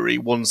nerdery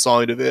one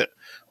side of it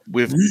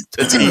with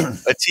a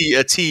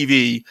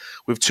TV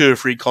with 2 or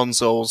 3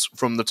 consoles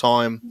from the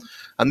time,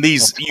 and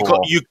these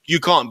you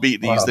can't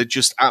beat these. Wow. They're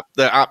just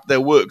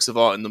they're works of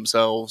art in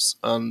themselves,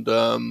 and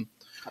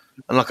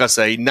like I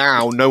say,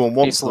 now no one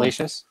wants them.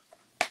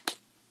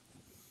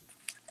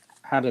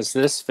 How does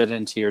this fit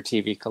into your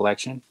TV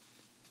collection?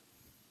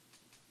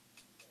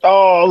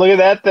 Oh, look at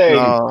that thing!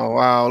 Oh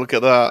wow, look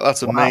at that!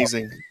 That's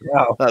amazing.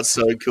 Wow. That's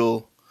so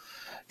cool.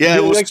 Yeah,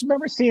 I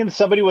remember seeing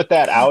somebody with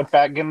that out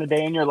back in the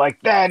day, and you're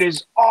like, "That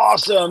is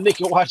awesome! They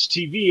can watch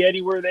TV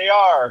anywhere they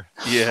are."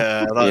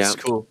 Yeah, that's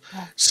cool.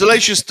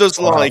 Salacious does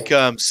like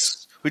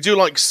we do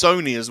like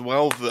Sony as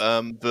well,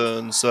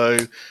 Vern. So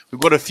we've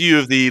got a few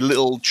of the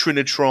little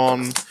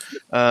Trinitron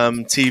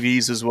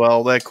TVs as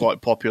well. They're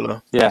quite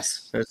popular.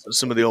 Yes,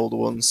 some of the older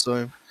ones.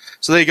 So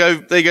there you go.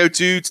 There you go.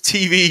 To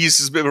TVs.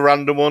 It's a bit of a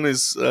random one.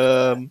 Is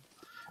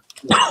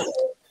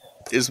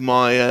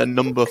my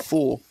number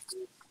 4.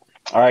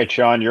 All right,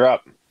 Sean, you're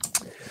up.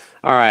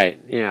 All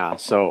right, yeah.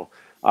 So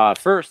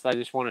first, I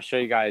just want to show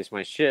you guys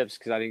my ships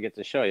because I didn't get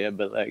to show you.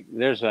 But like,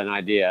 there's an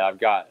idea. I've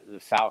got the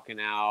Falcon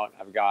out.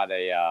 I've got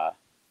a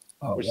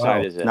which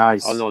side is it?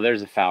 Nice. Oh no,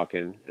 there's a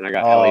Falcon, and I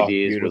got LEDs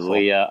beautiful. with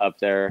Leia up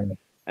there.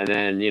 And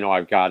then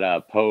I've got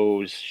a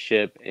Poe's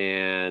ship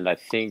and I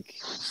think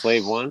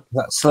Slave One.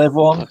 That Slave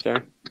One up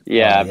there.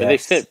 Yeah, but they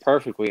fit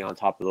perfectly on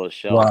top of those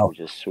shelves, which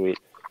is sweet.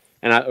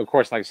 And of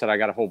course, like I said, I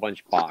got a whole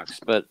bunch of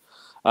box, but.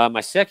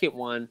 My second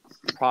one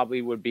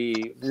probably would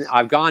be,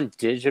 I've gone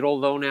digital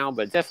though now,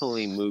 but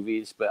definitely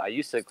movies. But I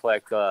used to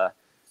collect,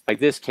 like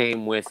this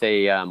came with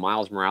a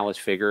Miles Morales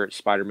figure,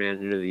 Spider-Man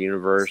Into the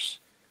Universe,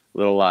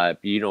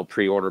 little,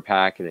 pre-order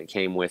pack. And it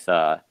came with,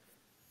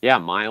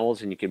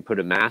 Miles, and you can put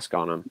a mask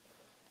on him.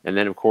 And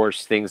then, of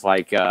course, things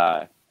like,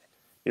 the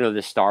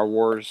Star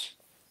Wars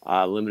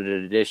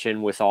limited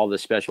edition with all the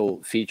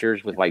special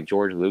features with like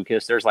George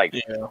Lucas. There's like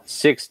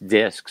 6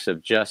 discs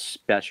of just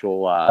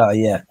special,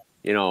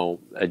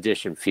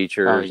 edition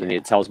features, and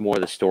it tells more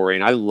of the story.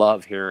 And I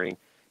love hearing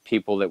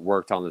people that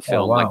worked on the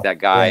film, like that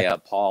guy,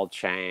 Paul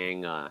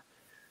Chang,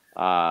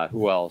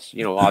 who else?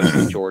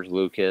 Obviously George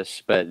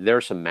Lucas, but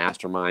there's some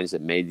masterminds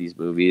that made these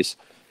movies,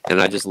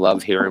 and I just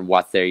love hearing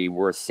what they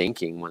were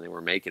thinking when they were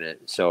making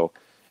it. So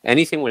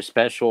anything with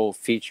special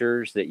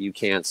features that you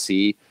can't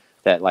see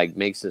that like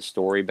makes the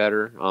story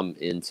better, I'm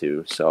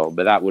into. So,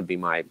 but that would be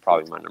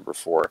probably my number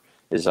 4.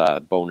 Is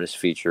bonus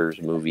features,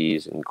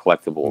 movies, and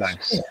collectibles.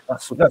 Nice. Yeah,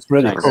 that's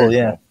really cool.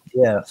 Yeah,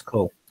 that's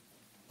cool.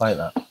 I like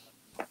that.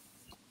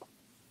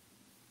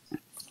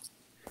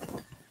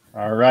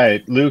 All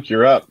right, Luke,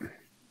 you're up.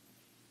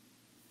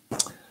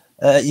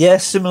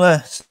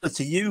 Similar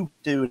to you.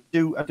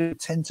 I do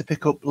tend to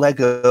pick up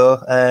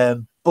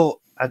Lego, but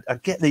I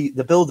get the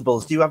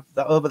buildables. Do you have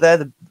that over there?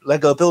 The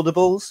Lego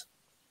buildables?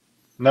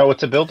 No,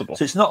 it's a buildable.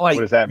 So it's not like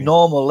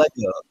normal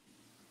Lego.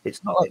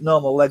 It's not like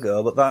normal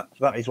Lego, but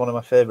that is one of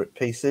my favourite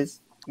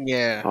pieces.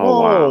 Yeah.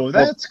 Oh, wow.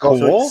 That's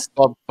cool.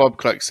 So Bob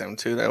collects them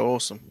too. They're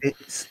awesome.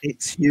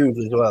 It's huge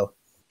as well.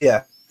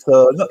 Yeah.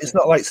 So it's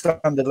not like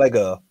standard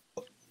Lego.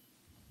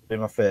 They're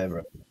my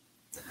favourite.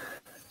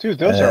 Dude,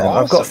 those are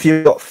awesome. I've got a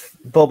few. Got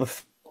Boba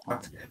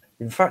Fett.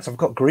 In fact, I've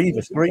got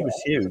Grievous.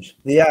 Grievous huge.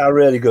 They are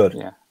really good.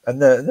 Yeah.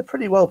 And they're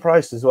pretty well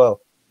priced as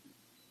well.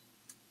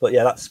 But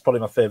yeah, that's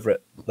probably my favourite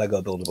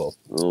Lego buildable.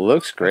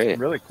 Looks great. That's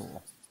really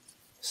cool.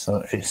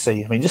 So if you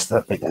see, just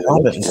that big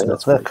helmet and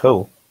stuff, they're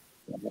cool.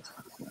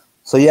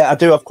 So yeah, I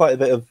do have quite a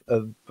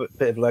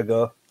bit of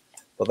Lego,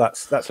 but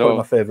that's one of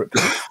my favourite.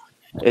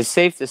 It's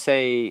safe to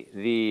say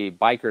the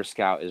Biker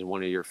Scout is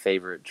one of your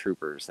favorite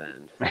troopers,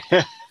 then.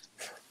 I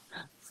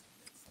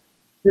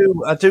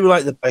do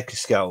like the Biker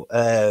Scout.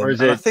 Or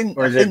is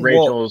it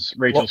Rachel's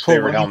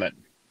favorite helmet?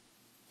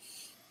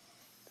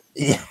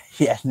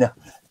 Yeah, no,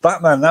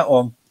 Batman. That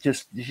one,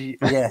 just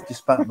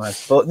Batman.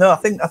 But no, I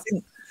think.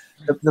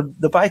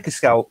 The Biker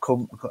Scout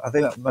I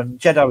think when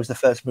Jedi was the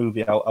first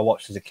movie I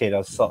watched as a kid. I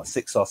was sort of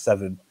 6 or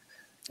 7,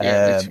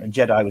 and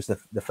Jedi was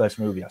the first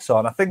movie I saw.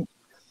 And I think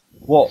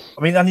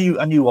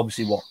I knew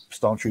obviously what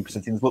stormtroopers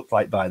and things looked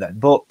like by then,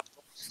 but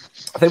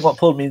I think what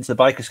pulled me into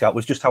the Biker Scout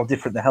was just how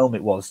different the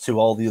helmet was to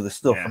all the other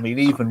stuff. Yeah.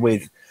 Even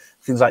with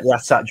things like the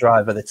AT-AT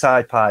driver, the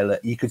TIE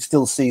pilot, you could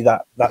still see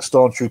that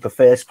stormtrooper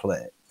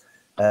faceplate,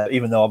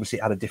 even though obviously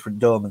it had a different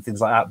dome and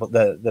things like that. But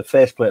the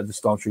faceplate of the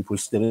stormtrooper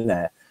was still in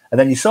there. And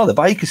then you saw the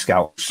Biker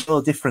Scout,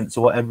 so different to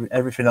what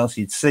everything else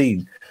you'd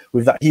seen,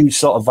 with that huge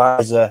sort of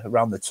visor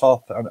around the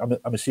top.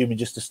 I'm assuming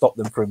just to stop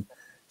them from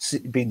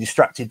being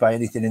distracted by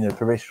anything in their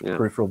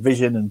peripheral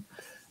vision. And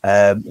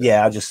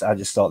I just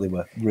thought they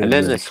were really. And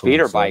then really the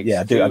speeder bikes,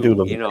 I do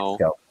love the Biker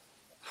Scout.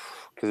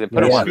 Because they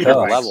put them on a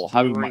different level,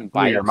 hovering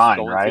bikes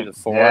going through the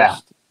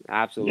forest,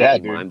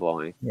 absolutely mind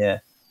blowing. Yeah,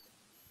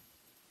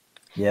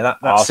 that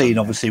awesome. Scene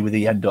obviously with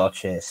the Endor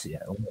chase,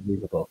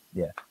 unbelievable.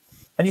 Yeah,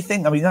 and you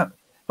think, that.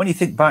 When you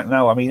think back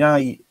now,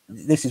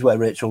 this is where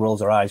Rachel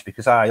rolls her eyes,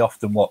 because I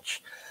often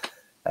watch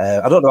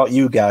I don't know about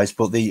you guys,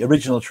 but the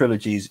original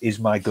trilogies is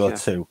my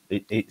go-to. Yeah.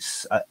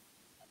 It's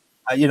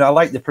you know, I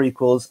like the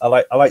prequels, I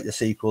like the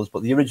sequels,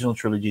 but the original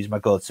trilogy is my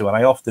go-to, and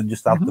I often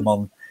just have them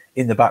on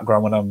in the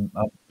background when I'm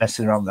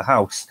messing around the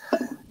house.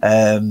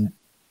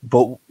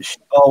 But she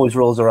always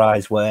rolls her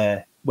eyes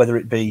whether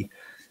it be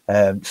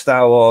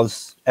Star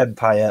Wars,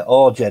 Empire,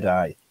 or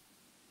Jedi.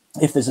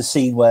 If there's a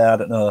scene where, I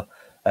don't know,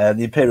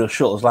 the Imperial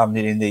shuttle's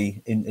landing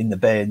in the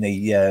bay in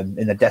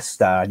the Death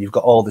Star, and you've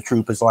got all the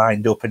troopers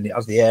lined up, and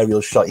as the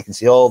aerial shot, you can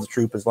see all the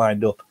troopers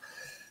lined up,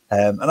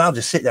 and I'll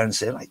just sit there and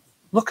say, like,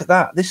 look at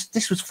that!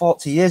 This was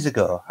 40 years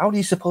ago. How do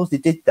you suppose they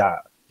did that?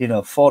 You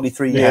know,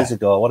 43 years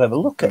ago, or whatever.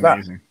 Look at that,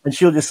 and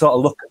she'll just sort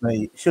of look at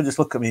me. She'll just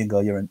look at me and go,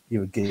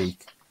 "You're a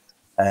geek."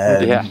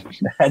 And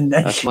then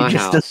that's she my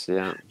just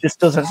house. Just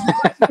doesn't.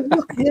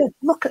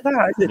 Look at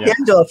that! The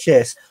Endor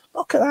chase.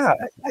 Look at that!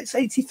 It's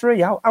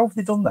 83. How have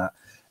they done that?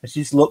 And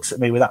she just looks at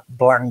me with that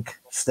blank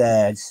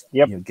stare.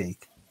 Yep. You're a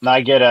geek. And I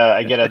get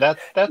a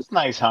that's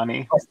nice,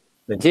 honey.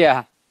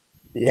 Yeah.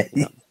 Yeah.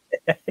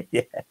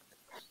 Yeah.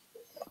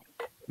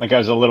 Like I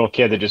was a little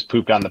kid that just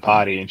pooped on the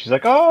potty, and she's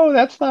like, "Oh,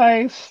 that's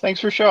nice. Thanks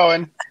for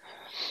showing."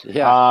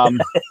 Yeah.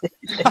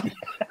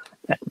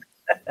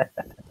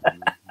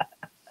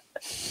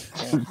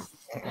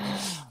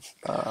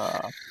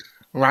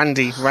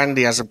 Randy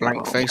has a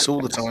blank face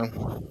all the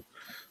time.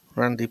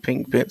 Randy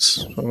Pink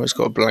Bits always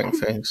got a blank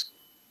face.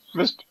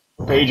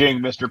 Paging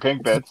Mr.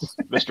 Pink Bits.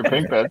 Mr.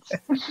 Pink Bits.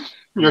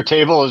 Your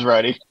table is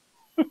ready.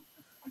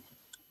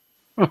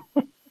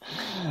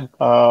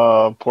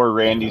 Poor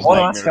Randy's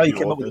nightmare.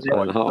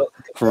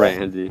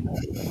 Randy.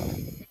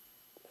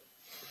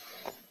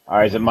 All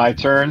right, is it my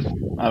turn?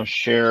 I'll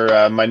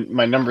share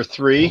my number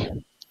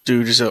 3.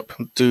 Dude is up.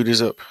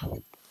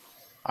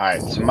 All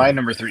right, so my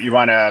number 3. You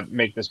want to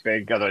make this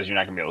big, otherwise you're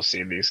not going to be able to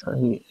see these.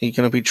 You're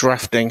going to be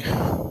drafting.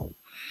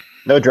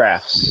 No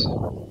drafts.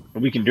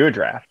 But we can do a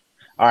draft.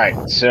 All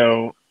right,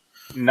 so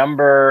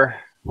number...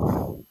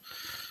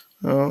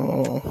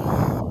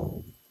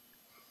 Oh.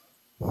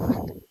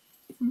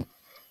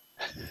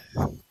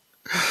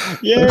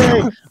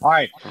 Yay! All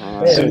right,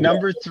 so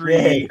number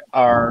 3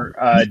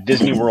 are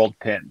Disney World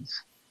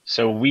pins.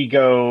 So we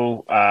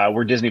go,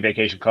 we're Disney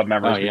Vacation Club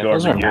members. We go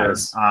every year.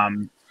 Nice.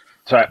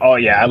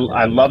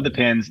 I love the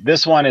pins.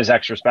 This one is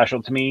extra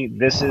special to me.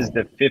 This is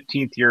the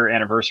 15th year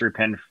anniversary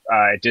pin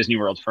at Disney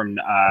World from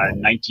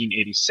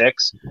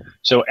 1986.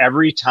 So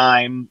every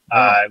time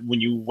when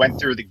you went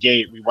through the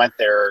gate, we went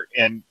there,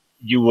 and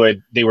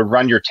they would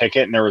run your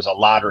ticket, and there was a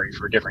lottery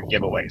for different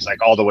giveaways,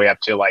 like all the way up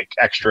to like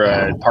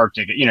extra park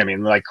ticket, you know what I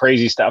mean? Like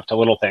crazy stuff to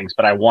little things.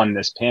 But I won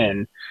this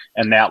pin,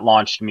 and that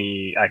launched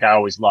me. Like, I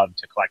always loved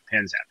to collect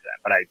pins after that,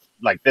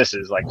 but this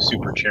is like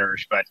super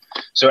cherished. But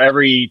so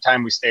every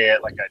time we stay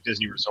at like a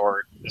Disney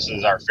resort, this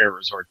is our favorite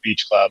resort,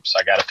 Beach Club. So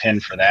I got a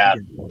pin for that.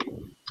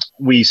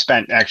 We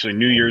spent actually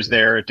New Year's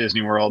there at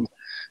Disney World.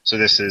 So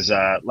this is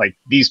like,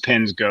 these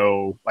pins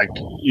go like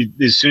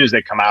as soon as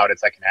they come out,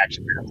 it's like an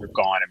action figure. They're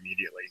gone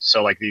immediately.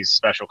 So like these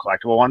special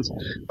collectible ones.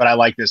 But I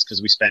like this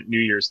because we spent New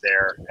Year's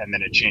there, and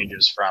then it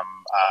changes from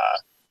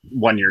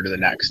 1 year to the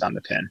next on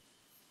the pin.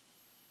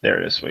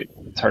 There it is. Wait,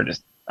 it's hard to.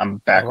 I'm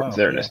backwards.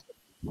 There it is.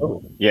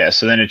 Oh. Yeah,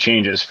 so then it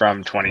changes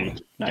from 20.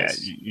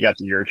 Nice. Yeah, you got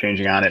the year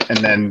changing on it. And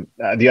then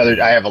the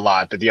other, I have a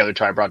lot, but the other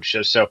two I brought to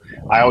show. So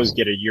I always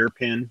get a year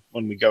pin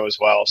when we go as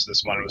well. So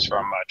this one was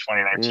from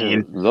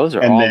 2019. Those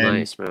are all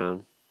nice,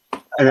 man.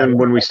 And then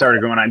when we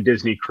started going on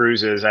Disney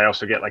cruises, I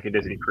also get like a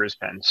Disney cruise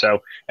pin.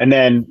 So, and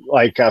then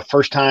like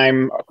first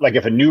time, like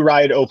if a new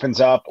ride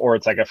opens up, or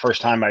it's like a first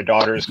time my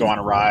daughters go on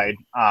a ride,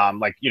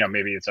 like, you know,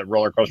 maybe it's a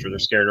roller coaster, they're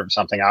scared of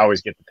something, I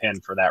always get the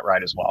pin for that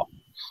ride as well.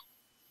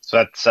 So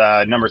that's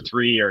number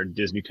 3 are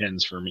Disney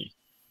pins for me.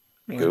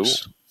 Cool.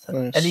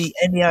 Nice.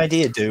 Any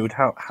idea, dude?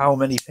 How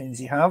many pins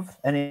you have?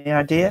 Any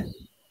idea?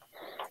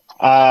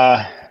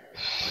 At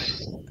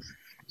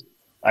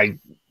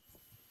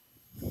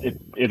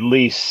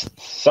least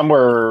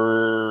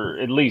somewhere,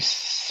 at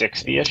least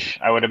 60-ish,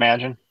 I would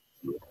imagine,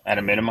 at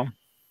a minimum.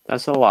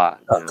 That's a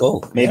lot. Oh,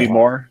 cool. Maybe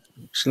more.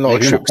 It's a lot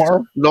of trips.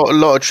 A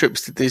lot of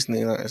trips to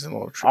Disney. That is a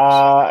lot of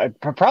trips.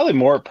 Probably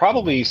more.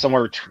 Probably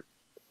somewhere.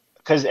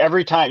 Because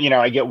every time, you know,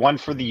 I get one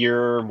for the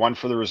year, one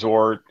for the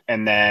resort,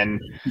 and then,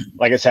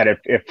 like I said,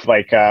 if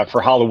like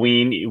for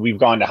Halloween, we've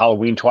gone to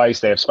Halloween twice.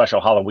 They have special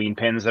Halloween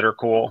pins that are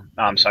cool.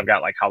 So I've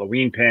got like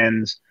Halloween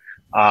pins,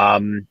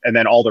 and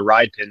then all the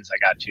ride pins I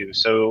got too.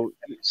 So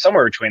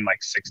somewhere between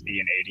like 60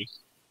 and 80,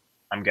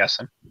 I'm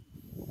guessing.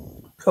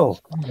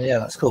 Cool. Yeah,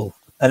 that's cool.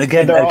 And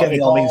again, they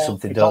all mean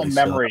something, don't they?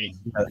 Memory.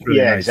 So,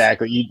 really nice.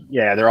 Exactly.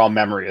 They're all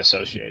memory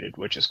associated,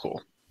 which is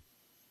cool.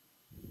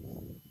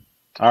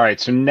 All right,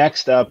 so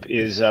next up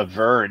is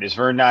Vern. Is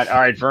Vern not? All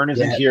right, Vern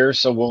isn't here,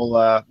 so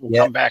we'll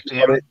come back to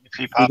him if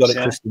he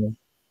pops in.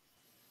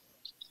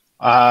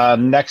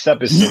 Next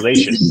up is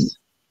Salacious.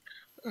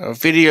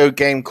 Video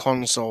game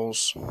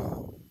consoles.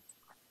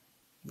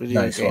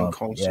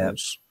 Consoles. Yeah.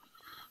 There's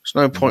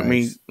no point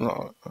me.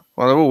 Well,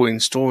 they're all in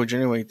storage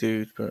anyway,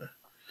 dude. But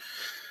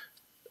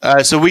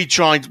So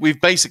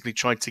we've basically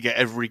tried to get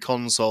every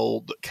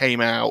console that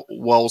came out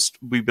whilst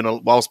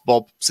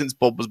since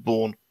Bob was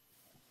born.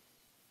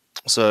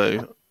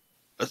 So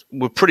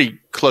we're pretty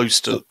close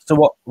to. So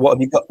what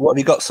have you got? What have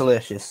you got,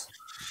 Salacious?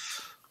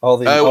 All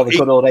the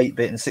good old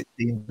 8-bit and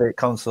 16-bit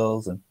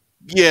consoles and.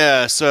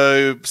 Yeah,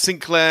 so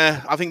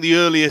Sinclair. I think the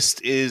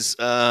earliest is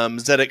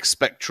ZX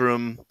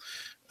Spectrum.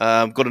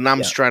 Got an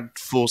Amstrad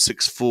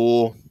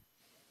 464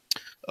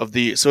 of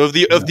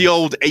the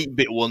old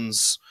 8-bit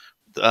ones.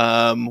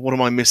 What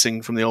am I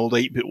missing from the old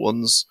 8-bit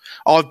ones?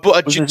 Oh,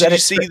 but did you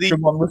see the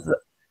one?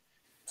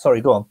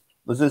 Sorry, go on.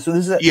 Was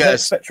there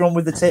Spectrum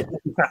with the tape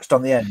attached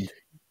on the end?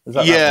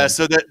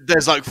 So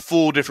there's like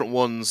 4 different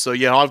ones. So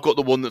yeah, I've got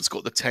the one that's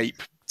got the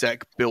tape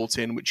deck built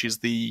in, which is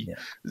the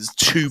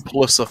 2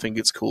 Plus, I think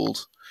it's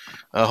called.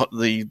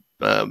 The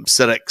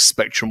ZX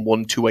Spectrum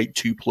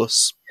 1282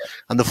 Plus,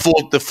 and the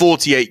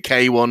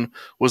 48K one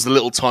was the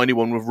little tiny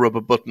one with rubber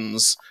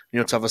buttons. You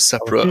have to have a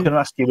separate. I was going to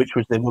ask you which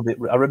was the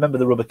rubber. I remember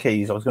the rubber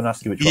keys. I was going to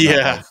ask you which one. Yeah,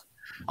 that was.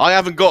 I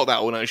haven't got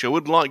that one actually. I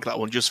would like that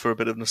one just for a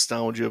bit of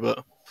nostalgia,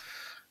 but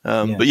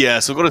yeah.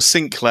 So I've got a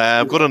Sinclair.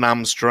 I've got an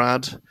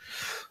Amstrad,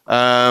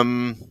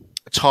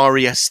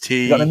 Atari ST.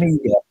 You got an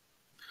Amiga?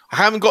 I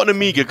haven't got an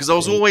Amiga because I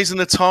was always an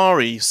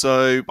Atari,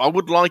 so I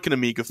would like an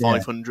Amiga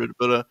 500,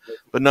 but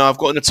no, I've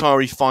got an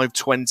Atari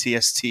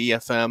 520 ST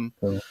FM.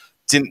 Cool.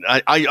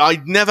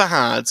 I never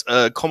had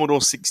a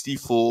Commodore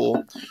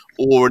 64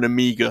 or an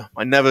Amiga.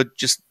 I never had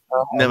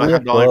either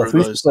of those.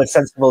 We used to play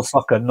Sensible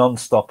Soccer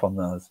non-stop on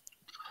those.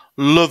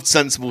 Loved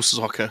Sensible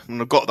Soccer,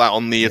 and I've got that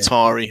on the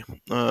Atari.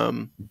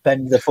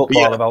 Bend the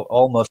football about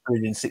almost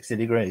 360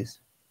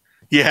 degrees.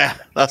 Yeah,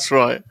 that's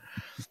right.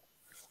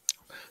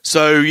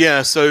 So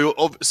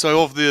of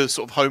the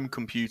sort of home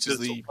computers,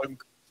 the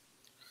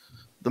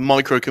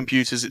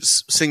microcomputers,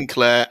 it's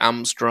Sinclair,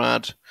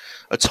 Amstrad,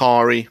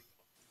 Atari,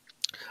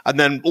 and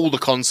then all the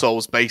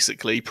consoles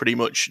basically, pretty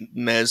much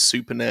NES,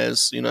 Super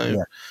NES,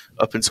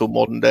 up until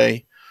modern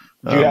day.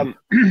 Do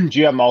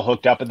you have them all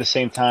hooked up at the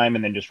same time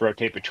and then just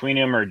rotate between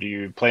them, or do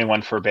you play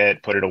one for a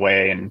bit, put it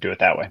away, and do it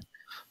that way?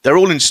 They're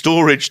all in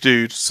storage,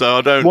 dude. So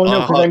I don't. Well,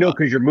 no, because I know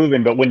because you're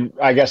moving. But when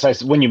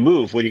you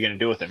move, what are you going to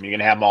do with them? You're going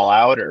to have them all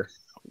out, or?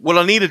 Well,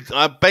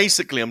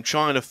 I'm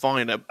trying to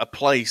find a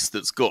place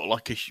that's got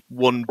like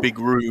one big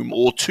room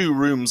or 2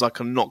 rooms I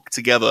can knock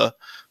together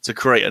to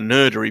create a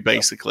nerdery,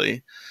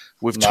 basically,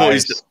 with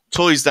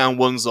toys down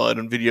one side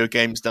and video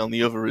games down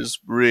the other is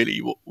really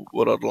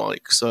what I'd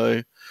like.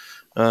 So,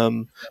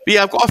 but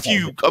yeah, I've got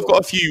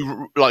a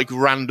few like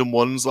random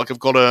ones. Like I've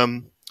got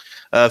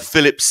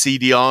Philips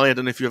CDI. I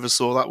don't know if you ever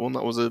saw that one.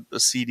 That was a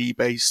CD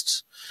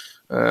based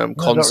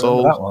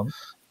console. That one.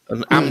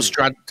 An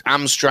Amstrad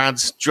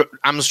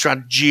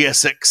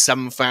GSX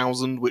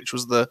 7000, which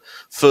was the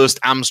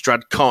first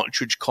Amstrad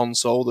cartridge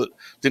console that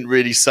didn't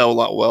really sell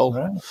that well.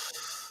 Right.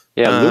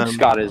 Yeah, Luke's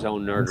got his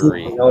own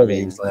nerdery.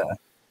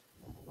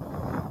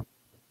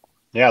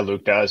 Yeah,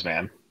 Luke does,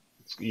 man.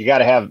 You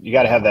gotta have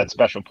that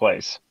special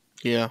place.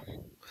 Yeah.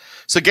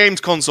 So games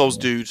consoles,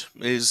 dude,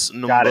 is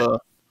number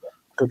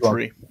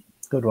 3.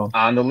 Good one.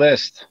 On the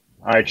list.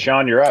 All right,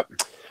 Sean, you're up.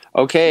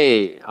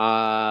 Okay,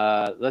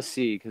 let's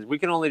see, because we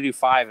can only do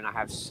 5, and I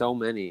have so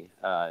many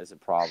is a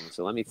problem.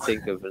 So let me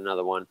think of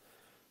another one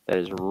that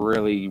is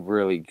really,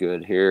 really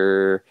good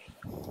here.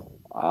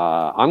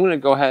 I'm going to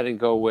go ahead and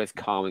go with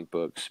comic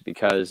books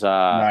because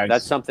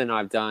that's something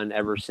I've done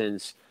ever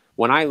since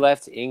when I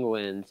left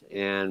England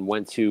and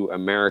went to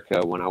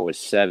America when I was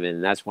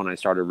 7. That's when I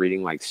started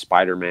reading like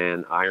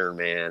Spider-Man, Iron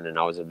Man, and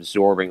I was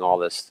absorbing all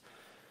this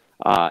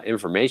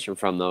information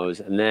from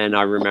those. And then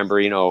I remember,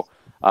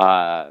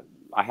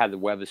 I had the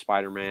Web of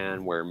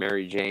Spider-Man where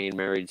Mary Jane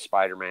married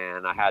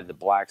Spider-Man. I had the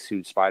Black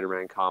Suit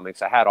Spider-Man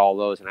comics. I had all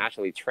those and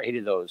actually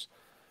traded those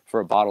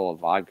for a bottle of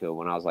vodka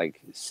when I was like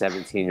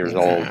 17 years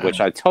old, which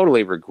I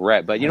totally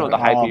regret. But, the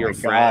hype of your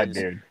friends,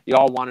 you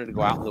all wanted to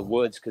go out in the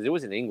woods because it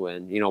was in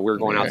England. We were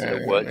going out to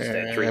the woods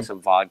to drink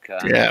some vodka.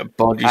 Yeah,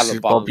 Bob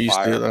used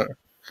to do that.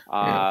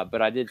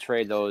 But I did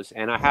trade those,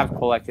 and I have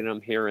collected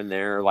them here and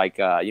there, like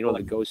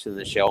the Ghost in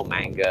the Shell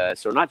manga.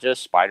 So not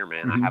just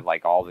Spider-Man, I have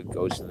like all the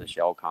Ghost in the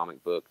Shell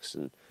comic books.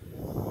 And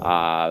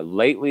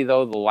lately,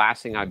 though, the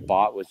last thing I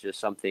bought was just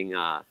something.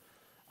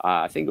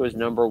 I think it was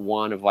number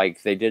 1 of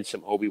like they did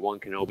some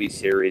Obi-Wan Kenobi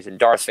series and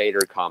Darth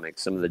Vader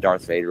comics, some of the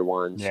Darth Vader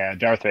ones. Yeah,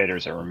 Darth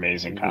Vader's are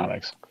amazing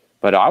comics.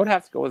 But I would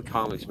have to go with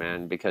comics,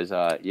 man, because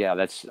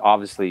that's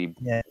obviously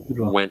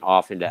went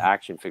off into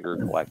action figure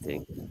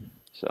collecting.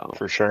 So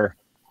for sure.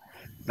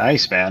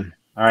 Nice, man.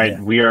 All right,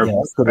 we are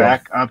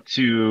back up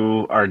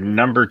to our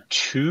number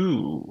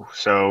 2.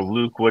 So,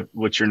 Luke,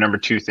 what's your number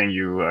 2 thing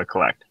you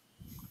collect?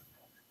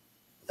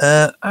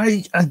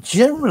 I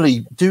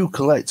generally do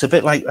collect a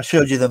bit like I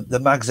showed you the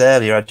mags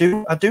earlier. I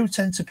do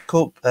tend to pick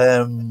up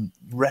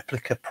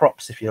replica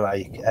props, if you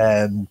like.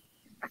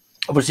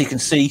 Obviously, you can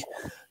see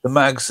the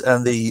mags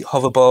and the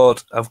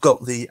hoverboard. I've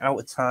got the Out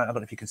of Time. I don't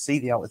know if you can see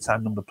the Out of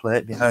Time number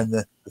plate behind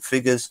the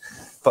figures,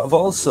 but I've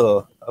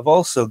also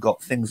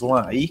got things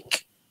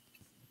like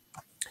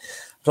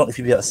don't know if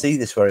you'll be able to see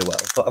this very well,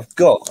 but I've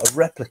got a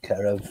replica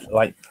of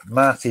like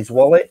Marty's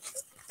wallet,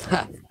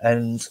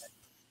 and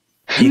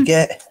you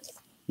get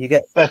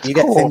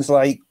cool. things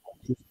like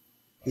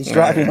his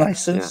driving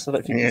license. I don't know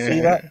if you can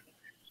see that.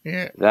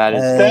 Yeah, that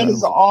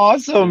is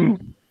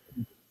awesome.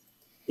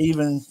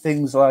 Even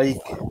things like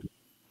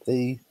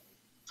the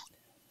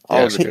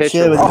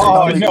picture. with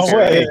Oh, no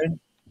way.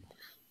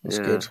 That's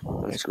good.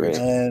 That's great.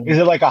 Is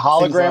it like a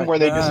hologram like where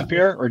they that.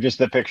 disappear, or just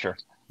the picture?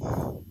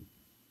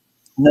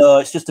 No,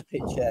 it's just a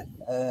picture.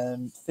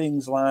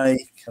 Things like,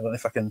 I don't know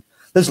if I can.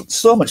 There's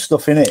so much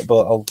stuff in it,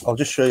 but I'll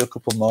just show you a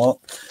couple more.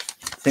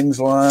 Things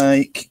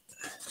like.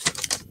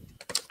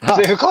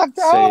 Save a clock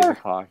tower. Save a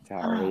clock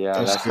tower. Yeah,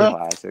 that's good.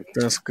 classic.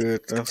 That's good.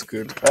 That's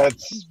good.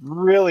 That's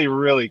really,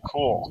 really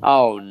cool.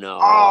 Oh no!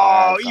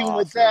 Oh, that's even awesome.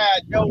 with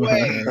that, no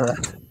way.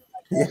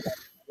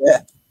 Yeah.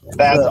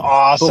 That's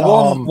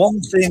awesome.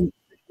 But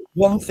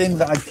one thing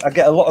that I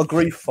get a lot of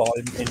grief for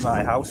in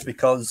my house,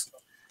 because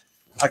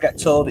I get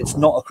told it's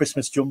not a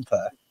Christmas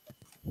jumper,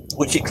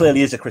 which it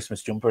clearly is a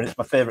Christmas jumper, and it's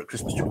my favourite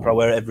Christmas jumper. I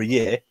wear it every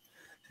year.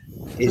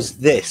 Is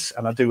this,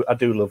 and I do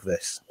love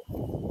this.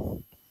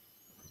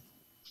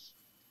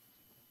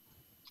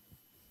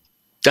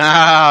 Die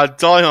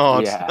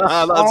Hard. Yes. That's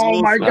Oh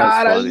my awesome.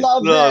 God, I funny.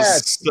 love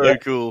That's that. so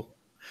cool.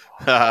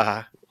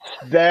 That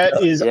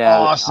is Yeah,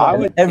 awesome. I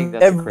would think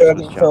that's a Everywhere I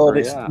Christmas get told jumper,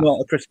 it's yeah. not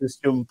a Christmas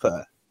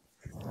jumper.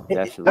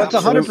 Definitely. That's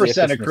Absolutely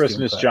 100% a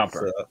Christmas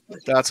jumper.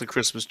 That's a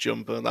Christmas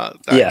jumper. That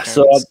Yeah,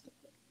 counts.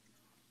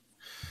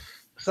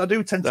 So I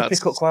do tend to That's-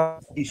 pick up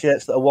quite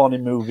t-shirts that are worn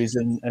in movies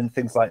and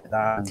things like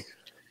that.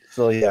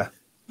 So yeah,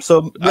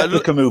 so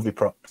replica movie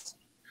props.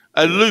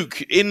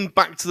 Luke, in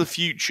Back to the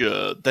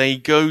Future, they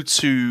go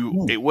to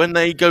when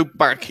they go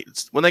back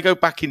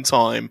in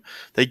time.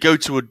 They go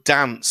to a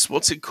dance.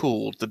 What's it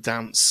called? The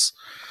dance.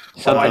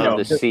 Something I know. on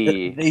the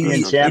sea. The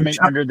enchantment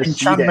under the sea.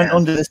 Enchantment dance.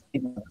 under the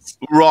sea.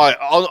 Right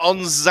on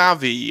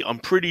Zavi, I'm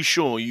pretty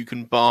sure you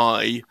can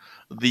buy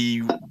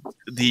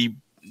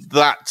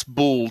that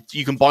ball.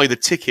 You can buy the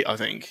ticket. I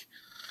think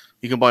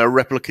you can buy a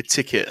replica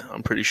ticket.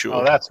 I'm pretty sure.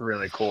 Oh, that's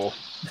really cool.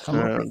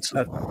 I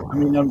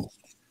mean, I'm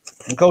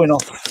going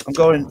off. I'm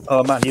going.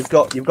 Oh man, you've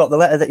got the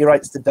letter that he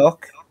writes to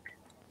Doc.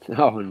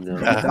 Oh no!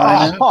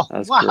 Oh,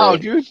 That's wow,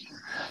 great. dude.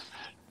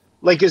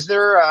 Like, is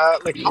there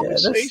like how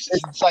much space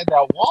is inside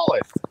that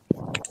wallet?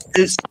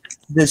 There's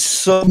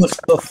so much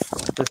stuff.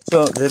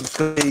 There's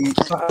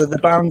the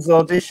band's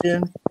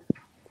audition.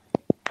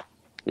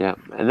 Yeah,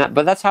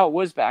 but that's how it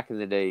was back in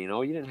the day. You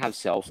know, you didn't have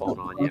cell phone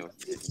on you.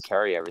 You didn't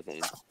carry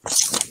everything.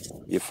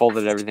 You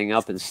folded everything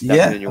up and stuck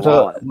it in your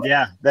wallet.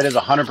 Yeah, that is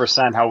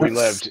 100% how we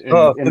lived in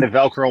the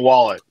Velcro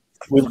wallet.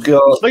 We've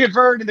got. Look at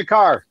Vern in the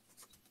car.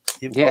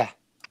 Yeah.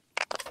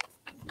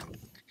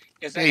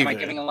 Am I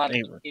giving a lot of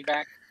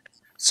feedback?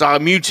 So I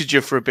muted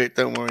you for a bit.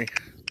 Don't worry,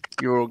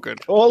 you're all good.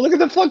 Oh, look at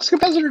the flux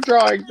capacitor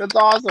drawing. That's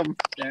awesome.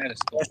 Yeah,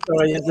 that's cool.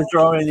 Sorry, the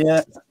drawing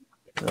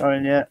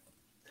yet.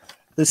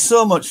 There's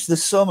so much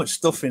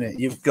stuff in it.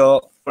 You've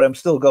got, but I'm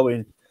still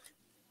going.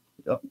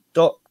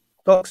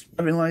 Doc's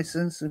driving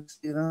license. See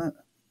that?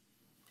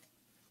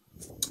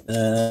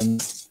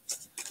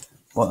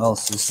 What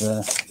else is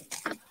there?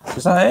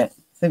 Is that it?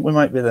 I think we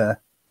might be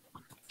there.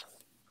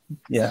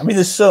 Yeah, I mean,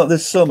 there's so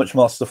much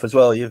more stuff as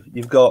well.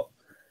 You've got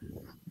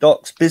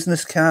Doc's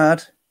business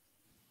card,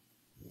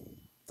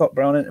 Doc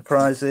Brown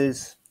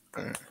Enterprises.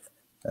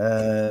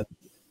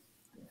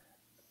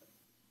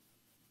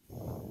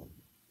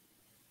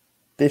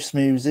 Biff's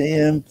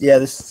Museum. Yeah,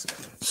 there's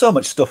so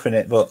much stuff in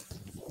it, but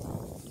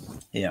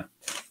yeah.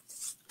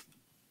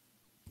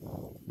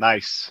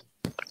 Nice.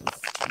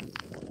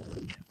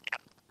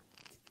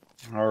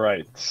 All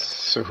right.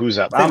 So who's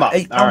up? I'm up.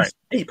 £8, All right.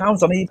 £8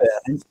 on eBay, I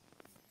think.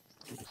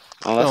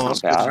 Oh,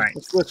 that's not bad. Right.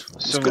 That's good.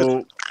 That's So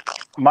good.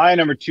 my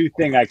number 2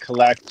 thing I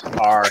collect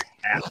are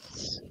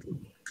hats.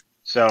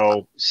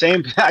 So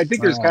same. I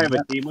think there's kind of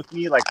a theme with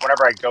me. Like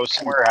whenever I go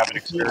somewhere, have an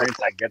experience,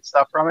 I get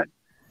stuff from it.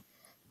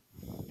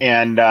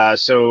 And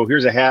so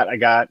here's a hat I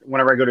got.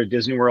 Whenever I go to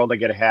Disney World, I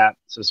get a hat.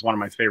 So it's one of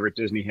my favorite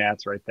Disney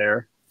hats right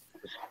there.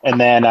 And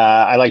then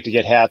I like to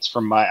get hats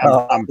from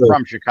I'm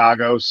from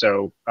Chicago.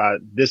 So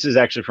this is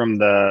actually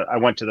from I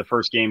went to the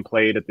first game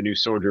played at the new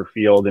Soldier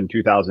Field in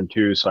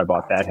 2002. So I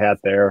bought that hat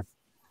there.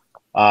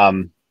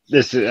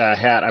 This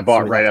hat I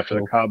bought right after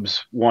the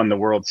Cubs won the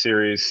World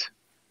Series.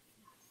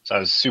 So I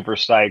was super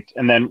psyched.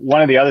 And then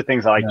one of the other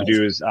things I like to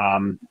do is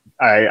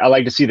I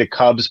like to see the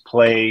Cubs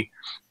play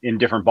in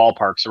different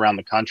ballparks around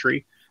the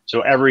country.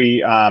 So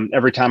every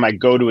time I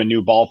go to a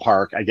new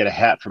ballpark, I get a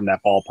hat from that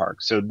ballpark.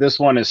 So this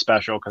one is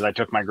special because I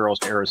took my girls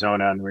to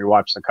Arizona and we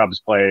watched the Cubs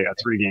play a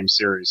 3-game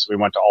series. So we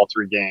went to all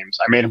 3 games.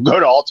 I made them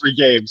go to all 3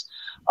 games,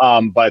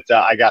 but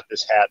I got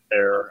this hat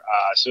there.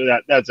 So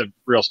that's a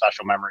real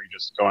special memory,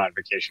 just going on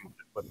vacation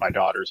with my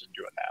daughters and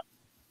doing that.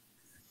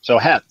 So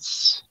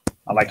hats.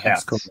 I like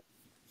hats. Cool.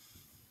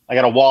 I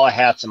got a wall of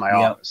hats in my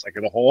office, like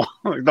the whole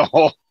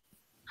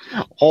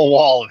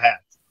wall of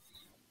hats.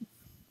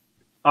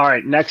 All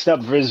right, next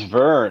up is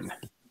Vern.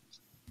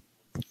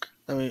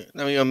 Let me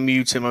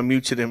unmute him. I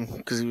muted him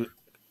because he was.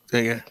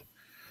 There you go.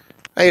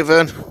 Hey,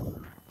 Vern.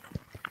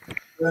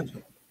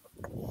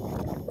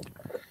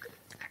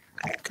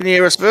 Can you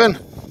hear us, Vern?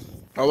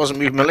 I wasn't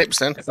moving my lips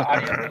then. Is the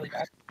audio really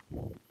bad?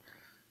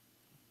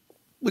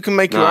 We can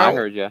make you No, out. I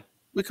heard you.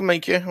 We can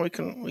make you. We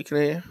can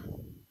hear you.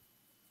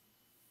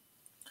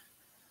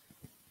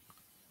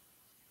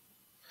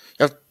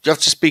 You have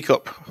to speak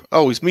up.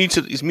 Oh, he's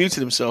muted. He's muted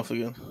himself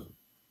again.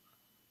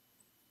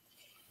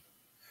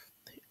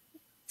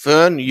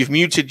 Vern, you've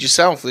muted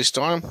yourself this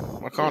time.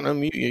 I can't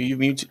unmute you. You've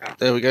muted.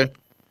 There we go.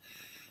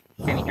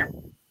 Can you hear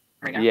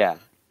me now? Yeah.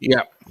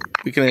 Yeah,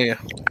 we can hear you.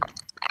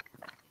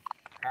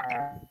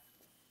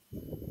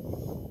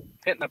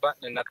 Hitting the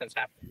button and nothing's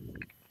happening.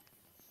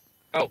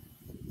 Oh.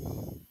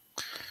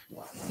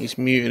 He's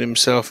muted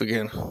himself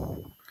again.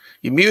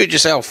 You muted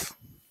yourself.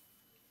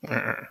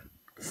 How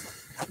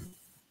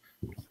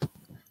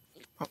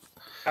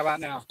about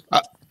now?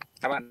 How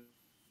about?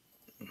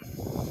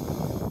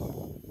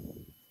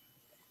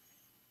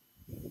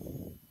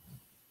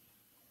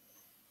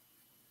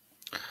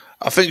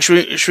 I think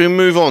should we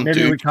move on? Maybe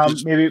dude? we come.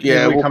 Maybe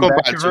we'll we come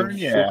back to Vern.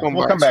 Yeah,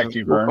 we'll come back to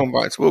you, Vern.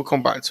 We'll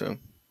come back to him.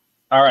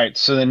 All right.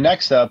 So the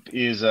next up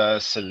is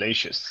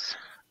Salacious.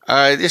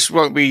 This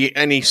won't be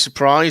any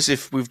surprise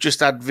if we've just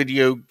had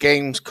video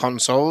games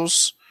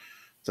consoles.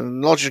 The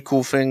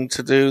logical thing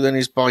to do then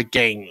is buy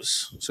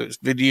games. So it's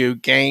video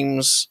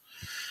games.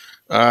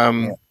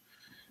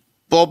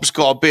 Bob's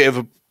got a bit of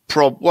a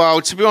problem.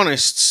 Well, to be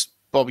honest,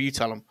 Bob, you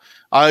tell him.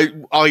 I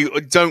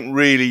don't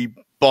really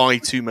buy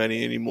too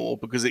many anymore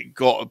because it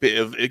got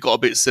a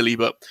bit silly.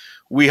 But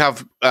we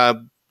have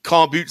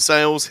car boot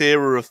sales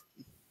here.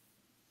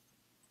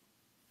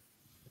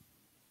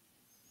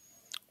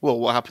 Well,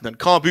 what happened then?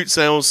 Car boot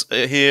sales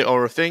here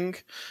are a thing,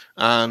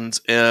 and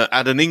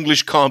at an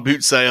English car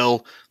boot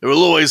sale, there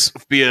will always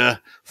be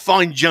a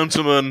fine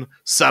gentleman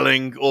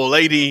selling or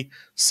lady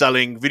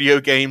selling video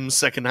games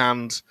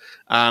secondhand,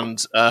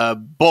 and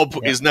Bob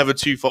was never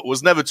too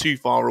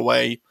far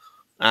away,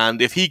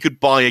 and if he could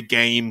buy a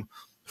game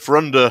for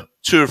under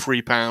 £2 or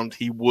 £3,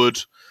 he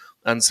would,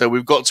 and so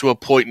we've got to a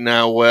point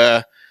now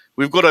where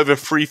we've got over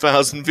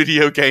 3,000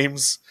 video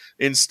games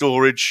in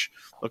storage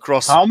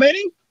across. How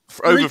many?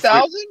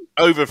 3,000?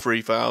 Over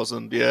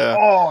 3,000, yeah.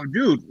 Oh,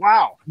 dude,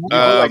 wow.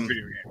 I like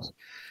video games.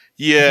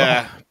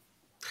 Yeah.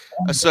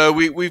 So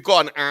we've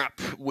got an app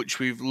which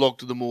we've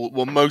logged them all.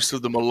 Well, most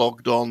of them are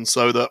logged on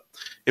so that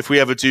if we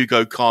ever do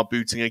go car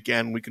booting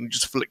again, we can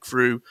just flick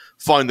through,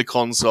 find the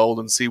console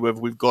and see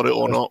whether we've got it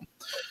or not.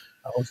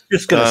 I was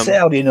just going to say,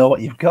 how do you know what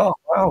you've got?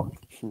 Wow.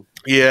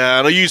 Yeah,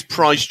 and I use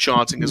price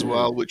charting as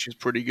well, which is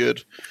pretty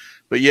good.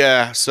 But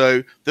yeah,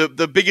 so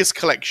the biggest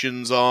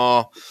collections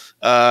are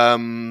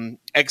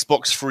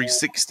Xbox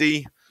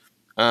 360,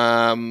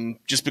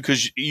 just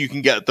because you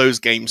can get those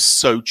games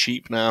so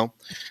cheap now,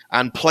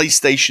 and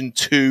PlayStation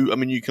 2. I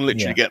mean, you can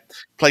literally get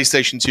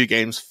PlayStation 2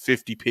 games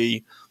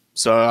 50p.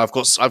 So I've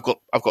got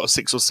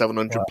 600 or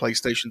 700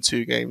 PlayStation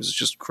 2 games. It's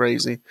just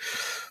crazy.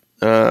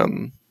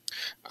 And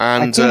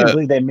I can't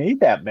believe they made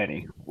that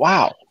many.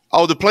 Wow.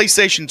 Oh, the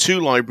PlayStation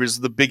 2 library is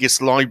the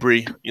biggest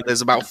library.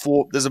 There's about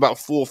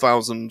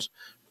 4,000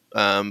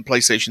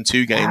 PlayStation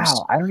 2 games.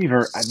 Wow, I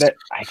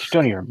just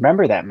don't even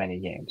remember that many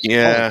games.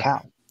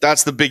 Yeah,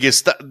 that's the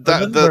biggest.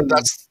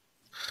 That's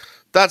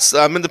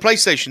I mean, the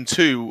PlayStation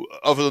 2,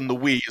 other than the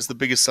Wii, is the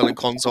biggest selling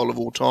console of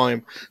all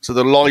time. So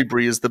the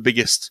library is the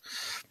biggest.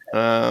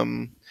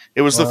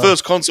 It was the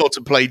first console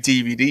to play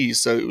DVDs,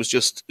 so it was.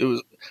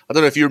 I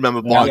don't know if you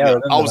remember buying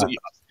it.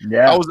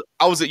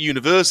 I was at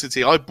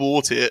university. I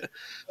bought it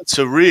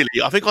to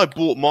I think I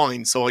bought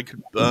mine so I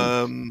could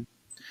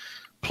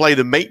play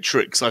The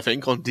Matrix, I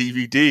think, on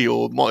DVD,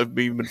 or it might have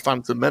been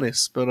Phantom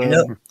Menace. But you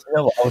know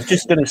what? I was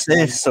just going to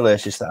say,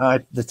 Salacious,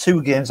 that the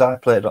two games I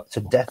played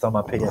to death on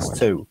my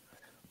PS2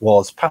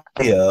 was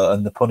Papio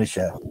and The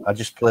Punisher. I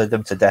just played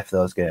them to death,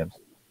 those games.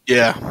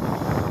 Yeah.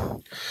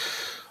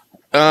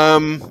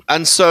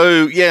 And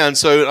so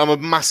I'm a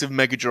massive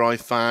Mega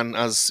Drive fan,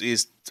 as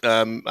is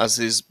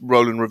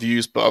Roland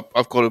Reviews, but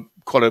I've got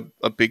quite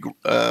a big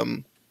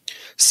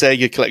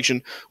Sega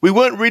collection. We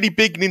weren't really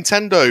big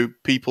Nintendo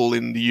people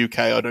in the UK,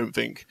 I don't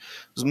think.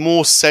 It was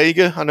more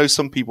Sega. I know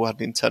some people had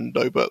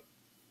Nintendo, but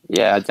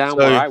yeah,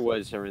 where I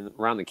was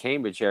around the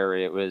Cambridge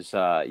area, it was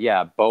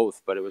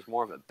both, but it was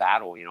more of a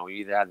battle. You know,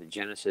 you either had the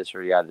Genesis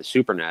or you had the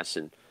Super NES,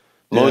 and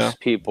most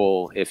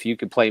people, if you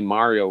could play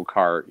Mario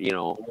Kart, you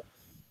know,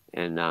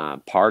 and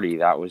party,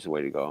 that was the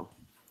way to go.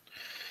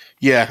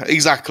 Yeah,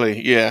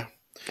 exactly. Yeah,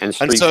 and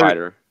Street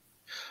Fighter.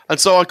 And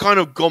so I kind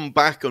of gone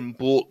back and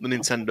bought the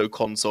Nintendo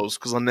consoles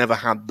because I never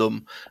had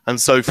them. And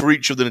so for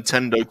each of the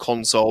Nintendo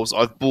consoles,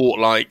 I've bought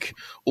like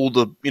all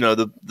the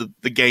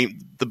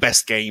the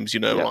best games,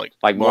 like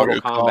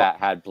Mortal Kombat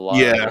had blood.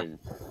 Yeah. And,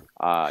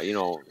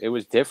 it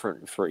was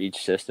different for each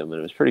system, and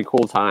it was a pretty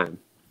cool time.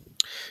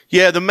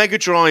 Yeah, the Mega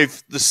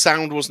Drive, the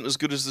sound wasn't as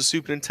good as the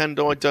Super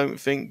Nintendo, I don't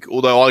think.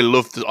 Although I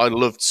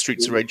loved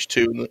Streets of Rage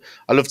 2, and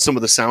I loved some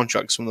of the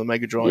soundtracks from the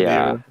Mega Drive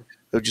era.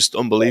 They're just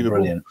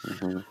unbelievable.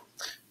 Mm-hmm.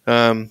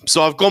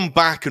 So I've gone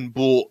back and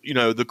bought,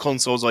 the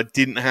consoles I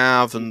didn't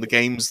have and the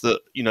games that,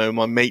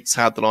 my mates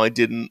had that I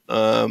didn't.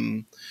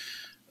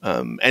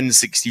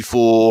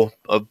 N64,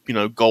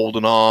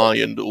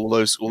 GoldenEye, and all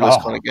those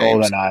kind of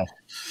games. GoldenEye,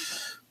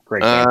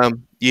 great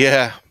game.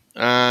 Yeah,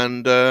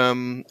 and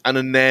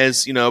a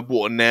NES. I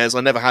bought a NES.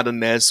 I never had a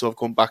NES, so I've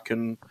gone back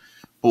and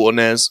bought a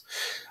NES.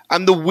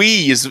 And the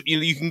Wii is,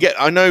 you can get.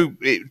 I know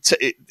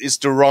it's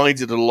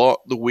derided a lot,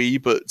 the Wii,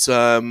 but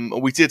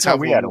we did have.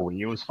 We had a Wii.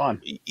 It was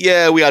fun.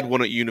 Yeah, we had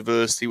one at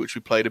university, which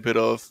we played a bit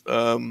of.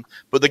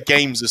 But the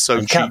games are so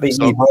cheap. Can't beat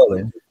Wii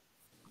bowling.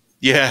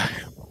 Yeah.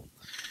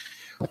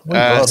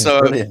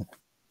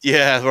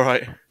 Yeah,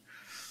 right.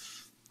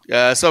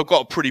 So I've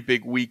got a pretty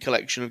big Wii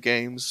collection of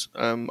games.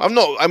 I'm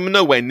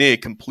nowhere near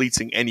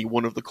completing any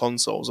one of the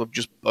consoles. I've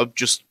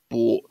just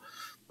bought.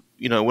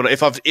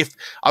 If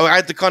I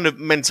had the kind of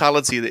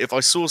mentality that if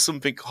I saw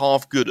something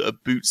half good at a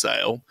boot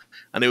sale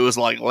and it was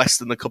like less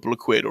than a couple of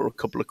quid or a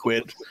couple of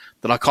quid,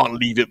 then I can't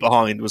leave it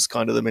behind, was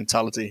kind of the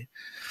mentality.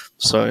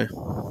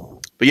 So,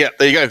 but yeah,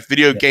 there you go.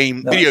 Video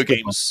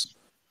games.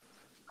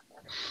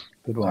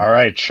 Good one. All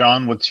right,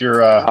 Sean, what's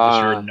your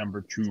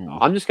number 2?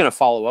 I'm just gonna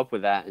follow up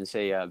with that and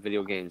say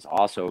video games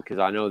also, because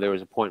I know there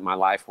was a point in my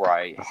life where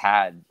I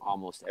had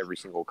almost every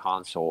single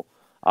console.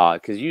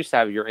 Because you used to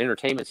have your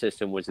entertainment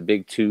system was a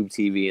big tube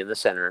TV in the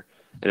center,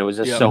 and it was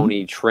a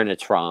Sony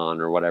Trinitron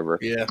or whatever.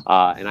 Yeah.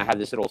 And I had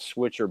this little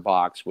switcher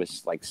box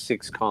with like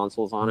 6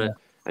 consoles on it,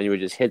 and you would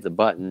just hit the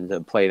button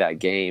to play that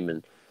game.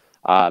 And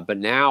but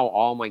now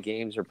all my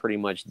games are pretty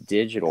much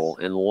digital,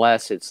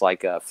 unless it's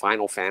like a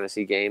Final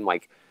Fantasy game.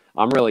 Like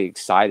I'm really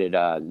excited.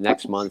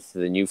 Next month,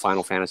 the new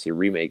Final Fantasy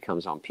remake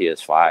comes on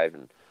PS5,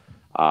 and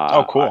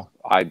oh, cool!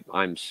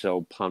 I'm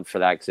so pumped for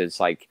that because it's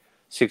like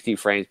 60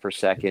 frames per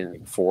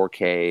second,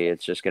 4K.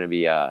 It's just going to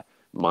be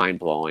mind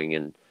blowing.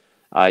 And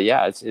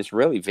it's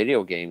really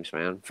video games,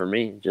 man, for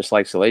me, just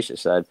like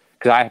Salacious said,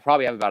 because I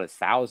probably have about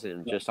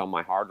 1,000 just on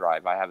my hard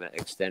drive. I have an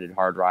extended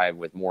hard drive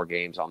with more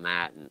games on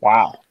that. And,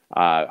 wow.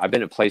 I've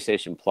been a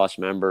PlayStation Plus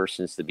member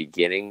since the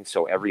beginning.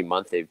 So every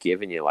month they've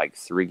given you like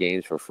 3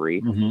 games for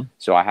free. Mm-hmm.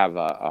 So I have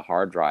a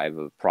hard drive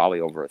of probably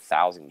over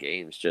 1,000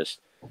 games just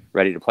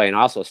ready to play. And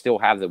I also still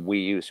have the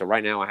Wii U. So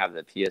right now I have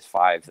the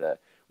PS5, the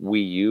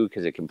Wii U,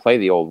 because it can play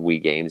the old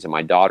Wii games, and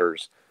my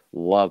daughters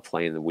love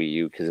playing the Wii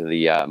U because of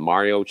the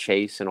Mario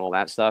chase and all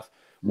that stuff.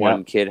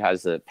 One kid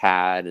has the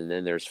pad, and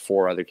then there's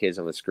 4 other kids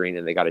on the screen,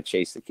 and they got to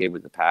chase the kid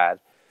with the pad,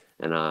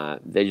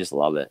 and they just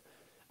love it.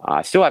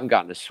 I still haven't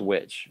gotten a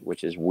Switch,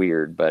 which is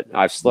weird, but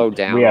I've slowed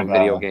down on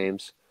video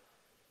games.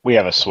 We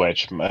have a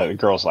Switch.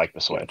 Girls like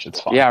the Switch.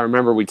 It's fun. Yeah, I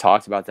remember we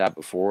talked about that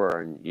before,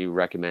 and you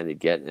recommended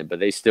getting it, but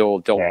they still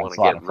don't want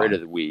to get rid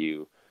of the Wii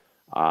U.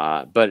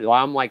 But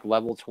I'm like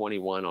level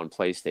 21 on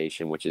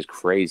PlayStation, which is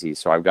crazy.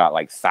 So I've got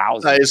like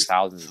thousands of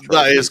trophies.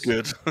 That is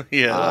good.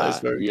 Yeah, that is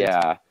very good.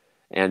 Yeah.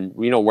 And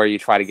where you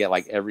try to get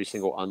like every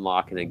single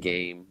unlock in a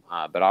game.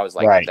 But I was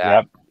like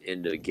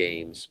into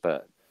games.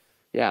 But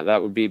yeah,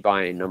 that would be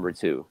my number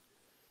 2.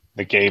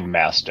 The Game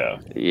Master.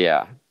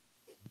 Yeah.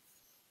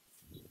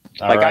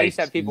 I used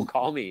to have people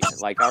call me.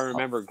 Like I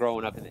remember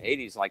growing up in the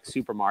 80s, like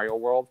Super Mario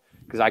World,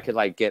 because I could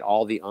like get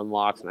all the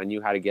unlocks and I knew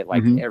how to get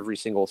like every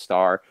single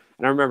star.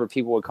 And I remember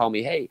people would call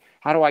me, hey,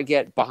 how do I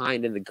get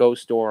behind in the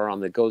ghost door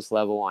on the ghost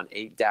level on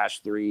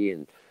 8-3?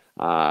 And,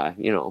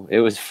 it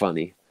was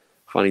funny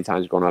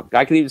times growing up.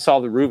 I could even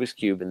solve the Rubik's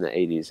Cube in the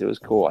 80s. It was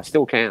cool. I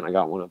still can. I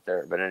got one up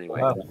there. But anyway.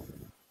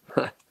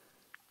 Wow.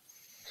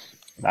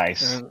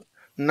 Nice.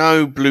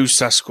 No, Blue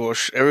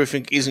Sasquatch.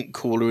 Everything isn't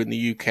cooler in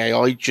the UK.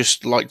 I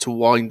just like to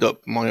wind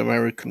up my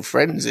American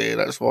friends here.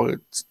 That's why I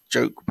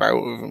joke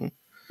about them.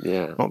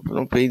 Yeah.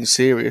 Not being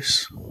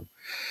serious.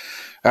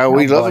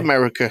 We love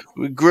America.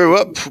 We grew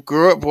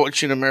up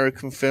watching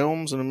American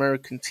films and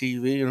American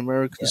TV and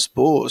American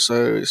sport.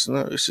 So it's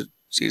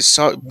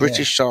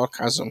British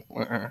sarcasm.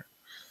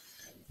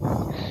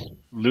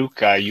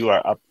 Luke, you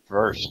are up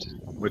first.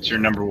 What's your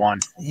number 1?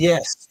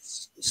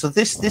 Yes. So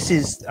this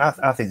is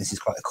I think this is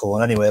quite a cool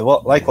one. Anyway,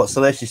 what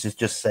Salacious has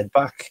just said.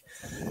 Back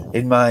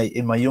in my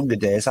younger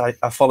days, I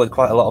followed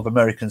quite a lot of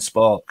American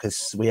sport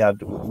because we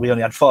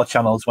only had 4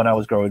 channels when I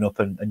was growing up,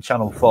 and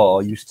Channel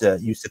 4 used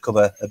to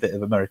cover a bit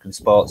of American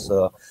sport.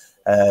 So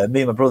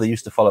me and my brother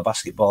used to follow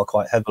basketball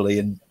quite heavily,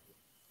 and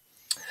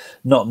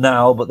not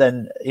now, but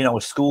then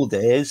school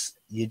days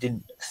you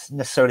didn't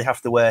necessarily have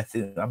to wear.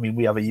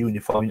 We have a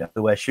uniform, you didn't have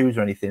to wear shoes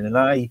or anything, and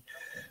I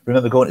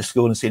remember going to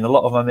school and seeing a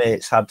lot of my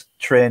mates had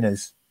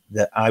trainers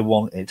that I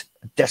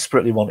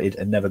desperately wanted,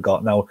 and never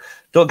got. Now,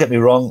 don't get me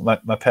wrong,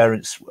 my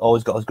parents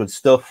always got us good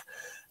stuff,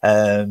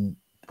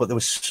 but there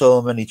was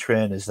so many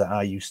trainers that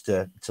I used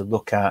to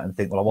look at and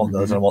think, well, I want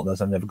those, and I want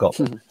those, and I never got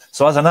them.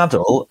 So as an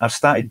adult, I've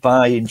started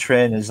buying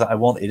trainers that I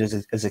wanted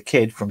as a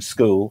kid from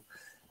school,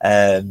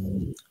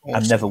 and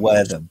never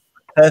wear them.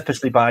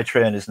 Purposely buy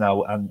trainers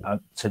now and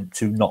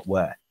to not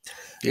wear.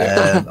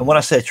 Yeah. And when I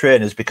say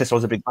trainers, because I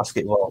was a big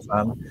basketball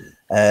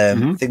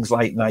fan, things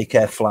like Nike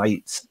Air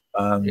Flights,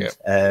 and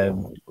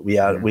we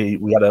had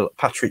a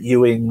Patrick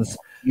Ewing's.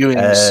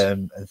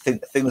 And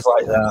things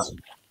like that.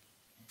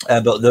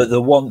 But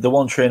the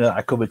one trainer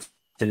I covered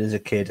as a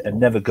kid and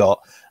never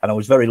got, and I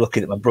was very lucky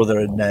that my brother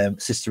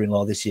and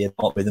sister-in-law this year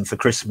bought me them for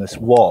Christmas,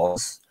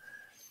 was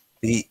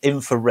the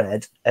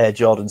infrared Air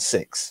Jordan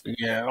 6.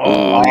 Yeah.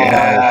 Oh,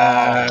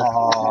 yeah.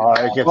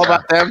 What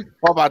about them?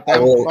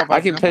 I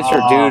can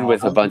picture dude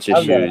with a bunch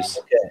of shoes.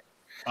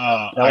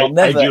 I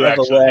do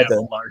actually have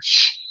a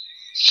large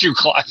shoe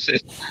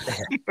closet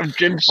of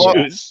gym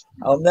shoes.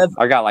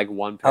 I got like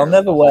one pair. I'll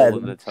never wear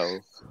them. In the toe.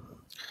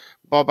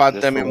 Bob had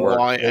them in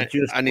white, and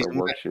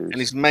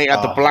his mate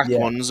had the black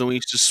ones, and we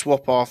used to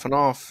swap half and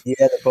half.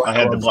 Yeah, I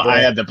had the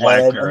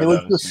black pair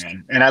of those,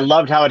 man. And I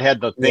loved how it had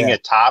the thing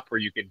at top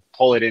where you could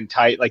pull it in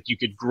tight, like you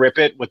could grip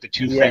it with the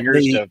two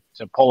fingers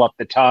to pull up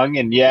the tongue,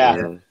 and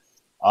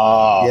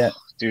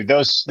dude,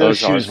 those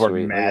shoes were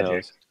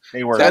magic.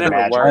 They were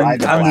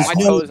magic. My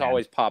toes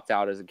always popped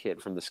out as a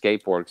kid from the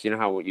skateboard, because you know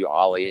how you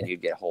ollie and you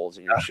get holes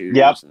in your shoes.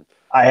 Yep.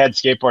 I had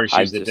skateboarding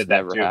shoes that did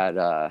that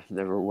too.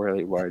 Never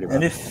really worried about.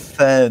 And if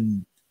I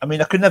mean,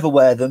 I could never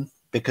wear them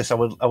because I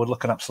would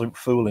look an absolute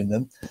fool in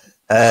them.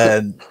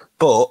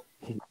 But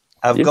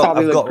I've got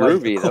like a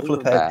couple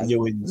of pairs of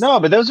Ewings. No,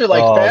 but those are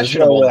like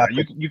fashionable.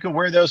 You can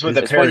wear those with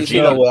a pair of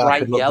jeans.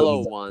 Bright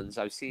yellow ones.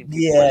 I've seen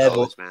people wear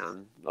those,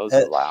 man. Those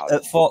are loud.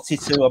 At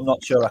 42, I'm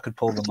not sure I could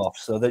pull them off.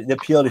 So they're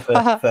purely for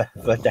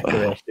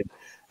decoration.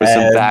 With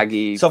some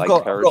baggy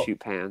parachute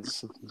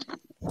pants.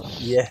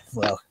 Yeah,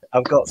 well,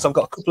 I've got a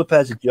couple of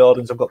pairs of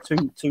Jordans. I've got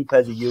two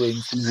pairs of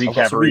Ewings. I've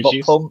got some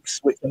Reebok pumps,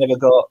 which I never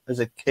got as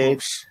a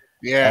kid.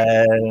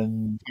 Yeah.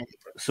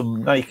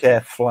 Some Nike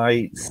Air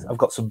Flights. I've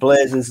got some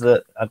Blazers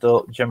that I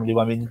don't generally.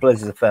 I mean,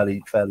 Blazers are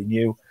fairly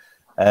new.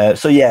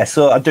 So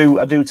I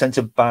do tend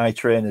to buy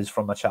trainers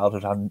from my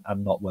childhood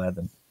and not wear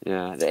them.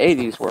 Yeah, the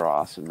 80s were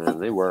awesome, man.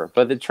 They were.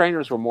 But the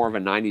trainers were more of a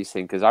 90s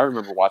thing, because I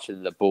remember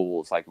watching the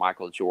Bulls, like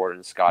Michael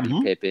Jordan,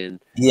 Scottie Pippen.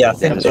 Yeah, I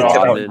think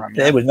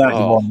they were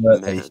 91,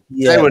 weren't they?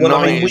 Yeah, they were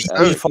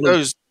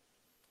 90s.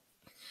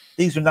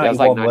 These were 91,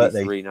 like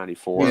 93,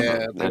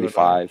 94,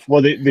 95.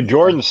 Well, the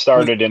Jordans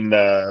started in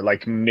the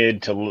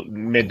mid to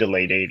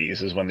late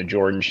 80s is when the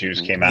Jordan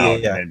shoes came out,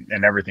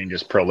 and everything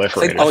just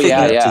proliferated.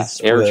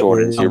 Air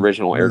Jordans, the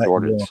original Air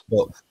Jordans.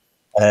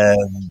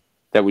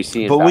 That we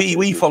see. But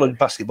we followed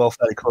basketball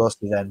fairly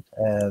closely then.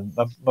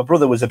 My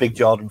brother was a big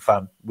Jordan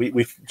fan.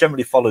 We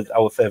generally followed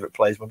our favourite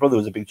players. My brother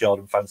was a big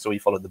Jordan fan, so we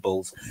followed the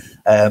Bulls.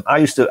 I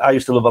used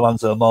to love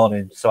Alonzo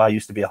Mourning, so I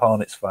used to be a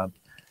Hornets fan.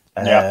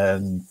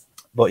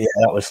 But yeah,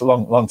 that was a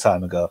long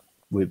time ago.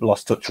 We've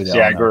lost touch with it.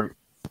 Yeah,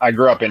 I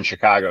grew up in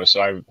Chicago,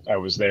 so I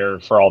was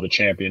there for all the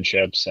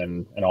championships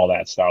and all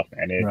that stuff.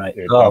 And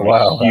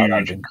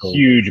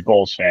huge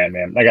Bulls fan,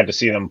 man. I got to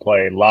see them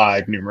play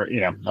live.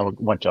 I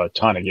went to a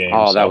ton of games.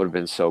 Oh, that would have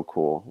been so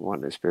cool. What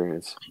an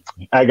experience!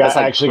 I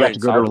actually got to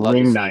go to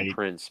ring night.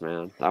 Prince,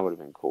 man, that would have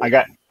been cool. I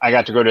got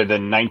to go to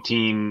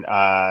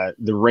the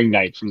the ring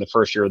night from the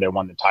first year they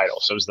won the title.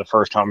 So it was the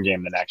first home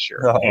game the next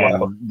year.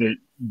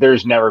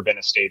 There's never been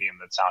a stadium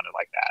that sounded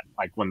like that.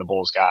 Like when the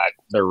Bulls got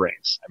their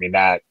rings. I mean,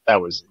 that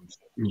was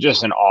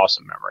just an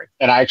awesome memory.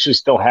 And I actually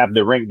still have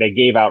the ring. They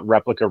gave out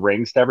replica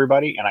rings to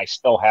everybody, and I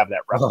still have that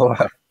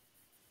replica.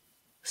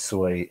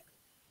 Sweet.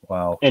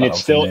 Wow. And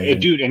it's still,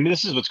 dude, and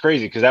this is what's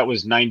crazy, because that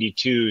was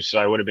 92, so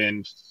I would have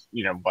been,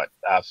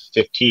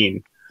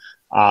 15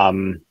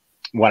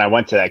 when I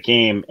went to that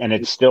game, and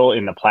it's still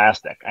in the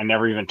plastic. I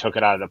never even took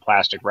it out of the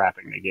plastic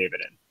wrapping they gave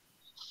it in.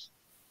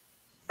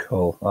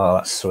 Cool. Oh,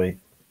 that's sweet.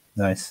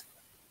 Nice.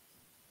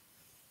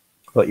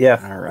 But yeah,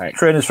 all right.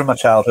 Trainers from my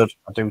childhood,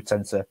 I do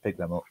tend to pick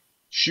them up.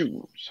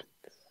 Shoes.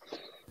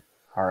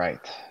 All right.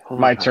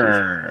 My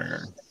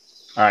turn.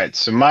 All right.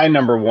 So my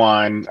number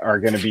one are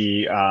going to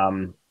be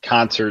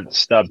concert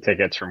stub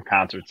tickets from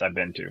concerts I've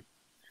been to.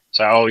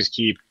 So I always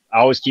keep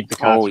the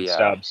concert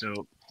stub.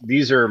 So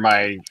these are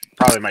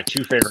probably my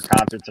two favorite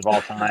concerts of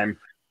all time.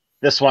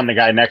 This one, the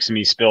guy next to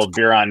me spilled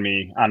beer on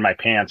me on my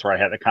pants where I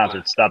had the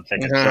concert stub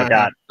ticket. So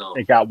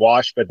it got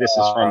washed. But this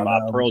is from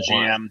Pearl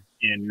Jam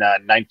in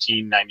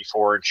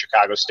 1994 in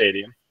Chicago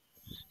Stadium.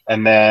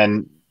 And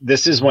then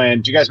this is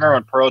when, do you guys remember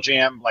when Pearl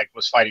Jam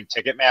was fighting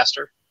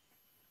Ticketmaster?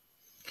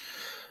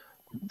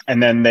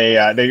 And then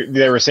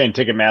they were saying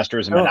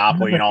Ticketmaster is a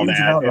monopoly and all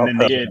that. And then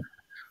they did.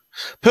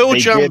 Pearl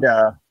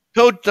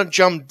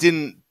Jam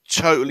didn't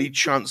totally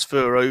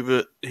transfer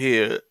over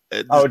here.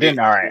 Oh, it didn't?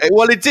 All right.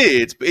 Well, it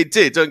did.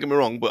 Don't get me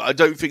wrong, but I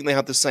don't think they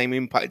had the same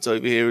impact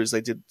over here as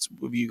they did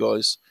with you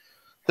guys.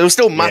 They were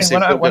still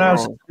massive. When I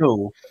was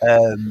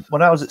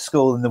at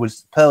school, and there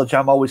was Pearl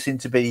Jam always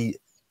seemed to be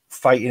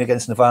fighting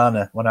against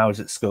Nirvana when I was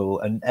at school,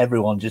 and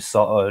everyone just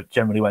sort of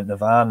generally went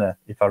Nirvana,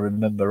 if I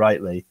remember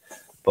rightly.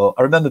 But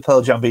I remember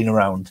Pearl Jam being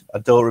around. I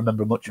don't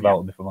remember much about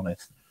them, if I'm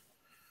honest.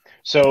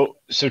 So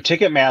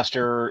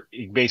Ticketmaster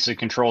basically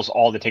controls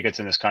all the tickets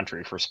in this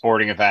country for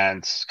sporting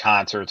events,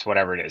 concerts,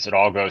 whatever it is. It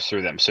all goes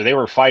through them. So they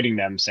were fighting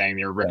them, saying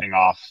they were ripping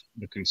off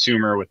the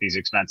consumer with these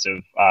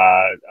expensive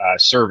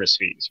service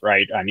fees,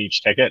 right, on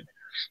each ticket.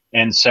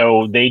 And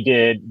so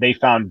they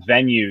found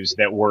venues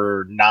that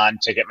were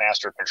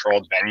non-Ticketmaster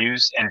controlled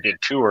venues and did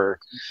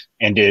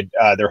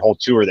their whole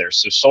tour there.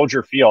 So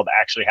Soldier Field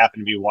actually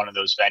happened to be one of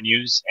those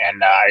venues.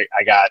 And I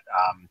got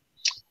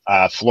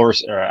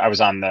floors. I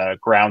was on the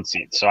ground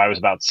seat, so I was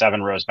about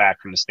 7 rows back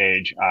from the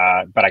stage.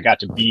 But I got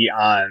to be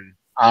on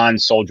on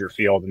Soldier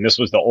Field, and this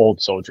was the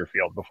old Soldier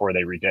Field before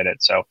they redid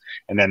it. So,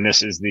 and then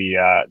this is the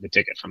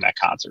ticket from that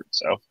concert.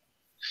 So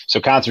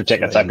concert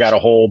tickets. I've got a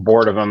whole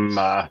board of them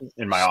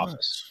in my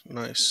office.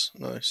 Nice.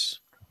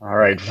 All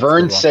right.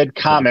 Vern said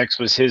comics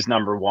was his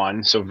number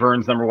one. So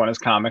Vern's number one is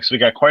comics. We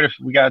got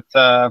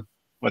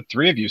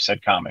three of you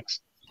said comics.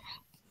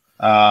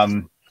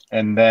 And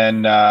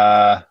then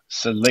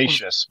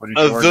Salacious. What is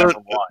your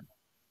number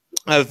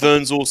one?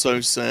 Vern's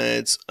also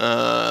said,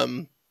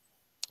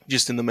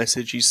 just in the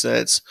message, he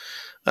said,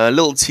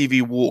 little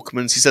TV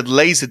Walkmans. He said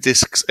laser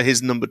discs are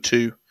his number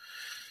two.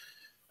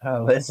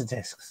 Oh, laser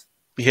discs.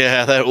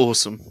 Yeah, they're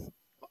awesome.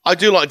 I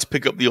do like to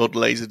pick up the odd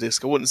laser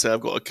disc. I wouldn't say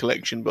I've got a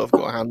collection, but I've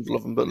got a handful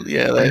of them. But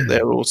yeah,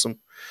 they're awesome.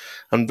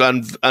 And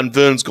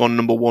Vern's gone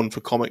number one for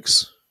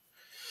comics.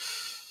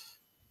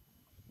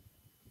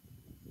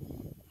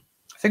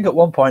 I think at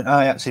one point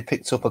I actually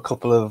picked up a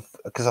couple of,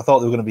 because I thought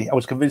they were going to be, I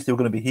was convinced they were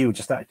going to be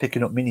huge. I started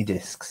picking up mini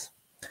discs.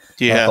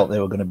 Yeah, I thought they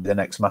were going to be the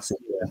next massive.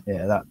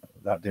 Yeah,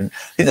 that didn't.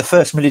 I think the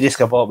first mini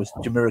disc I bought was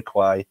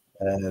Jamiroquai,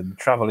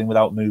 "Traveling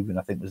Without Moving."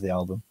 I think was the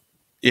album.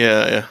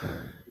 Yeah.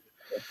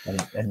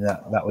 And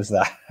that was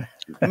that.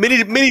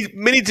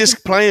 mini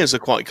disc players are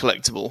quite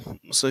collectible.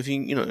 So if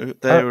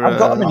they're. I've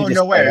got a mini disc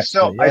no way! player,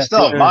 I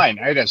still have mine.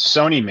 I had a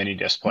Sony mini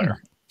disc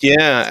player.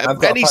 Yeah,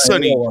 any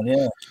Sony one,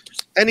 yeah.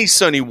 Any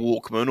Sony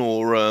Walkman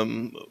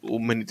or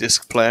mini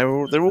disc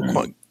player, they're all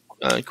quite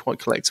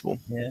collectible.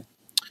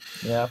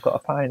 Yeah, I've got a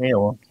Pioneer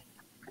one.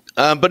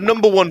 But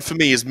number one for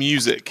me is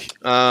music,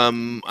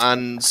 so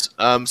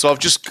I've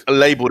just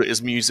labelled it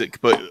as music.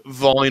 But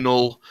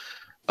vinyl,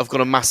 I've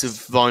got a massive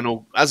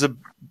vinyl. I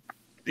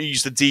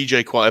used to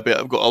DJ quite a bit.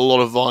 I've got a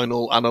lot of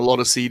vinyl and a lot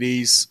of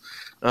CDs.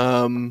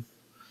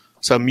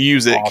 So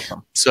music.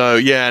 Awesome. So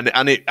yeah,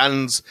 and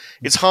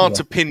it's hard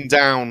to pin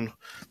down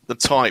the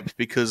type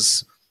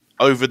because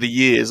over the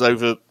years,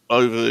 over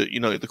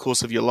the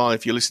course of your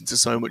life, you listen to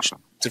so much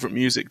different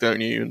music,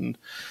 don't you? And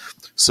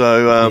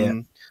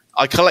so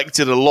I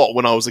collected a lot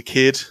when I was a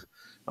kid,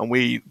 and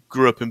we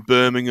grew up in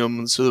Birmingham,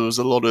 and so there was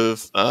a lot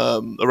of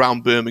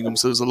around Birmingham.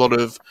 So there's a lot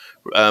of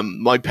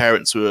my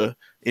parents were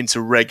into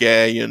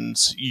reggae and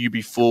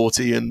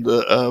UB40 and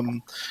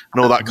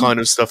all that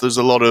kind of stuff. There's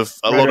a lot of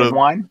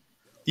wine.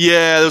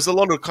 Yeah, there's a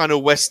lot of kind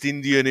of West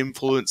Indian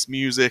influenced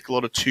music, a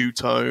lot of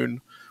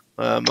two-tone,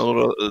 a lot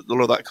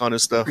of that kind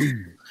of stuff,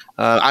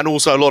 and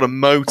also a lot of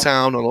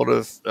Motown,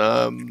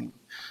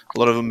 a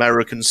lot of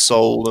American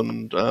soul,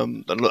 and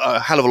a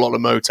hell of a lot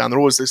of Motown. They're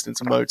always listening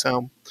to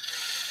Motown.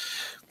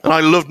 And I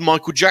loved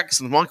Michael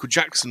Jackson. Michael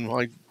Jackson,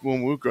 when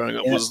we were growing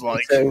up, was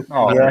like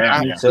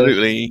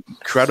absolutely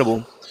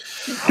incredible.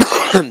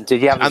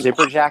 Did you have a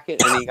zipper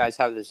jacket? Any of you guys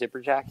have the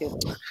zipper jacket?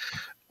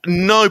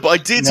 No, but I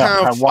did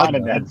have. I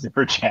wanted that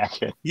zipper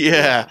jacket.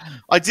 Yeah,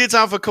 I did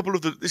have a couple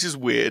of this is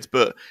weird,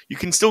 but you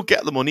can still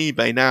get them on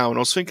eBay now. And I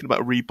was thinking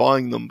about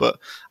rebuying them, but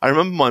I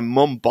remember my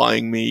mum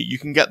buying me. You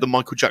can get the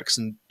Michael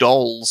Jackson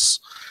dolls.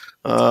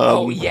 And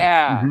there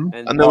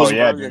was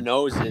burn your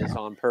noses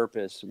on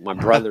purpose. My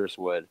brothers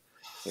would.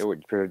 They were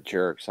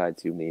jerks. I had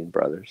two mean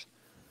brothers.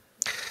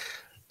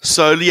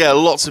 So yeah,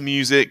 lots of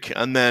music,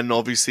 and then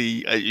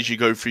obviously as you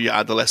go through your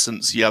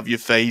adolescence, you have your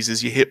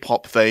phases, your hip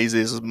hop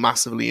phases,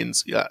 massively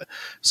into. Yeah.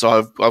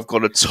 So I've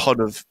got a ton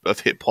of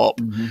hip hop,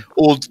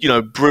 all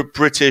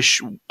British,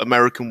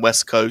 American,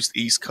 West Coast,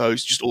 East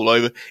Coast, just all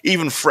over.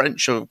 Even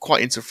French, I'm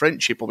quite into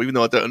French hip hop, even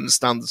though I don't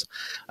understand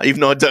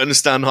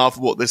half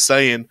of what they're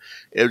saying.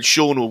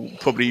 Sean will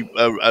probably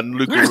and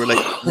Luke will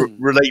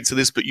relate to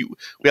this, but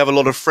we have a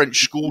lot of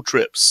French school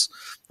trips.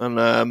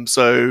 And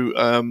so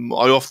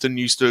I often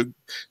used to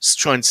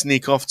try and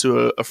sneak off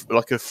to a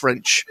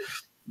French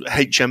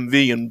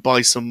HMV and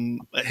buy some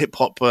hip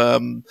hop,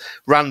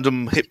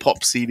 random hip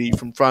hop CD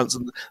from France.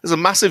 And there's a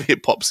massive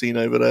hip hop scene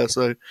over there.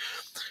 So,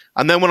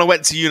 and then when I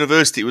went to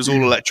university, it was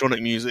all electronic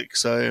music.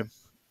 So,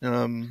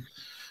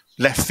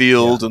 Left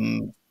Field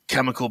and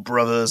Chemical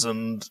Brothers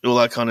and all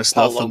that kind of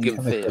stuff. And then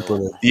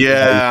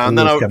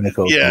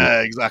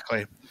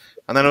exactly.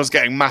 And then I was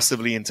getting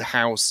massively into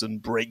house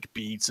and break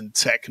beats and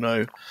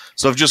techno.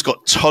 So I've just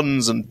got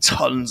tons and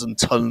tons and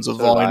tons of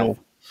vinyl.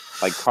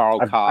 Like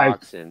Carl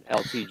Cox and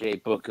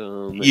LTJ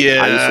Bookham.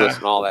 I used to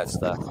listen to all that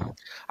stuff.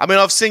 I mean,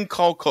 I've seen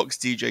Carl Cox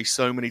DJ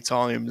so many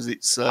times.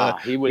 It's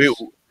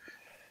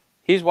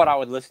he's what I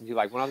would listen to.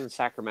 Like when I was in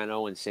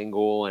Sacramento and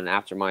single and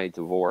after my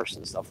divorce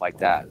and stuff like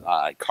that.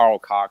 Carl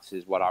Cox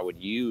is what I would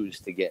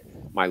use to get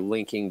my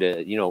linking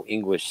to,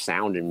 English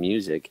sound and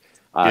music.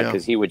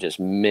 Because he would just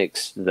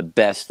mix the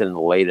best and the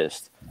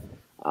latest.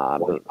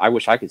 But I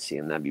wish I could see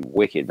him. That'd be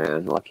wicked,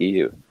 man. Lucky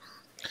you.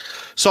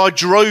 So I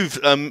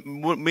drove,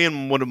 me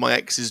and one of my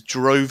exes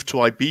drove to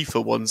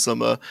Ibiza one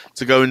summer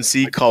to go and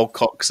see Carl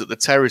Cox at the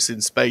Terrace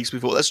in Space. We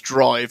thought, let's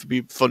drive, it'd be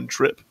a fun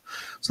trip.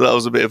 So that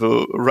was a bit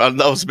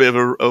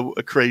of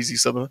a crazy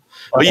summer.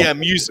 But yeah,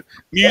 music,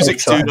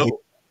 dude.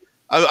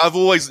 I've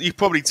always, you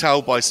probably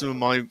tell by some of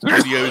my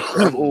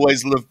videos, I've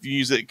always loved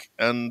music,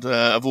 and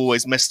I've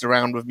always messed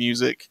around with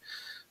music.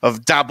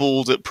 I've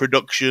dabbled at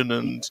production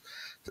and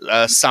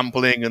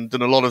sampling, and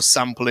done a lot of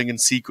sampling and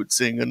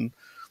sequencing, and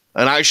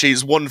And actually,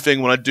 it's one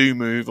thing when I do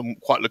move, I'm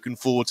quite looking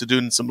forward to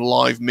doing some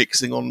live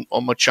mixing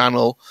on my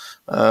channel.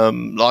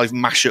 Live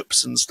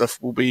mashups and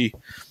stuff will be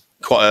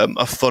quite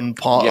a fun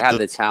part. You have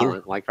the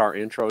talent, like our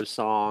intro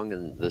song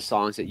and the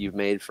songs that you've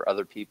made for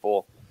other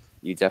people.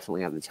 You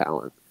definitely have the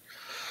talent.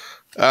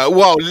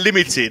 Well,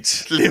 limited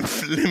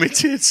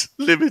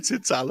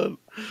talent,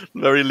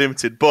 very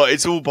limited. But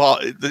it's all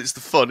part. It's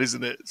the fun,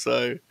 isn't it?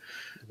 So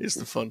it's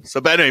the fun.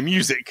 So, but anyway,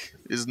 music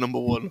is number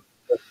one.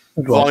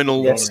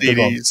 Vinyl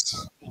CDs.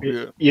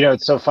 You know,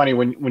 it's so funny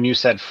when you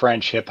said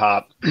French hip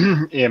hop.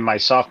 In my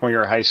sophomore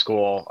year of high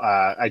school,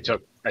 I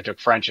took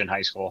French in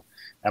high school,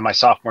 and my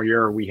sophomore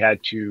year we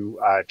had to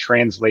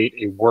translate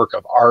a work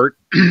of art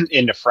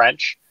into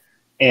French,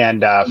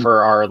 and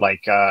for our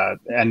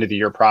end of the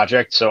year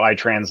project. So I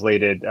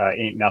translated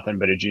 "Ain't Nothing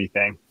But a G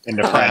Thing"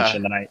 into French,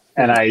 and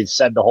then I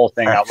said the whole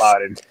thing out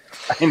loud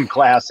in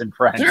class in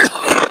French.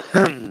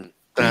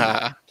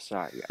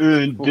 Sorry.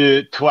 Un,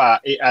 deux, trois,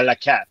 et à la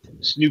quatre.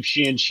 Snoop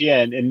Chien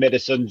Chien and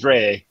Medicine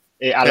Dre,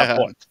 et à la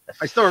porte.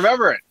 I still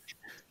remember it.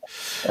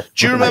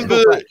 Do you remember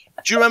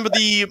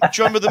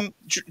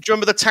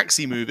the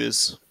Taxi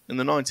movies in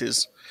the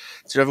 90s?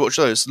 Did you ever watch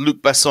those?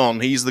 Luc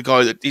Besson, he's the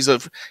guy that he's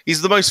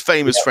the most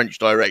famous French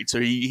director.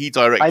 He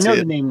directed. I know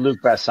the name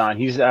Luc Besson.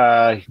 He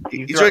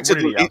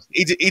directed.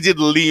 He did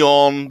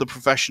Leon, The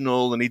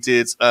Professional, and he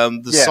did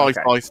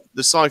the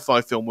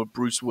sci-fi film with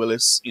Bruce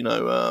Willis. You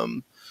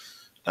know,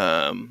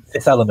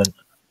 Fifth Element.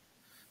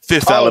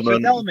 Fifth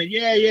Element.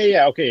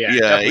 Yeah. Okay,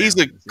 yeah. He's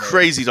a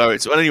crazy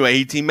director. But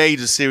anyway, he made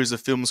a series of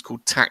films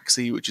called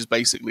Taxi, which is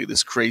basically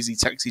this crazy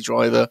taxi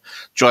driver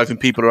driving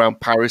people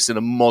around Paris in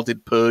a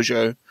modded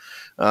Peugeot.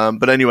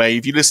 But anyway,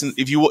 if you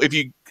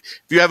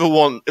ever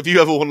want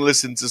to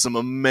listen to some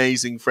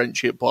amazing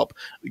French hip hop,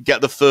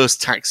 get the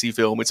first Taxi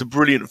film. It's a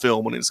brilliant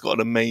film and it's got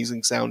an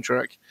amazing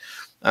soundtrack.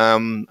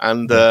 Some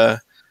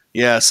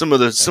of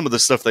the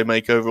stuff they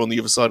make over on the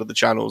other side of the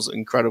channel is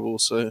incredible.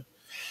 So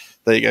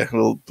there you go, a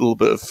little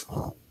bit of.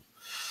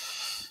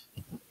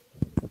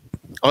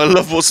 I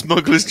love what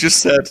Smugglers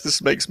just said.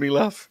 This makes me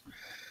laugh.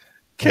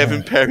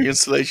 Kevin Perry and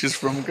Salacious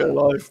from Go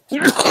Live.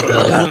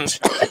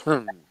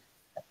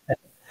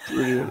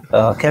 Brilliant.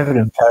 Oh, Kevin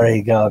and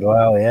Perry, God,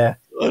 wow, yeah.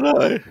 I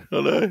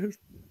know.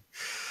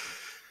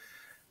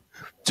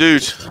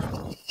 Dude.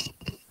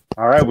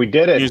 All right, we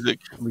did it. Music.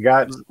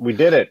 We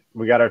did it.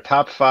 We got our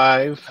top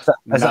 5.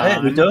 Is that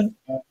it? We're done?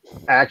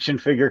 Action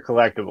figure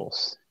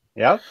collectibles.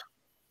 Yep.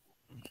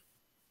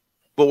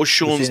 What was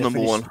Sean's number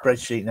one?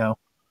 Spreadsheet now.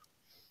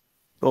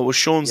 What was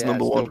Sean's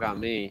number one? Got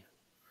me.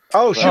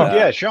 Oh, shoot,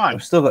 yeah, Sean.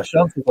 I've still got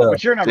Sean to go.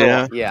 What's your number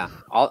one? Yeah,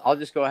 I'll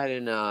just go ahead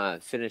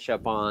and finish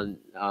up on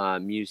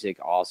music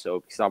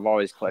also, because I've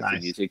always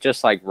collected music,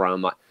 just like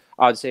Rum.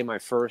 I would say my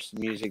first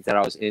music that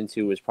I was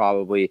into was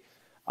probably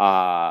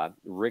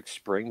Rick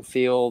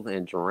Springfield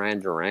and Duran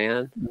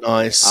Duran.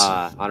 Nice.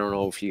 I don't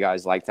know if you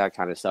guys like that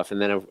kind of stuff.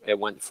 And then it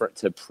went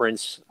to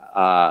Prince.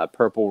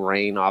 Purple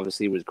Rain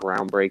obviously was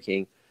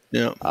groundbreaking.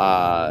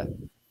 Yeah.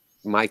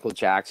 Michael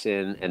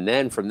Jackson, and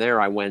then from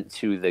there I went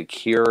to the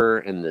Cure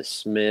and the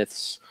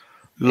Smiths.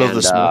 Love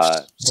the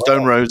Smiths.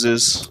 Stone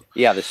Roses.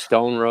 Yeah, the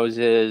Stone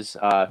Roses.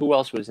 Who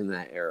else was in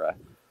that era?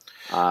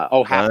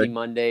 Happy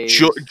Mondays.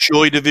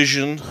 Joy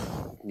Division.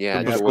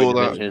 Yeah, Joy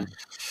Division.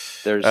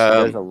 There's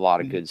a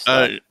lot of good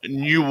stuff.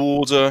 New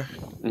Order.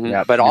 Mm-hmm.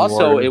 Yeah, but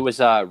also it was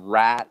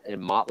Rat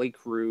and Motley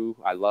Crue.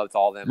 I loved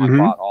all them.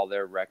 Mm-hmm. I bought all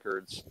their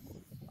records.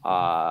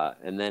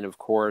 And then, of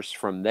course,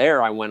 from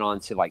there, I went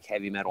on to like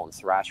heavy metal and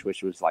thrash,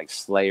 which was like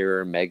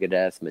Slayer,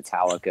 Megadeth,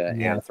 Metallica,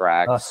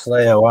 Anthrax. Oh,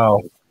 Slayer, wow.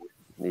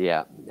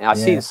 Yeah. And I've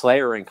seen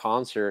Slayer in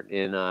concert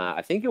in,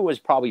 I think it was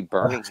probably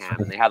Birmingham,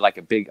 and they had like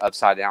a big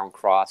upside down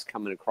cross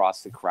coming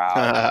across the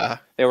crowd.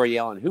 They were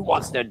yelling, "Who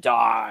wants to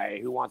die?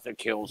 Who wants to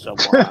kill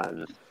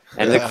someone?"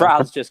 And the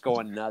crowd's just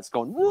going nuts,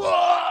 going,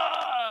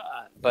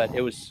 "Whoa!" But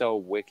it was so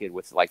wicked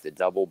with like the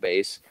double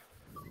bass.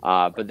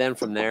 But then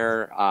from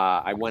there,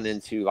 I went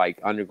into like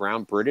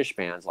underground British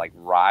bands like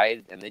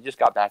Ride, and they just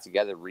got back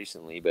together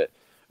recently. But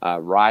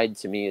Ride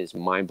to me is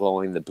mind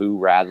blowing. The Boo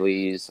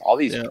Radleys, all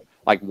these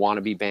like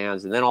wannabe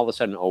bands, and then all of a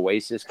sudden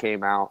Oasis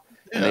came out,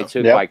 and they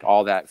took like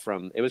all that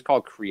from. It was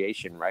called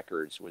Creation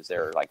Records, was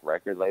their like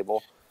record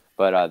label,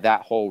 but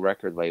that whole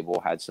record label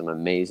had some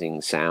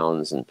amazing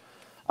sounds, and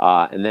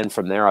then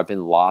from there I've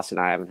been lost, and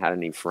I haven't had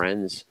any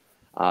friends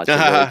to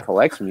really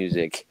collect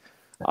music.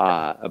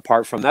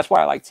 Apart from that's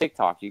why I like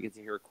TikTok. You get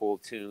to hear cool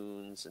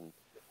tunes and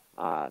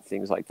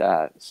things like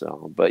that.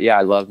 So, but yeah,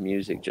 I love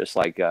music just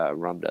like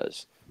Rum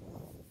does.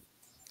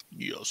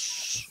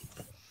 Yes.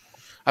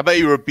 I bet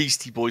you were a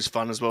Beastie Boys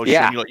fan as well.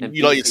 Yeah, Sean.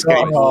 You like your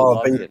skating.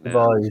 Oh, Beastie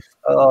Boys.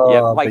 Oh,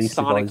 yeah, like Beastie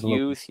Sonic Boys,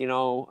 Youth. You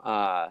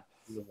know,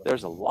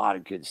 there's a lot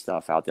of good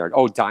stuff out there.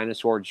 Oh,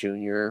 Dinosaur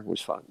Jr.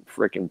 was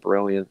freaking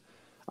brilliant.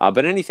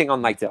 But anything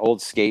on like the old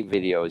skate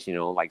videos, you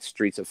know, like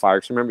Streets of Fire.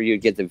 Because remember,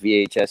 you'd get the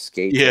VHS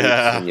skate tapes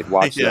and you'd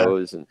watch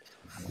those, and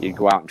you'd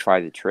go out and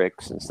try the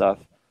tricks and stuff.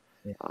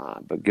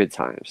 But good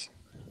times.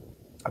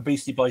 I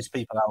Beastie Boys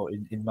people out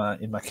in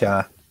my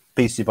car.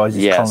 Beastie Boys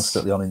is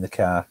constantly on in the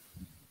car.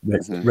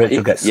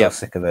 Rachel gets so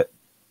sick of it.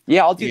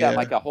 Yeah, I'll do that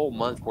like a whole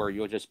month where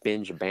you'll just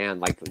binge a band.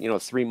 Like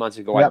 3 months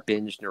ago, I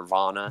binged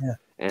Nirvana,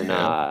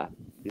 and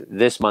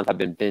this month I've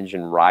been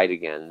binging Ride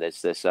Again.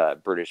 This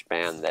British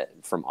band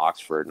from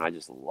Oxford, and I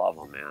just love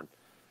them, man.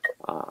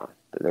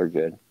 They're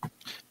good.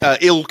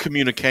 Ill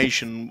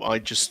Communication. I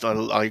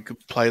could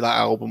play that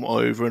album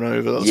over and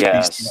over.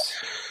 That's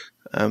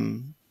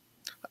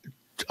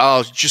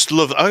I just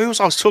love. I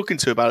was talking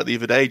to about it the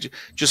other day.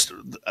 Just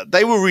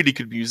they were really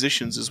good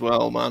musicians as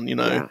well, man.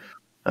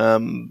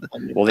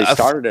 Well, they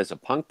started as a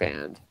punk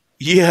band.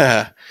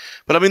 Yeah,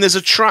 but I mean, there's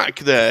a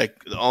track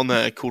on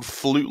there called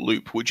Flute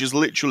Loop, which is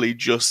literally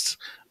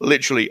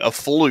a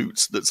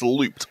flute that's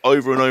looped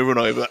over and over and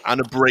over,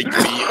 and a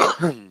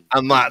breakbeat,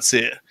 and that's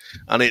it.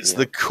 And it's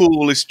the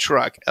coolest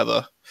track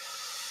ever.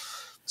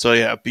 So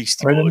yeah,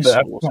 Beastie Boys.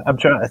 I'm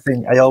trying to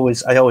think. I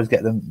always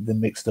get them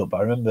mixed up.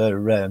 But I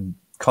remember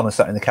Connor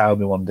sat in the car with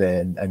me one day,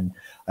 and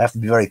I have to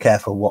be very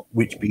careful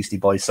which Beastie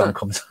Boys song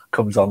comes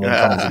on when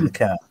Connor's in the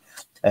car.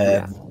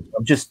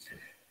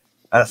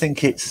 I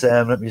think it's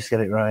let me just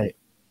get it right.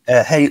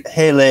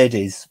 Hey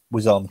Ladies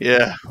was on.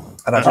 Yeah.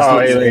 And I just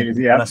Hey Ladies,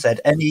 and I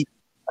said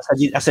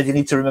you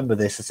need to remember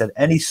this. I said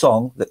any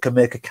song that can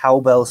make a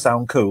cowbell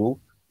sound cool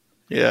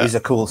is a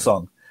cool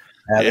song.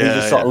 He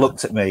just sort of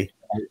looked at me.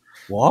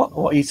 What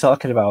are you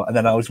talking about? And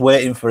then I was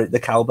waiting for the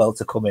cowbell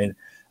to come in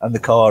and the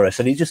chorus,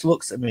 and he just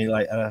looks at me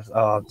like,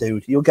 "Oh,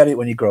 dude, you'll get it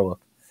when you grow up."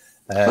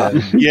 Man.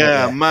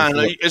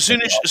 As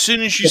soon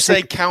as you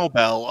say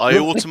cowbell, I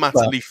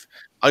automatically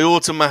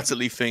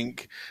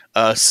think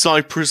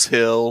Cypress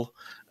Hill.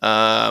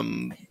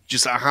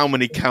 Just how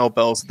many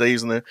cowbells are they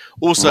using there?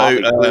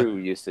 Also, Crew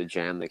used to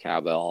jam the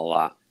cowbell a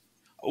lot.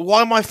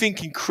 Why am I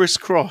thinking Criss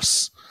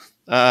Cross?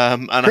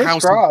 And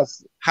House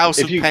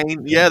of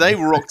Pain. Yeah, they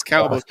rocked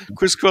cowbells.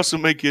 Criss Cross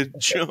will make you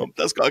jump.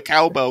 That's got a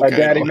cowbell.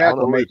 Daddy Mac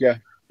will make you.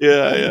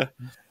 Yeah.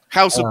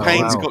 House of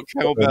Pain's got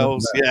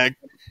cowbells. Yeah,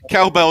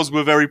 cowbells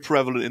were very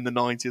prevalent in the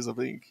 90s, I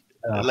think.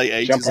 Late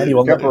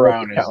 80s. Jump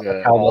Around is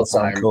an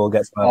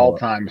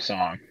all-time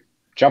song.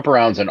 Jump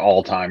Around's an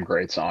all-time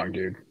great song,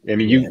 dude. I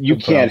mean, you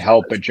can't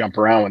help but jump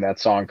around when that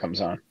song comes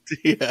on.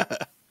 Yeah.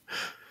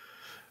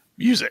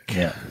 Music.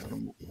 Yeah,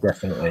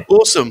 definitely.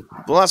 Awesome.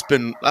 Well, that's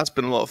been a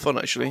lot of fun,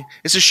 actually.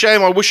 It's a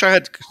shame. I wish I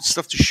had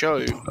stuff to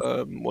show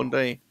one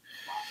day.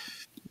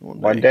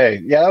 One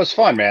day. Yeah, that was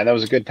fun, man. That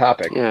was a good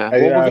topic. Yeah.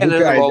 I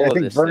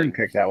think Vernon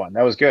picked that one.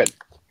 That was good.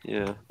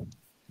 Yeah.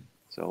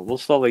 So we'll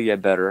slowly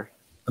get better.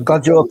 I'm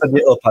glad you opened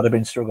it up. I'd have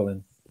been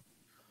struggling.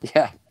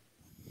 Yeah.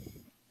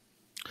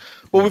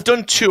 Well, we've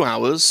done 2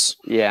 hours.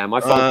 Yeah,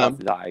 my phone's about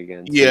to die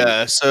again.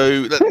 Yeah,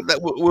 so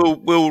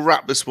we'll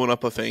wrap this one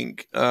up. I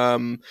think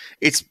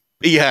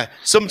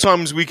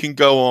sometimes we can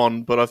go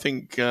on, but I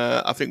think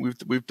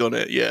we've done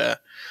it. Yeah.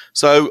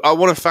 So I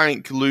want to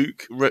thank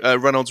Luke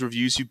Reynolds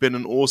Reviews. You've been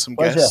an awesome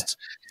guest.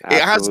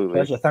 Absolutely.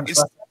 Pleasure. Thanks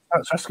for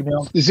asking me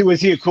on.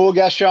 Was he a cool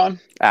guest, Sean?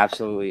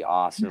 Absolutely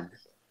awesome.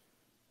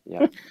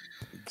 Yeah,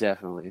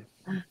 definitely.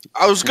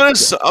 I was gonna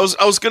say.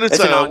 It's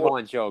an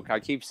ongoing joke. I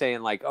keep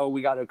saying like, "Oh,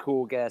 we got a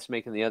cool guest,"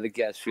 making the other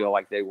guests feel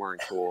like they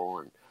weren't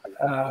cool.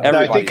 And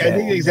I think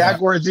the exact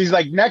words. He's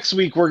like, "Next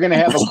week we're gonna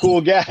have a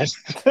cool guest."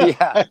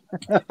 Yeah.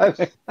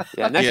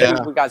 Next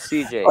week we got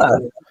CJ.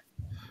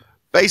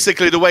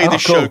 Basically, the way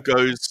this show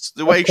goes,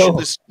 the way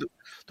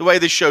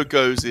this show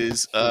goes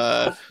is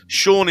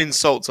Sean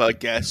insults our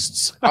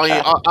guests.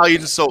 I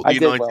insult the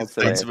United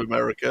States of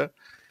America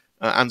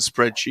and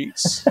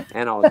spreadsheets.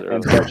 And all the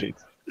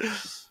spreadsheets.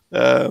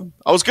 I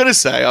was going to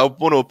say I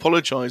want to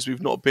apologise.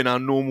 We've not been our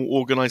normal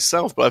organised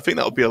self, but I think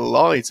that would be a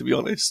lie. To be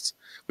honest,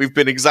 we've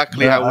been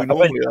exactly how we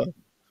normally are.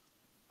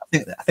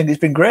 I think it's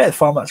been great. The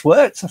format's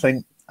worked. I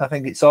think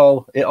it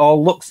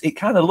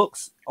kind of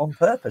looks on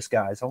purpose,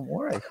 guys. Don't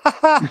worry.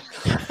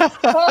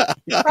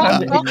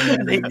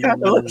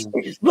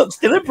 It looks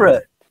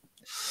deliberate.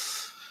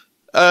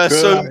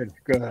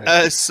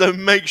 So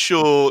make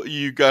sure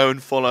you go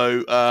and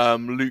follow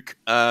Luke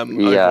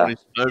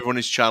over on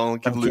his channel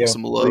and give Luke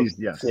some love. Please,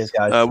 yes. Cheers,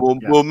 guys.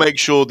 We'll make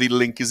sure the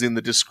link is in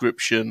the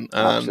description,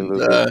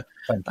 and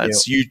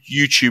it's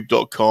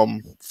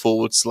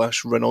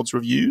youtube.com/Reynolds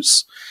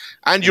Reviews.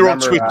 And you're on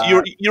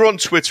Twitter. You're on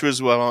Twitter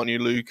as well, aren't you,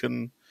 Luke?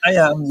 And I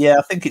am. Yeah,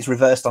 I think it's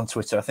reversed on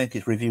Twitter. I think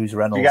it's Reviews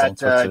Reynolds on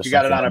Twitter. You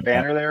got it on a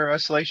banner there,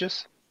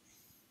 Salacious?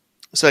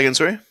 Say again,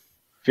 sorry.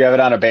 If you have it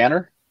on a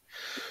banner.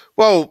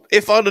 Well,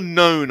 if I'd have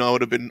known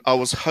I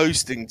was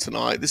hosting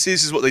tonight, this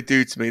is what they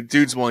do to me. The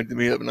dude's winding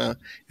me up now.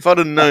 If I'd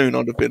have known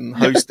I'd have been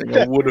hosting,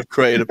 I would have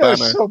created a banner.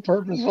 That's so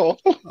purposeful.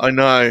 I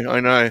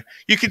know.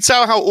 You can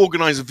tell how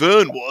organised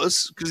Vern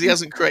was because he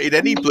hasn't created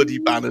any bloody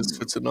banners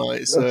for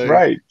tonight. So. That's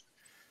right.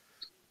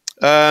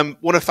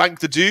 Want to thank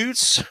the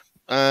dudes.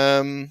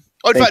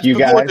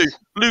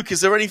 Luke, is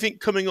there anything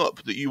coming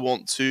up that you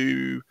want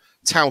to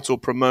tout or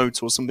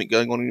promote, or something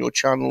going on in your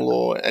channel,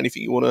 or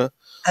anything you want to?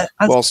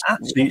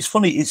 Actually, it's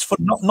funny. It's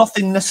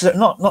nothing necessarily,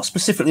 not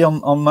specifically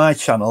on my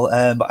channel,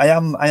 but I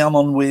am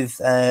on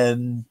with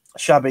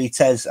Shabby,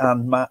 Tez,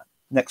 and Matt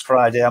next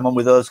Friday. I'm on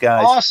with those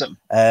guys. Awesome.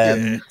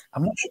 I'm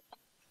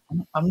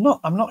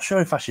not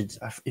sure if I should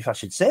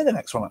say the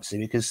next one actually,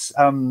 because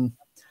I'm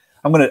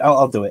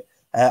I'll do it.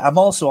 I'm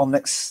also on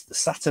next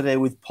Saturday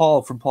with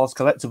Paul from Paul's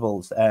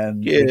Collectibles.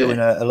 We're doing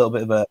a little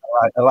bit of a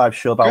live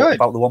show about the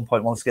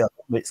 1.1 scale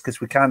bits,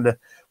 because we kind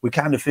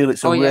of feel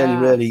it's a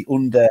really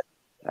under.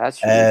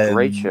 That's a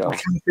great show. I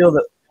kind of feel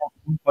that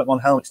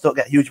 1.1 helmets don't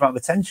get a huge amount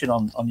of attention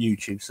on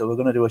YouTube, so we're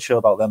going to do a show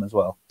about them as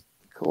well.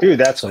 Cool. Dude,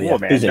 that's cool,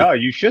 man. Busy. No,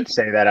 you should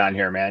say that on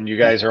here, man. You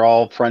guys are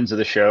all friends of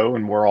the show,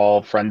 and we're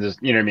all friends.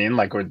 You know what I mean?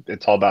 Like,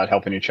 it's all about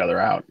helping each other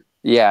out.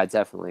 Yeah,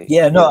 definitely.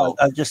 Yeah, no,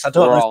 I don't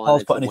know if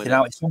Paul's put anything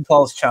out. It's on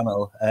Paul's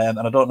channel, and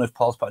I don't know if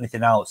Paul's put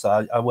anything out,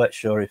 so I weren't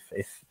sure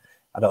if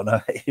I don't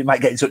know. He might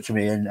get in touch with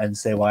me and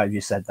say, why have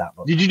you said that?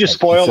 But, did you just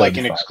spoil like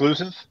an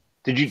exclusive?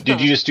 Did you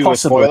just do a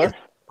spoiler?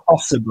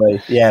 Possibly,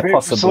 yeah,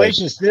 possibly.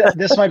 Salacious,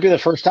 this might be the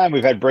first time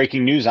we've had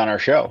breaking news on our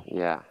show.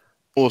 Yeah.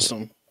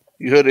 Awesome.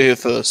 You heard it here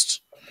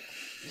first.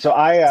 So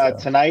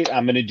tonight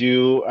I'm going to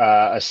do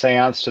a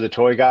seance to the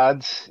toy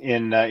gods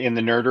in the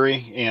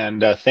nerdery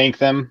and thank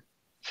them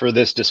for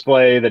this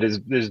display that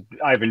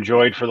I've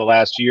enjoyed for the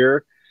last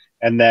year.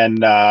 And then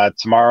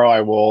tomorrow I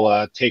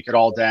will take it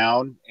all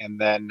down, and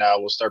then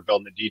we'll start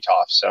building the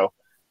DTOF. So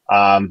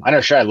I don't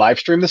know, should I live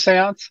stream the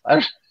seance?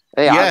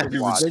 Hey, yeah,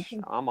 I'm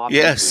off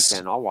this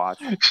weekend. I'll watch.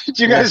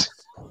 You guys,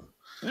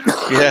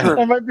 yeah,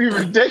 that might be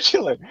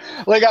ridiculous.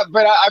 Like,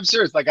 but I'm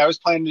serious. Like, I was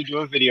planning to do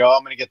a video.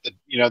 I'm gonna get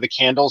the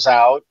candles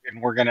out,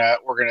 and we're gonna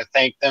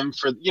thank them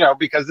for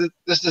because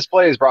this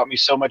display has brought me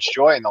so much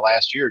joy in the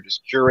last year.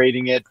 Just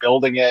curating it,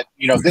 building it.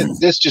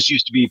 This just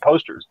used to be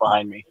posters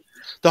behind me.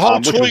 The whole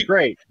which was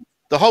great.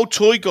 The whole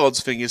Toy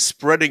Gods thing is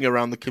spreading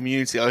around the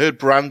community. I heard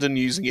Brandon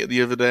using it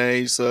the other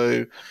day.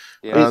 So,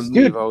 yeah,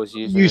 dude,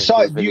 using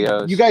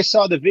you guys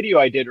saw the video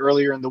I did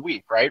earlier in the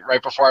week, right?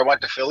 Right before I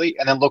went to Philly,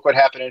 and then look what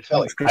happened in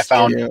Philly.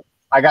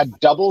 I got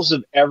doubles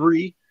of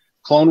every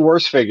Clone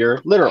Wars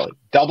figure, literally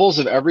doubles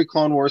of every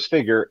Clone Wars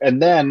figure,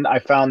 and then I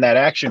found that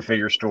action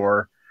figure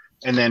store,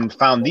 and then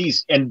found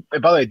these. And by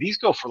the way, these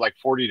go for like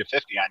 40 to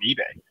 50 on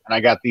eBay, and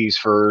I got these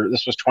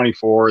this was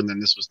 24, and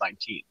then this was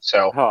 19.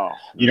 So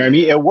you know what I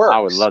mean? It works. I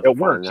would love it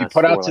works. You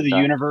put out to the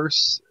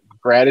universe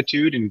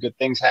gratitude, and good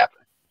things happen.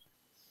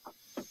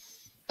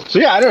 So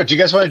yeah, I don't know. Do you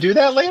guys want to do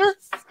that later?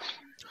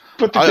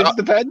 Put the kids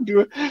to bed and do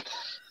it.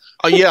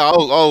 Yeah,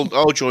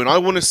 I'll join. I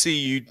want to see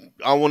you.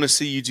 I want to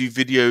see you do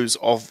videos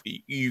of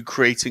you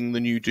creating the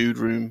new dude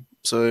room.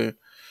 So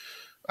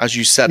as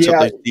you set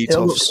up those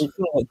DTOFs, it's gonna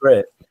look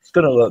great. It's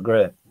gonna look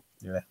great.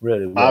 Yeah,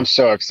 really. Well. I'm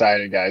so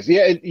excited, guys.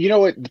 Yeah, you know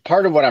what?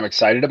 Part of what I'm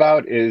excited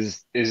about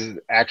is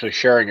actually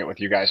sharing it with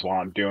you guys while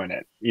I'm doing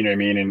it. You know what I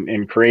mean?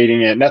 And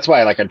creating it. And that's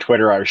why, like on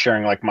Twitter, I was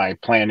sharing like my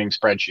planning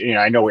spreadsheet.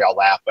 I know we all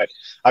laugh, but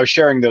I was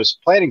sharing those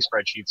planning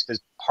spreadsheets because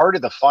part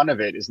of the fun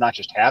of it is not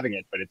just having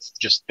it, but it's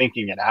just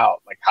thinking it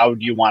out. Like, how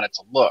do you want it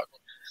to look?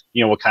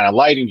 What kind of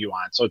lighting do you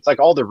want? So it's like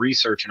all the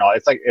research and all.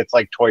 It's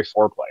like toy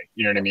foreplay.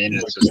 You know what I mean?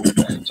 It's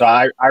just, so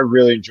I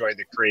really enjoy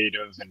the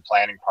creative and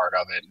planning part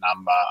of it, and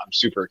I'm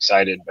super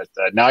excited. But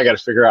now I got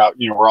to figure out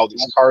where all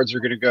these cards are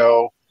going to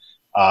go.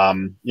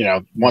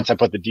 Once I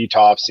put the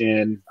DTOFs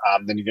in,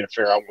 then you're going to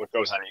figure out what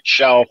goes on each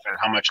shelf and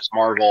how much is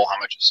Marvel, how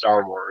much is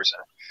Star Wars,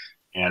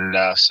 and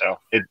so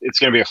it's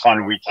going to be a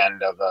fun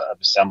weekend of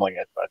assembling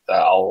it. But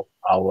I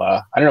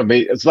don't know.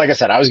 It's like I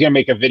said, I was going to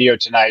make a video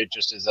tonight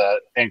just as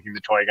thanking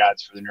the toy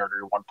gods for the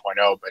Nerdery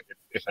 1.0. But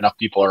if enough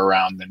people are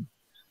around, then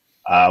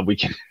we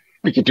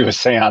can do a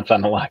seance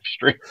on the live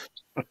stream.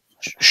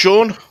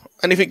 Sean,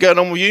 anything going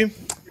on with you?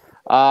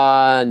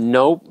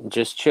 Nope,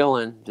 just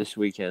chilling this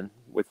weekend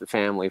with the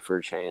family for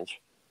a change.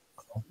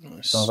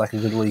 Nice. Sounds like a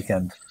good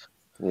weekend.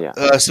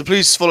 Yeah. So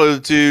please follow the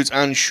dudes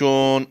and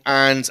Sean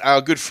and our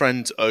good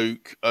friend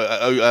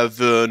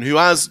Vern, who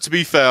has, to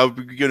be fair, I've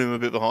been giving him a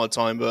bit of a hard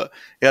time, but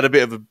he had a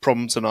bit of a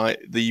problem tonight.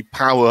 The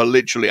power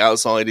literally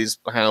outside his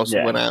house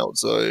went out.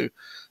 So,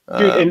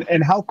 dude,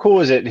 and how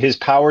cool is it? His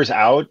power's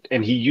out,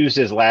 and he used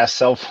his last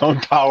cell phone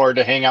power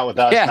to hang out with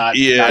us.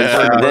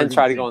 And then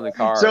try to go in the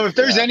car. So if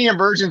there's any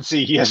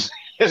emergency, he has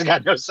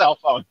got no cell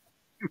phone.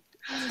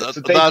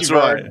 That's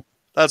right.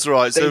 That's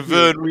right. So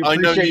Vern, we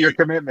appreciate your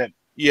commitment.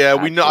 Yeah,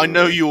 we know. I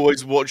know you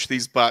always watch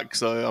these back,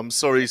 so I'm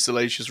sorry,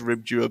 Salacious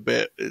ribbed you a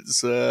bit.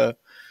 It's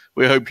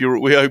we hope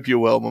you're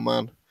well, my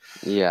man.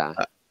 Yeah.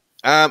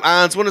 And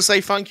I want to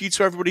say thank you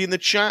to everybody in the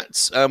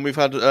chat. We've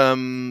had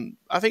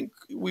I think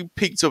we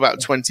peaked to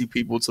about 20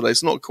 people today.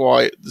 It's not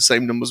quite the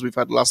same numbers we've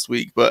had last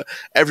week, but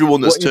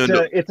everyone that's turned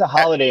up. It's a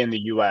holiday in the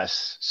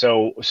US,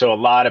 so a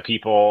lot of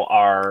people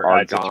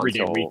are it's a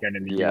 3-day weekend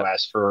in the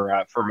US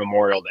for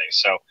Memorial Day.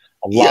 So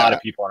a lot of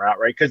people are out,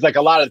 right? Because like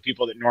a lot of the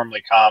people that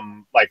normally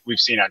come, like we've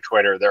seen on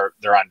Twitter,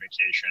 they're on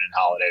vacation and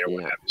holiday or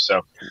whatever.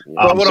 So,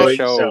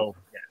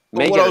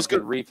 make it a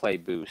good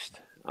replay boost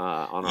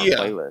on our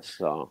playlist.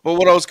 So, but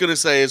what I was going to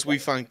say is we're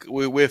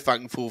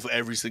thankful for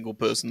every single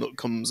person that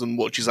comes and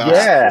watches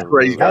our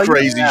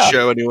crazy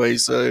show anyway.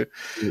 So,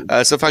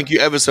 so thank you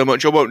ever so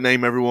much. I won't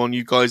name everyone.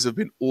 You guys have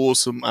been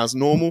awesome as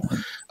normal.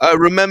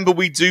 Remember,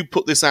 we do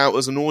put this out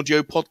as an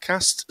audio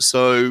podcast.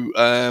 So,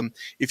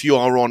 if you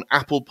are on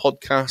Apple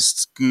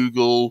Podcasts,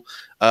 Google,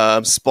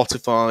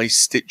 Spotify,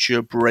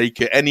 Stitcher,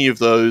 Breaker, any of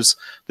those,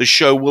 the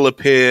show will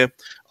appear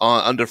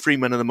under Free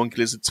Men and the Monkey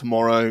Lizard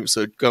tomorrow.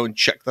 So go and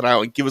check that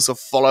out and give us a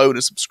follow and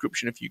a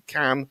subscription if you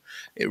can.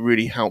 It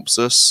really helps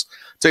us.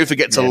 Don't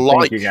forget to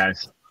like. Thank you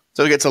guys.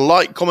 Don't forget to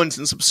like, comment,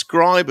 and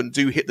subscribe, and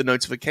do hit the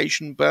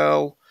notification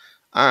bell.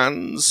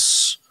 And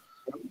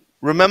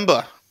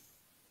remember,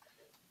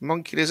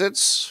 monkey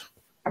lizards.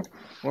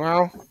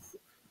 Well,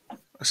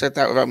 I said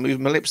that without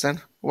moving my lips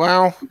then.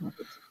 Well,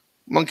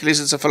 monkey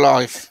lizards are for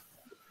life,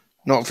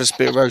 not for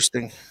spit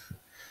roasting.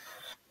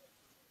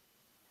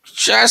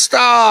 Chester!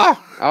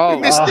 Oh,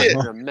 we missed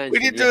it. We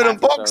didn't do an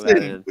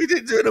unboxing. We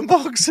didn't do an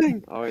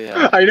unboxing. Oh,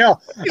 yeah. I know.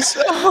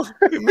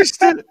 We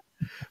missed it.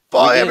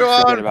 Bye,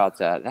 everyone. Forget about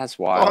that. That's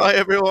wild. Bye,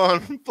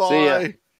 everyone. Bye. See ya.